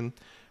Freeman,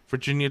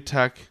 Virginia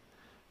Tech,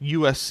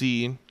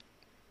 USC,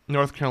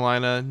 North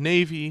Carolina,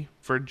 Navy,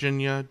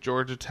 Virginia,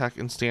 Georgia Tech,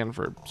 and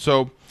Stanford.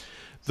 So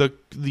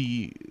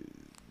the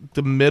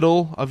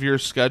middle of your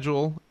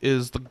schedule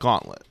is the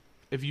gauntlet.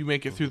 If you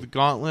make it through the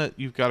gauntlet,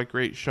 you've got a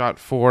great shot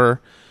for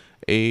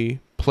a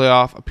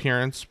playoff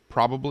appearance,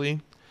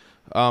 probably.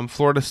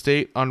 Florida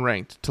State,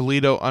 unranked.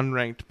 Toledo,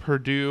 unranked.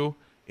 Purdue,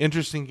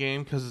 interesting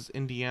game because it's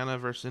Indiana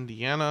versus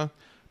Indiana,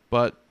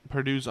 but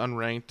Purdue's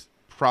unranked.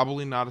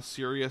 Probably not a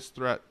serious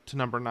threat to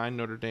number 9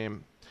 Notre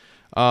Dame.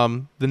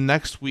 The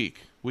next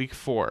week, week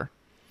 4,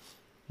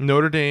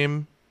 Notre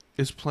Dame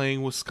is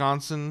playing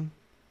Wisconsin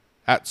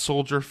at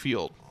Soldier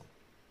Field.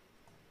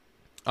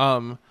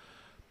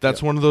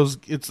 That's one of those,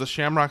 it's the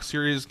Shamrock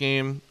Series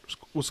game.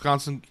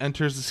 Wisconsin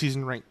enters the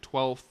season ranked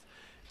 12th.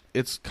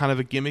 It's kind of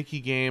a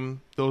gimmicky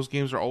game. Those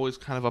games are always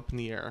kind of up in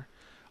the air.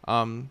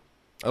 I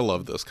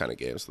love those kind of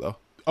games, though.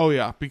 Oh,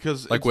 yeah,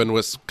 because... Like when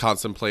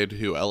Wisconsin played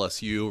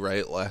LSU,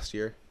 right, last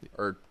year?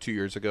 Or 2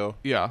 years ago?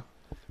 Yeah.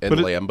 In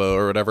Lambeau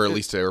or whatever, at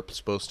least they were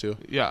supposed to.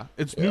 Yeah,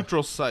 it's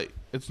neutral site.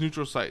 It's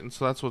neutral site, and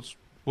so that's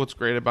what's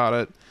great about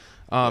it.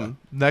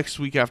 Next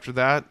week after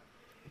that,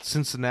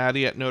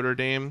 Cincinnati at Notre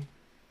Dame.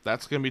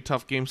 That's going to be a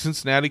tough game.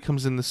 Cincinnati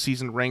comes in the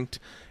season ranked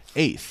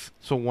 8th,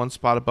 so one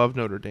spot above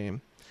Notre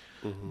Dame.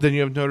 Then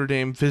you have Notre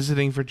Dame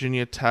visiting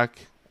Virginia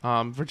Tech.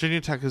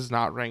 Virginia Tech is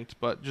not ranked,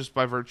 but just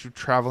by virtue of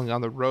traveling on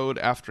the road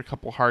after a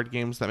couple hard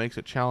games, that makes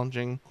it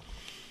challenging.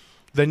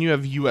 Then you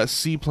have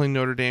USC playing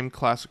Notre Dame,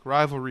 classic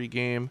rivalry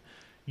game.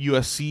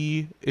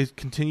 USC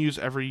continues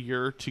every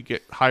year to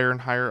get higher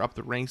and higher up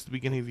the ranks at the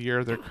beginning of the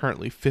year. They're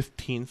currently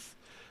 15th.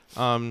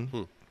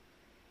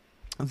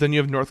 Then you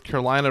have North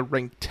Carolina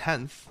ranked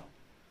 10th.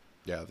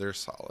 Yeah, they're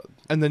solid.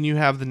 And then you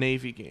have the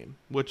Navy game,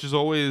 which is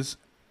always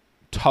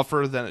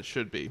tougher than it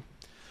should be.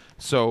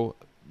 So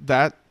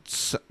that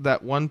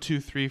 1, 2,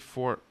 3,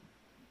 4,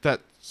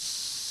 that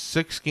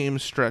 6 game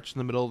stretch in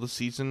the middle of the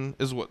season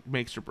is what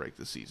makes or breaks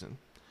the season.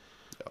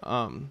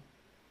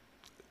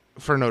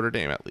 For Notre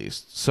Dame, at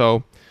least.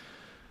 So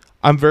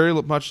I'm very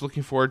much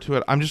looking forward to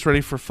it. I'm just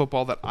ready for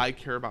football that I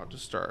care about to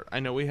start.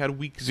 I know we had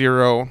week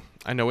 0.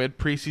 I know we had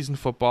preseason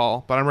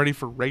football, but I'm ready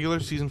for regular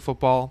season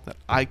football that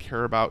I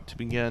care about to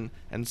begin.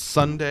 And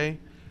Sunday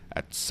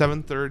at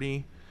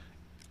 7:30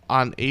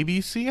 on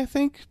ABC, I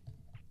think.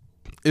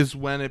 is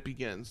when it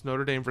begins.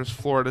 Notre Dame versus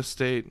Florida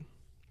State.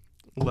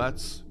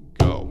 Let's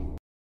go.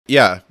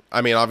 Yeah,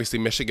 I mean, obviously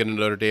Michigan and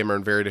Notre Dame are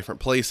in very different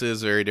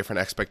places, very different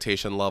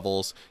expectation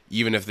levels.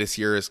 Even if this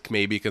year is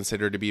maybe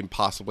considered to be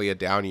possibly a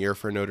down year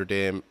for Notre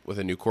Dame with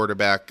a new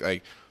quarterback,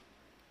 like,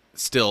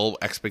 still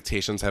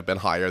expectations have been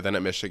higher than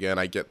at Michigan.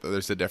 I get that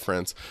there's a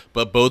difference,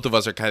 but both of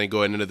us are kind of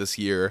going into this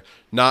year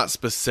not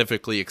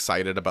specifically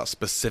excited about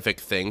specific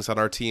things on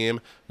our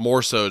team,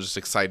 more so just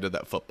excited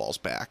that football's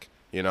back.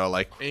 You know,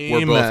 like,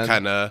 Amen.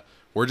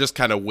 we're just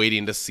kind of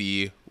waiting to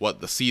see what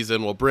the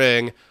season will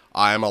bring.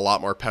 I'm a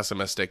lot more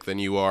pessimistic than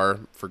you are,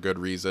 for good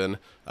reason.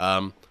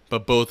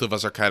 But both of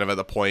us are kind of at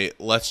the point,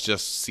 let's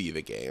just see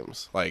the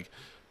games. Like,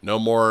 no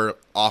more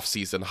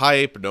off-season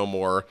hype, no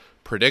more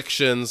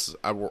predictions.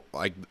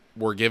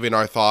 We're giving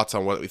our thoughts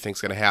on what we think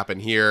is going to happen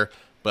here,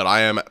 but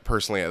I am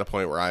personally at the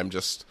point where I'm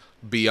just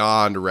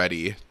beyond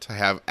ready to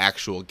have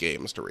actual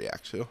games to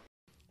react to.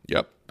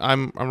 Yep,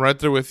 I'm right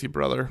there with you,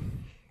 brother.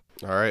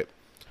 All right.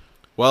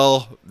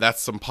 Well,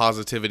 that's some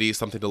positivity,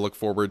 something to look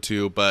forward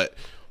to, but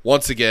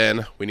once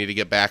again, we need to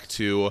get back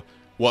to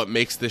what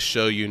makes this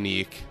show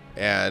unique,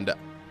 and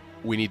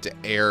we need to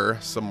air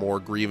some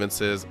more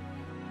grievances.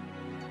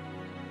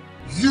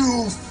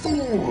 You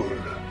fool!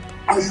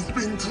 I've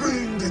been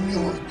trained in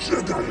your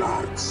Jedi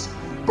arts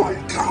by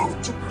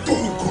Count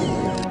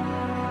Dooku!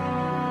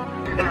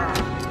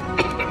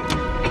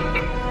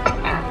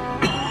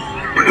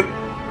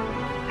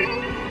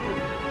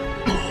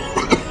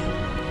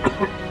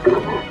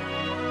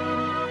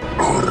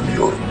 Army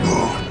or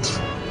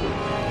not,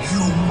 you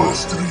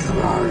must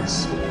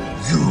realize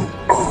you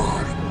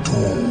are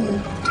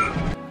doomed.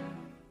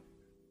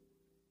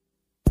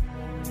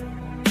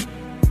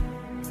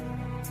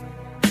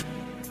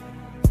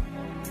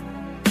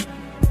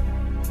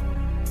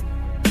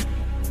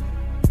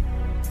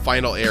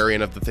 Final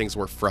airing of the things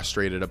we're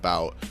frustrated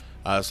about.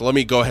 So let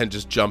me go ahead and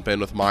just jump in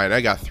with mine.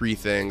 I got 3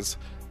 things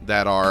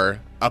that are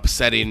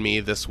upsetting me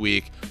this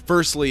week.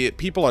 Firstly,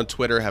 people on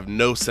Twitter have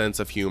no sense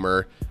of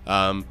humor.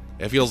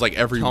 It feels like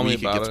every week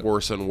it gets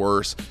worse and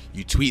worse.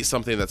 You tweet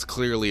something that's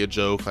clearly a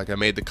joke. Like, I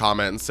made the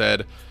comment and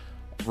said,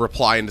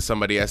 replying to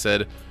somebody, I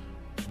said,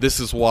 this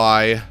is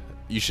why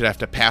you should have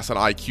to pass an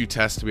IQ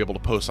test to be able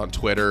to post on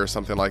Twitter or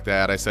something like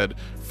that. I said,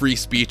 free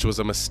speech was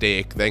a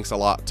mistake. Thanks a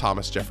lot,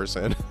 Thomas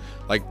Jefferson.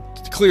 Like,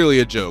 clearly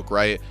a joke,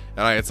 right?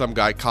 And I had some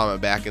guy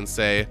comment back and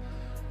say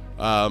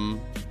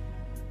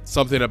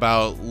something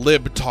about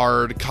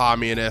libtard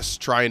communists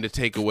trying to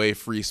take away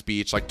free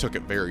speech. Like, took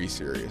it very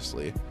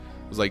seriously.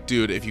 I was like,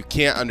 dude, if you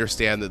can't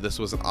understand that this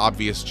was an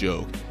obvious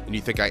joke and you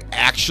think I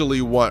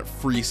actually want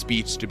free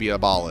speech to be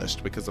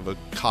abolished because of a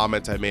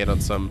comment I made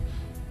on some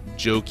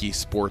jokey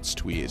sports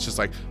tweet, it's just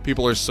like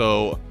people are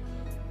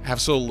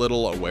have so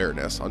little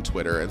awareness on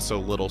Twitter and so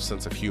little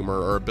sense of humor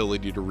or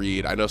ability to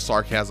read. I know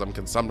sarcasm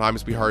can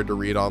sometimes be hard to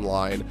read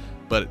online,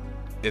 but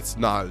it's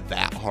not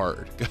that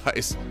hard,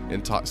 guys,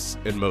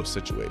 in most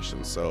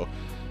situations. So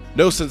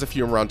no sense of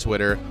humor on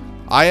Twitter.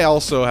 I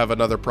also have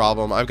another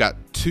problem. I've got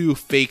 2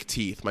 fake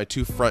teeth. My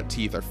 2 front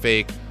teeth are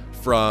fake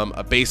from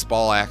a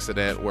baseball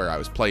accident where I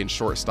was playing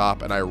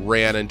shortstop and I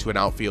ran into an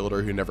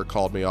outfielder who never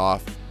called me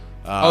off.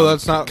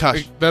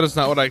 That is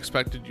not what I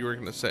expected you were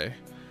going to say.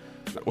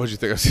 What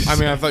did you think? I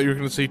mean, I thought you were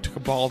going to say you took a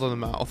ball to the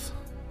mouth.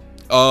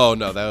 Oh,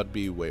 no, that would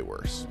be way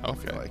worse.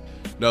 Okay.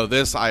 No,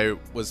 I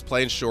was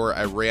playing short.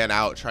 I ran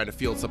out trying to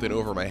field something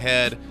over my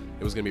head.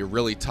 It was going to be a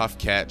really tough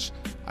catch.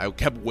 I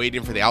kept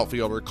waiting for the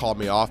outfielder to call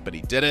me off, but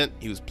he didn't.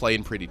 He was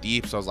playing pretty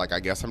deep, so I was like, I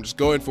guess I'm just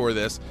going for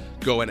this,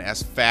 going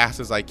as fast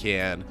as I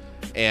can.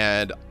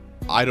 And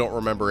I don't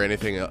remember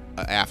anything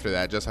after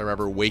that. Just I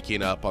remember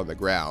waking up on the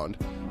ground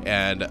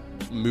and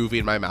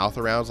moving my mouth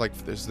around. I was like,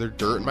 is there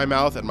dirt in my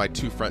mouth? And my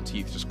 2 front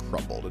teeth just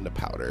crumbled into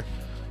powder.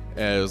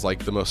 And it was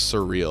like the most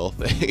surreal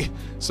thing.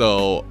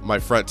 So my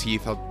front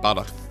teeth,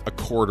 about a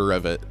quarter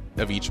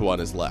of each one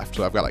is left.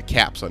 So I've got like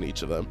caps on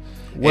each of them.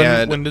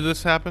 When did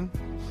this happen?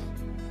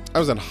 I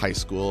was in high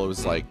school. It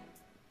was like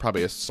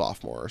probably a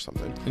sophomore or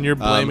something. And you're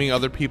blaming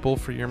other people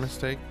for your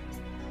mistake?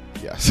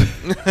 Yes.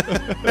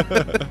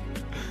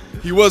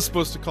 He was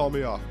supposed to call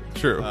me off.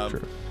 True.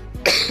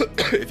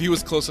 If he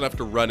was close enough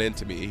to run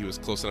into me, he was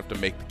close enough to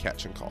make the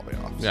catch and call me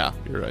off. So. Yeah,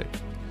 you're right.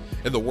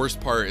 And the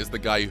worst part is the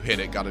guy who hit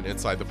it got an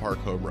inside the park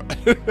home run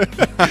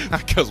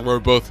because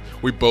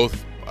we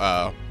both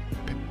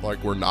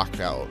were knocked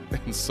out,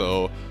 and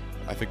so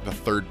I think the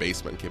third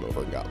baseman came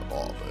over and got the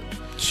ball.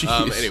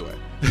 But anyway,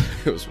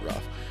 it was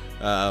rough.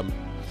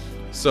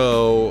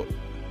 So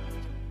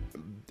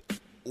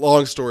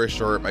long story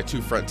short, my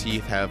 2 front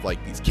teeth have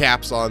like these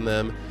caps on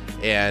them,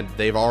 and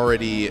they've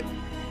already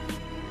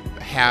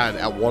had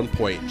at one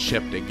point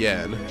chipped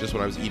again just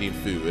when I was eating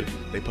food.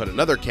 They put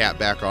another cap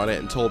back on it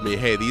and told me,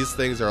 hey, these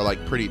things are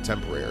like pretty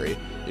temporary,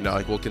 you know,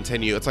 like we'll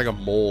continue. It's like a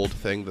mold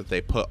thing that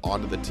they put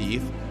onto the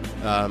teeth,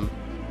 and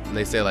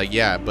they say like,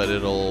 yeah, but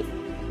it'll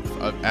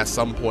at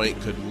some point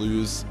could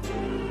lose,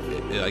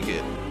 like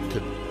it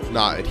could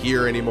not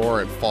adhere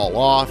anymore and fall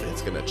off.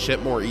 It's going to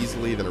chip more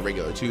easily than a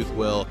regular tooth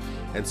will.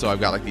 And so I've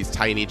got like these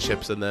tiny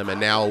chips in them. And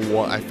now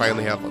I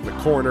finally have on the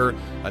corner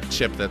a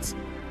chip that's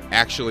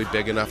actually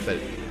big enough that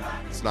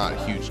it's not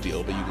a huge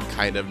deal, but you can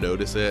kind of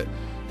notice it.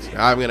 So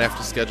now I'm going to have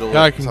to schedule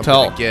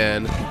something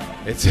again.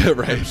 It's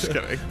right. I'm just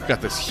kidding.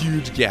 Got this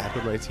huge gap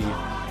in my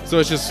teeth. So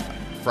it's just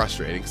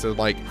frustrating. So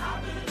like,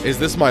 is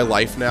this my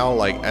life now?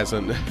 Like as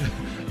an,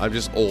 I'm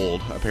just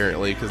old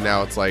apparently, because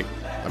now it's like,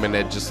 I'm going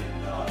to just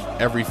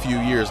every few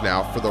years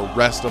now for the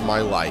rest of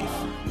my life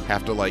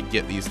have to like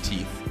get these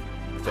teeth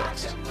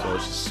fixed. So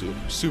it's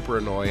just super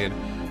annoying.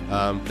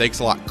 Thanks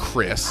a lot,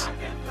 Chris.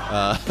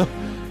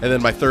 And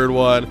then my third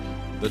one,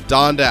 the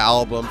Donda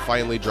album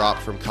finally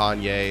dropped from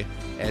Kanye,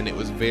 and it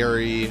was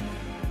very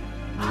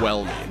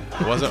whelming.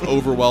 It wasn't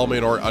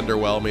overwhelming or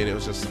underwhelming. It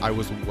was just, I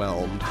was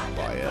whelmed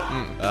by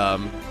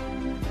it.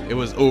 It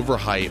was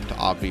overhyped,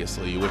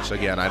 obviously, which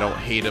again, I don't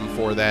hate him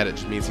for that. It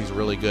just means he's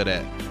really good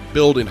at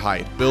building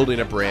hype, building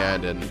a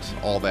brand and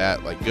all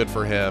that. Like, good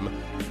for him.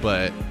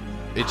 But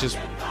it just,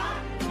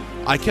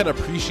 I can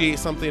appreciate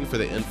something for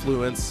the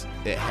influence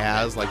it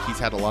has. Like, he's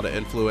had a lot of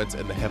influence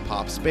in the hip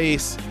hop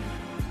space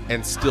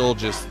and still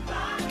just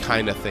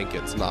kind of think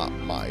it's not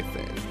my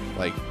thing.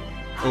 Like,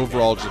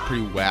 overall, just a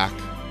pretty whack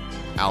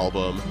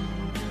album.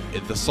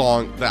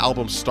 The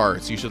album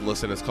starts, you should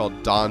listen. It's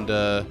called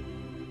Donda.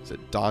 Is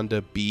it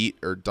Donda Beat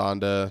or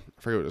Donda?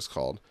 I forget what it's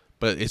called.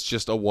 But it's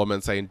just a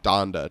woman saying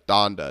Donda,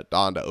 Donda,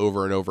 Donda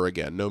over and over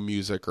again. No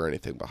music or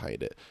anything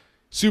behind it.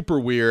 Super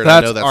weird. I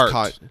know that's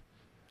art.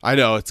 I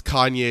know it's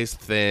Kanye's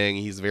thing.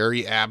 He's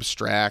very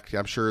abstract.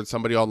 I'm sure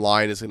somebody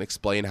online is going to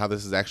explain how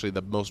this is actually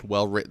the most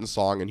well-written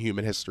song in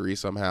human history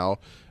somehow.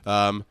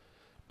 But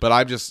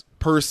I'm just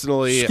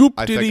personally, Scoop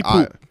diddy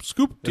poop.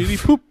 Scoop diddy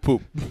poop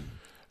poop.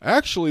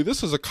 Actually,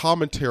 this is a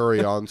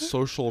commentary on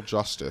social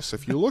justice.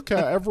 If you look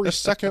at every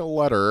second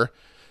letter,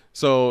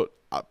 so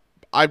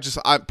I think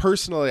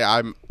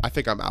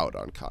I'm out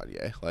on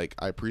Kanye. Like,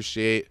 I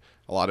appreciate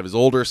a lot of his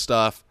older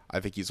stuff.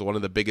 I think he's one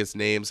of the biggest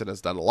names and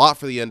has done a lot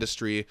for the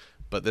industry.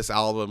 But this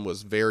album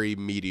was very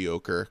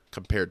mediocre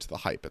compared to the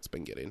hype it's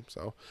been getting.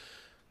 So,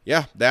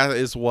 yeah, that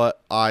is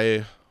what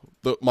my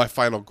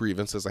final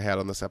grievances I had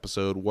on this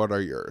episode. What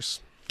are yours?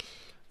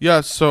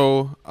 Yeah,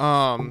 so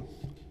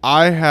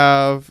I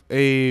have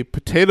a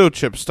potato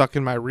chip stuck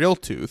in my real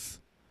tooth.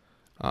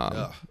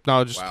 No,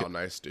 just wow, kidding.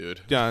 Nice, dude.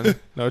 Yeah,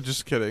 no,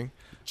 just kidding.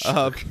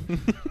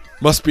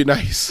 Must be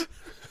nice.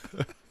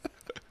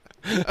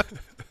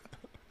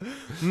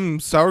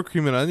 Sour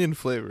cream and onion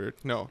flavored.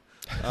 No.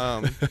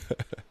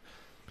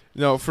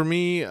 No, for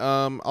me,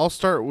 I'll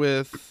start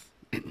with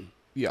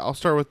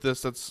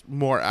this. That's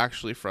more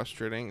actually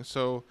frustrating.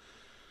 So,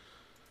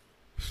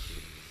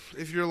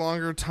 if you're a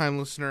longer time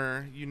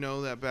listener, you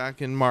know that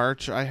back in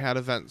March, I had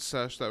a vent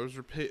sesh that was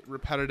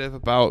repetitive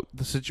about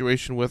the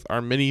situation with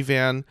our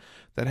minivan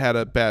that had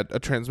a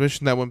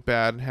transmission that went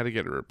bad and had to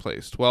get it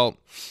replaced. Well,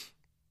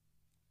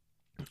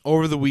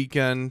 over the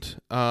weekend,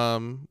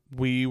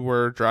 we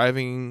were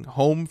driving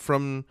home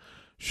from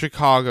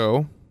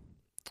Chicago,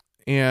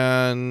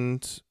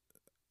 and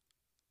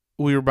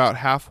we were about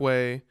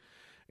halfway,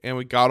 and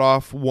we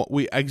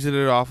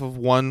exited off of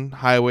one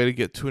highway to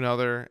get to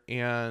another,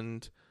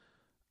 and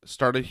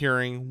started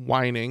hearing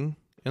whining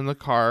in the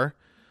car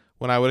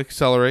when I would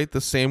accelerate.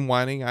 The same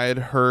whining I had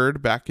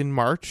heard back in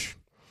March.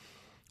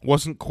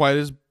 Wasn't quite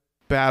as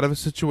bad of a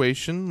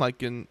situation.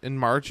 Like in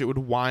March, it would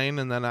whine,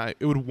 and then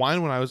it would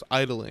whine when I was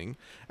idling,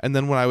 and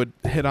then when I would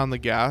hit on the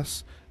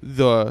gas,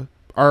 the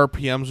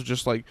RPMs would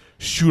just like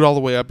shoot all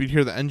the way up. You'd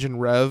hear the engine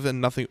rev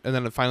and nothing, and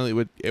then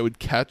finally it would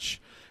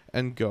catch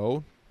and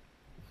go.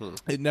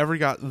 It never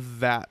got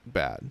that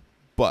bad,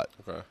 but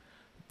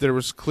there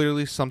was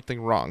clearly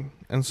something wrong,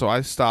 and so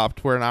I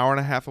stopped. We're an hour and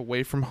a half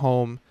away from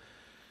home,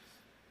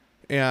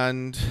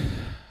 and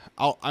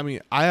I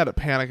had a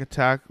panic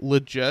attack,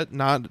 legit,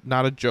 not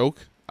a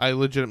joke. I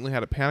legitimately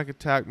had a panic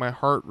attack. My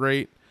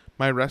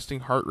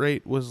resting heart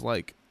rate was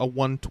like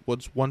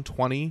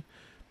 120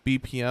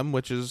 BPM,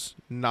 which is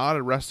not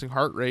a resting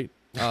heart rate.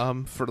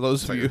 For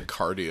those of you,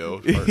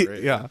 cardio heart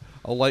rate. Yeah,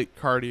 a light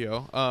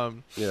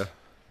cardio. Yeah.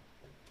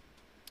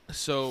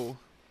 So,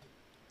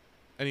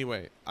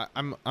 anyway,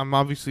 I'm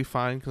obviously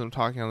fine because I'm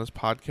talking on this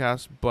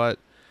podcast, but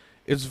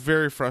it's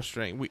very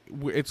frustrating.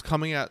 It's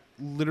coming at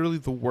literally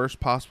the worst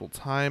possible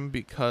time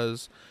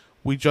because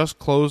we just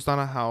closed on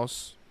a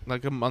house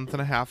like a month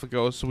and a half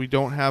ago, so we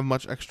don't have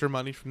much extra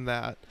money from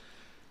that.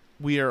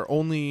 We are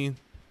only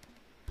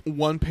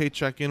one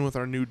paycheck in with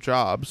our new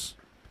jobs,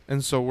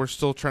 and so we're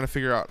still trying to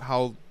figure out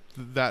how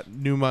that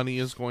new money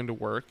is going to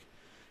work.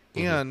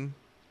 And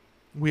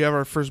we have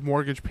our first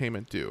mortgage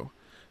payment due.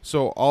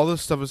 So all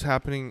this stuff is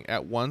happening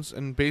at once,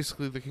 and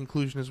basically the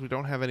conclusion is we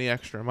don't have any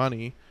extra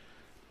money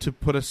to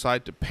put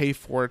aside to pay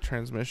for a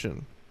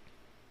transmission.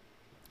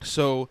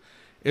 So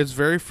it's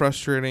very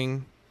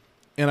frustrating,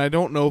 and I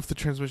don't know if the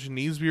transmission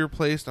needs to be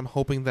replaced. I'm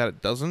hoping that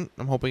it doesn't.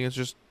 I'm hoping it's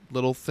just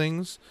little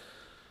things.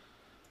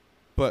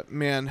 But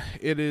man,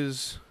 it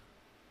is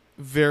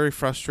very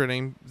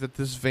frustrating that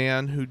this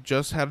van, who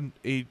just had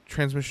a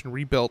transmission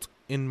rebuilt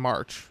in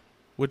March,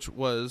 which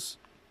was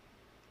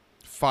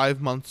 5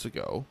 months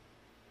ago,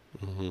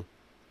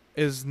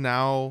 is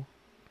now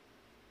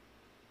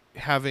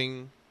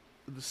having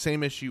the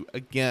same issue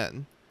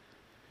again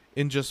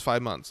in just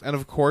 5 months. And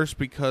of course,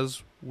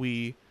 because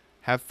we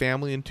have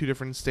family in 2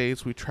 different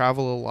states, we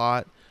travel a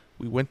lot.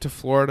 We went to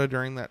Florida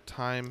during that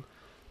time.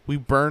 We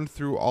burned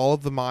through all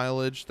of the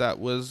mileage that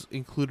was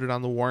included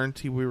on the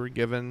warranty we were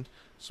given,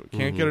 so we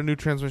can't get a new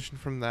transmission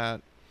from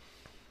that.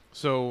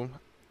 So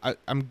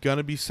I'm going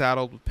to be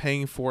saddled with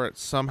paying for it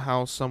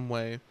somehow, some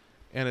way,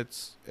 and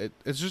it's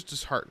just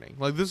disheartening.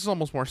 Like, this is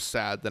almost more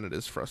sad than it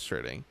is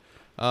frustrating.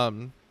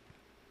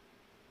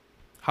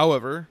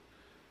 However,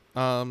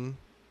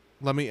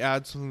 let me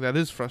add something that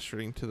is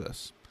frustrating to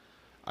this.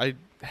 I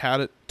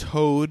had it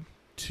towed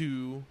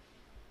to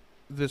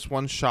this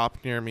one shop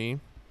near me,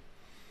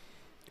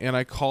 and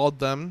I called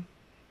them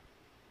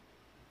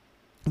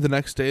the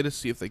next day to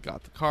see if they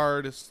got the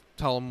car, to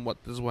tell them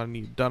this is what I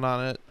need done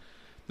on it.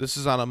 This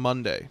is on a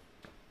Monday.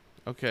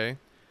 Okay.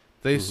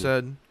 They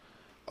said,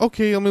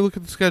 okay, let me look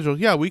at the schedule.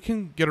 Yeah, we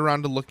can get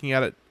around to looking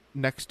at it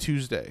next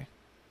Tuesday.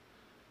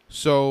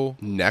 So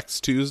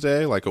next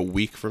Tuesday, like a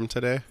week from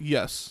today?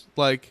 Yes.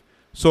 Like,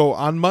 so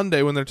on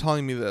Monday when they're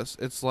telling me this,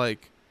 it's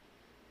like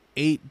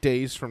 8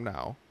 days from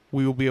now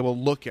we will be able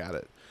to look at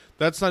it.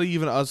 That's not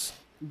even us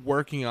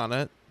working on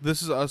it.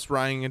 This is us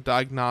running a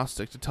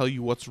diagnostic to tell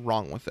you what's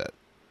wrong with it.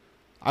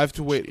 I have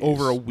to wait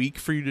over a week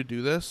for you to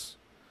do this.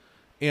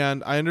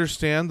 And I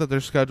understand that their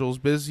schedule is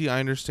busy.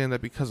 I understand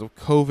that because of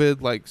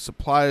COVID, like,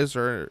 supplies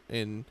are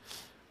in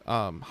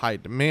high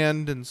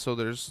demand, and so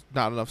there's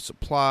not enough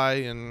supply,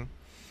 and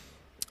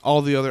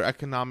all the other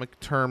economic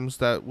terms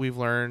that we've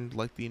learned,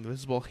 like the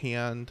invisible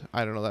hand.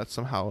 I don't know, that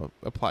somehow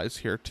applies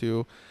here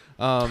too.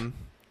 Adam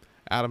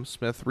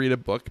Smith, read a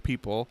book,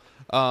 people.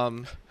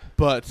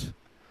 But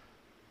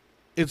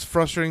it's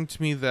frustrating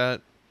to me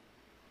that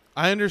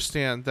I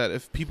understand that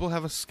if people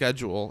have a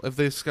schedule, if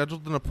they've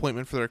scheduled an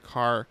appointment for their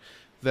car,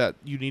 that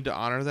you need to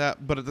honor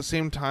that. But at the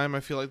same time,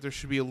 I feel like there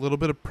should be a little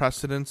bit of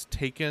precedence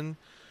taken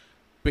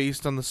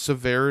based on the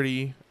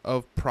severity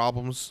of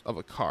problems of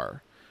a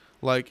car.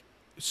 Like,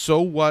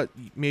 so what?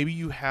 Maybe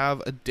you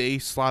have a day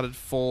slotted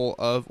full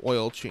of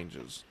oil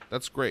changes.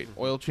 That's great.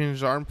 Oil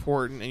changes are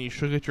important, and you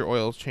should get your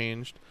oils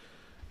changed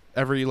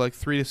every like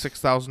 3,000 to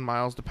 6,000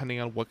 miles, depending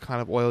on what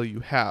kind of oil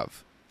you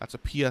have. That's a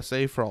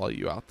PSA for all of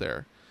you out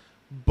there.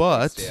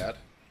 But thanks, Dad.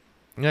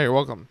 Yeah, you're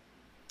welcome.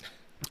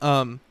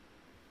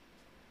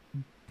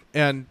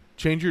 And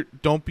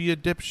don't be a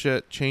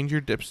dipshit. Check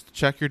your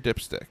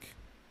dipstick.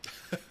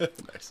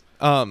 Nice.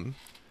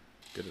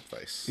 Good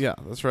advice. Yeah,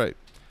 that's right.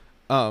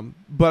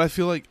 But I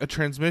feel like a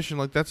transmission,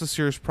 like, that's a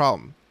serious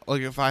problem.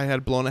 Like, if I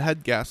had blown a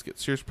head gasket,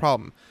 serious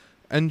problem.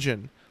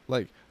 Engine,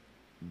 like,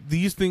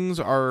 these things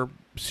are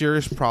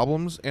serious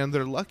problems, and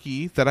they're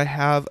lucky that I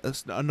have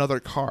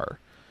another car.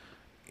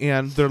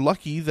 And they're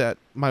lucky that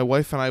my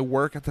wife and I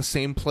work at the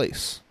same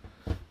place.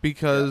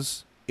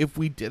 Because if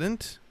we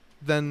didn't,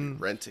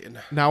 then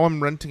now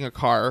I'm renting a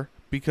car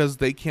because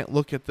they can't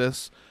look at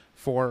this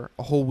for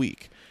a whole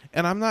week.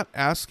 And I'm not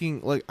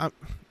asking, like,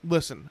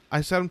 listen,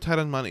 I said I'm tight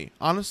on money.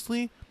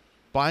 Honestly,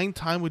 buying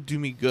time would do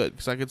me good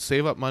because I could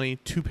save up money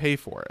to pay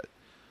for it.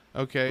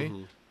 Okay?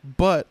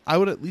 But I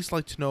would at least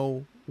like to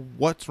know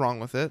what's wrong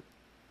with it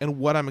and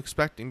what I'm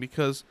expecting,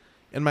 because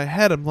in my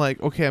head I'm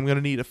like, okay, I'm going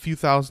to need a few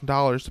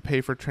 $1,000s to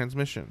pay for a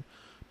transmission.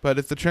 But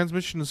if the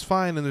transmission is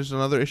fine and there's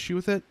another issue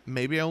with it,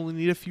 maybe I only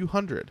need a few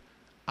hundred.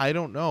 I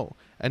don't know.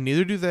 And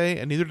neither do they,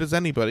 and neither does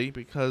anybody,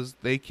 because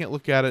they can't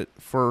look at it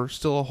for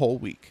still a whole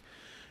week.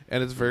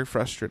 And it's very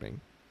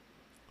frustrating.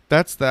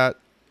 That's that.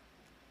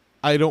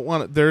 I don't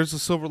want to... There's a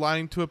silver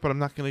lining to it, but I'm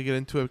not going to get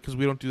into it because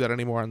we don't do that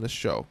anymore on this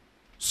show.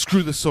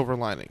 Screw the silver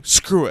lining.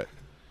 Screw it.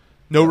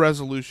 No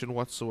resolution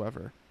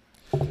whatsoever.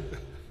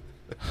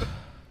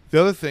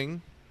 The other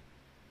thing,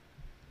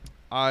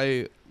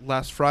 I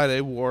last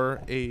Friday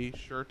wore a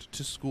shirt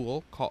to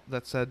school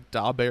that said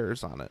Da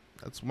Bears on it.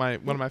 That's one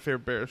of my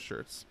favorite Bears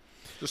shirts.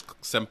 Just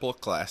simple,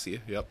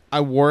 classy. Yep. I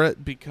wore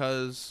it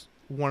because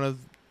one of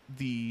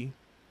the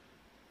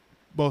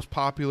most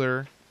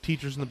popular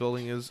teachers in the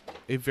building is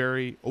a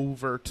very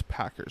overt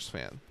Packers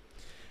fan,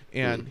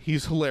 and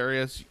he's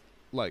hilarious.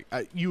 Like,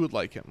 you would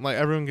like him. Like,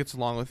 everyone gets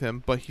along with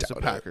him, but he's a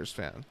Packers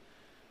fan.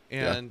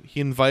 And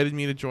he invited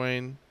me to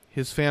join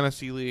his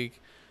fantasy league,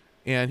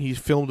 and he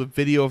filmed a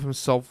video of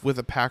himself with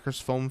a Packers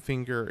foam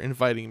finger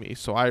inviting me.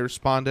 So I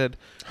responded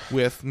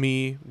with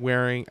me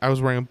I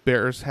was wearing a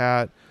Bears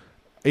hat,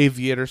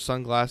 aviator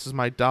sunglasses,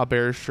 my Da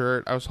Bears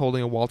shirt. I was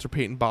holding a Walter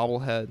Payton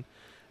bobblehead,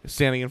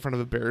 standing in front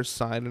of a Bears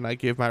sign, and I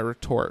gave my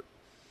retort.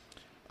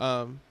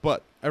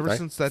 But ever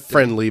since that day,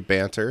 friendly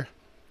banter.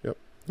 Yep.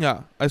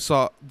 Yeah, I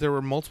saw there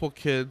were multiple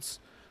kids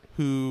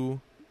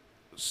who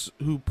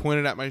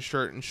pointed at my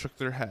shirt and shook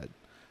their head.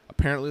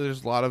 Apparently,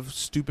 there's a lot of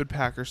stupid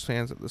Packers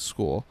fans at this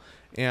school,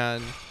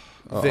 and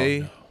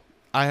there's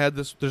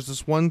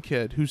this one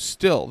kid who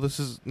still, this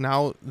is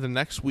now the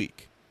next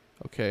week,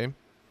 okay?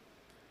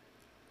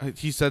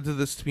 He said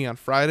this to me on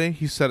Friday.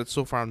 He said it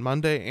so far on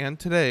Monday and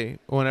today.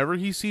 Whenever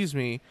he sees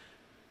me,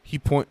 he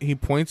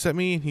points at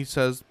me and he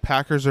says,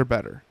 "Packers are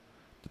better.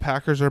 The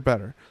Packers are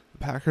better. The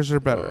Packers are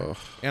better." Ugh.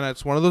 And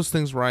it's one of those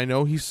things where I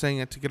know he's saying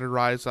it to get a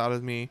rise out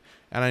of me,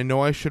 and I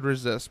know I should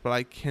resist, but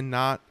I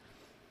cannot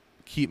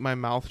keep my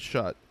mouth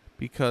shut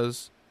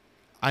because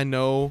I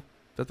know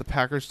that the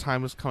Packers'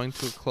 time is coming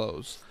to a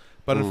close.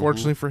 But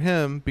unfortunately for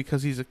him,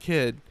 because he's a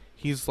kid,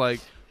 he's like,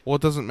 well,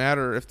 it doesn't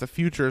matter if the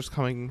future is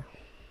coming,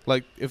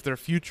 like if their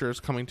future is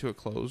coming to a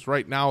close.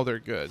 Right now they're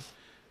good,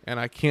 and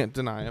I can't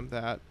deny him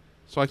that.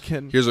 So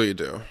Here's what you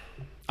do.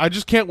 I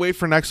just can't wait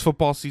for next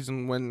football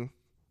season when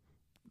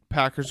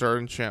Packers are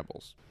in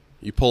shambles.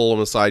 You pull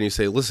them aside and you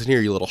say, listen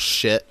here, you little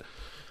shit.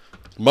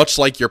 Much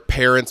like your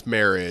parents'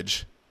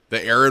 marriage,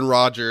 the Aaron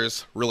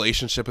Rodgers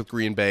relationship with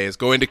Green Bay is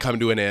going to come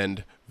to an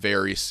end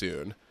very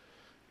soon.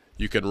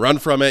 You can run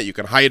from it, you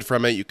can hide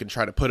from it, you can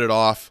try to put it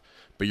off,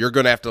 but you're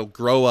going to have to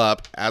grow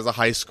up as a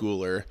high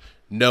schooler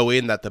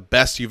knowing that the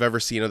best you've ever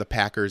seen of the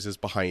Packers is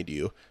behind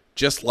you,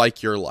 just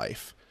like your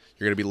life.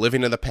 You're going to be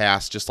living in the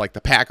past just like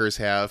the Packers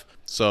have.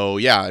 So,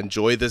 yeah,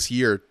 enjoy this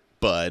year,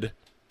 bud.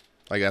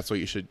 Like, that's what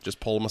you should just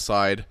pull him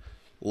aside,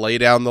 lay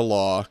down the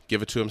law,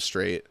 give it to him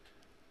straight.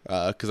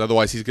 Because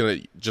otherwise he's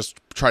going to just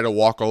try to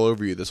walk all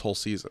over you this whole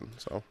season.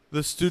 So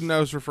the student I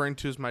was referring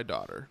to is my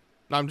daughter.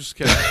 No, I'm just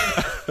kidding.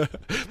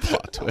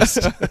 Plot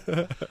twist.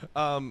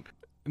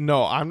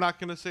 No, I'm not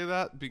going to say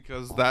that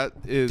because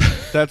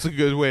that's a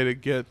good way to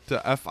get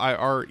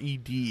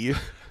FIRED.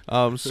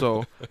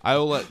 So I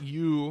will let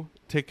you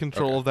take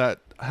control of that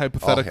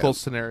hypothetical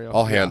scenario.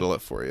 I'll handle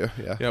it for you.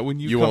 Yeah. Yeah.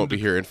 When you won't be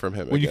hearing from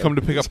him. When you come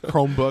to pick up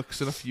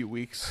Chromebooks in a few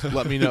weeks,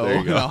 let me know. There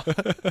you go.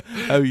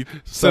 Have you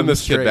send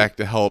this kid back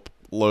to help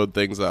load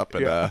things up,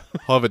 and he'll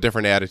have a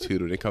different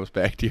attitude when he comes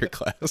back to your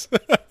class.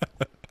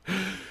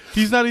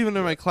 He's not even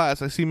in my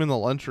class. I see him in the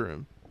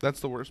lunchroom. That's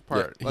the worst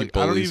part. Yeah, he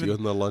bullies you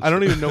in the lunchroom. I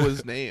don't even know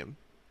his name.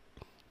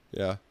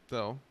 Yeah.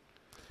 So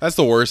that's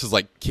the worst, is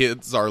like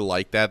kids are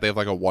like that. They have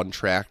like a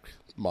one-track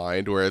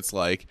mind where it's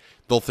like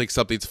they'll think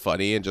something's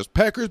funny and just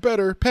Packers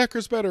better,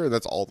 and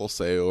that's all they'll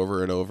say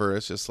over and over.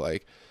 It's just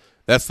like,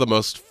 that's the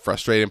most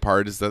frustrating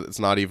part, is that it's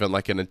not even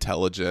like an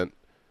intelligent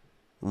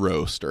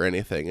roast or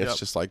anything. It's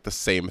just like the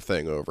same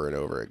thing over and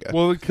over again.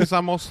 Well, because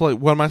I'm also like,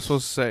 what am I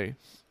supposed to say?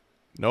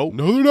 Nope.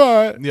 No, they're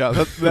not. Yeah,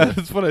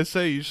 that's what I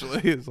say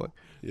usually. It's like,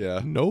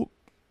 yeah, nope.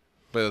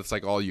 But it's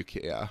like all you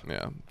can.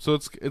 Yeah. So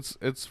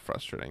it's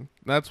frustrating.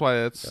 That's why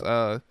it's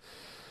one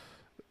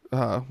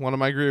of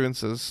my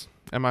grievances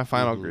and my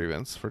final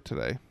grievance for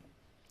today.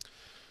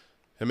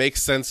 It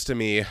makes sense to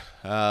me.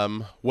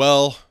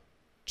 Well,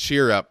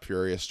 cheer up,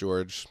 Furious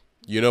George.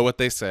 You know what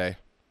they say.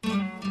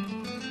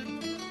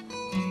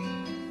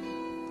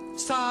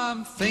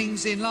 Some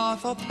things in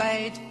life are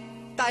bad.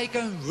 They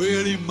can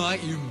really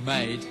make you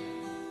mad.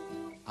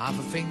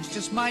 Other things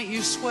just make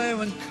you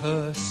swear and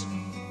curse.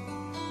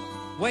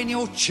 When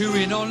you're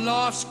chewing on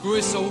life's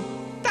gristle,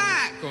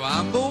 don't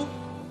grumble,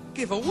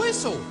 give a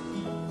whistle.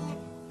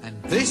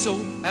 And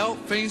this'll help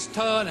things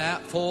turn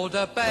out for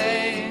the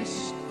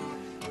best.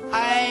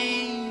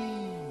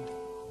 And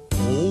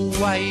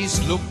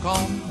always look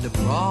on the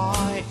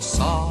bright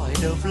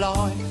side of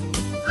life.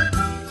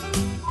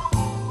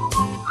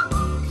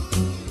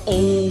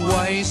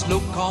 Always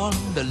look on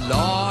the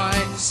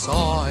light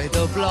side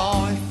of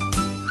life.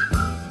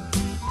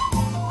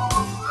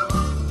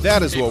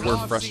 That is what we're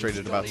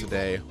frustrated about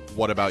today.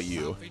 What about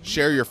you?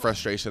 Share your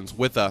frustrations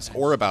with us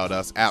or about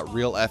us at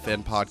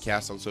RealFN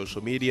Podcast on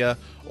social media,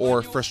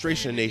 or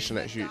Frustration Nation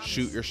at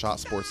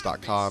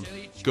ShootYourShotSports.com.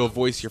 Go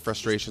voice your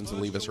frustrations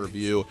and leave us a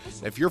review.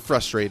 If you're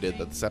frustrated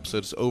that this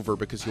episode is over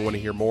because you want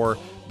to hear more,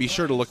 be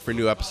sure to look for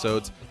new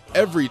episodes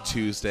every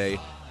Tuesday,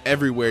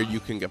 everywhere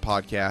you can get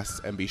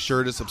podcasts, and be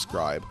sure to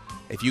subscribe.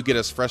 If you get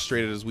as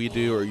frustrated as we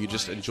do, or you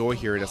just enjoy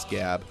hearing us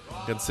gab,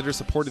 consider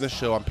supporting the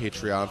show on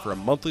Patreon for a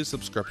monthly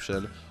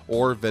subscription,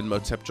 or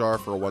Venmo tip jar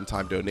for a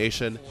one-time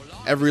donation.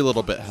 Every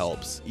little bit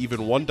helps. Even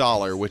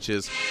 $1, which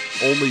is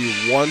only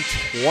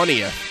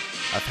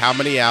 1/20th of how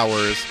many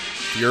hours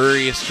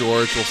Furious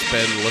George will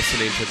spend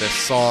listening to this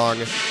song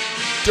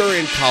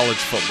during college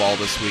football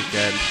this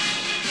weekend,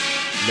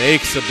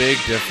 makes a big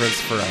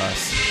difference for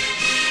us.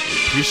 We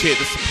appreciate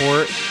the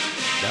support.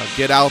 Now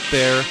get out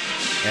there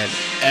and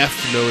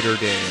F Notre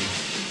Dame.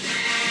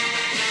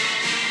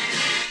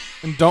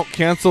 And don't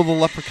cancel the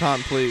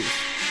Leprechaun, please.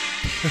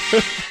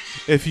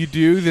 If you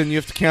do, then you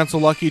have to cancel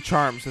Lucky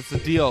Charms. It's a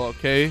deal,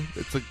 okay?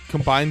 It's a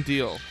combined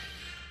deal.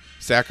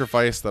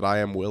 Sacrifice that I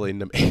am willing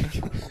to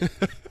make.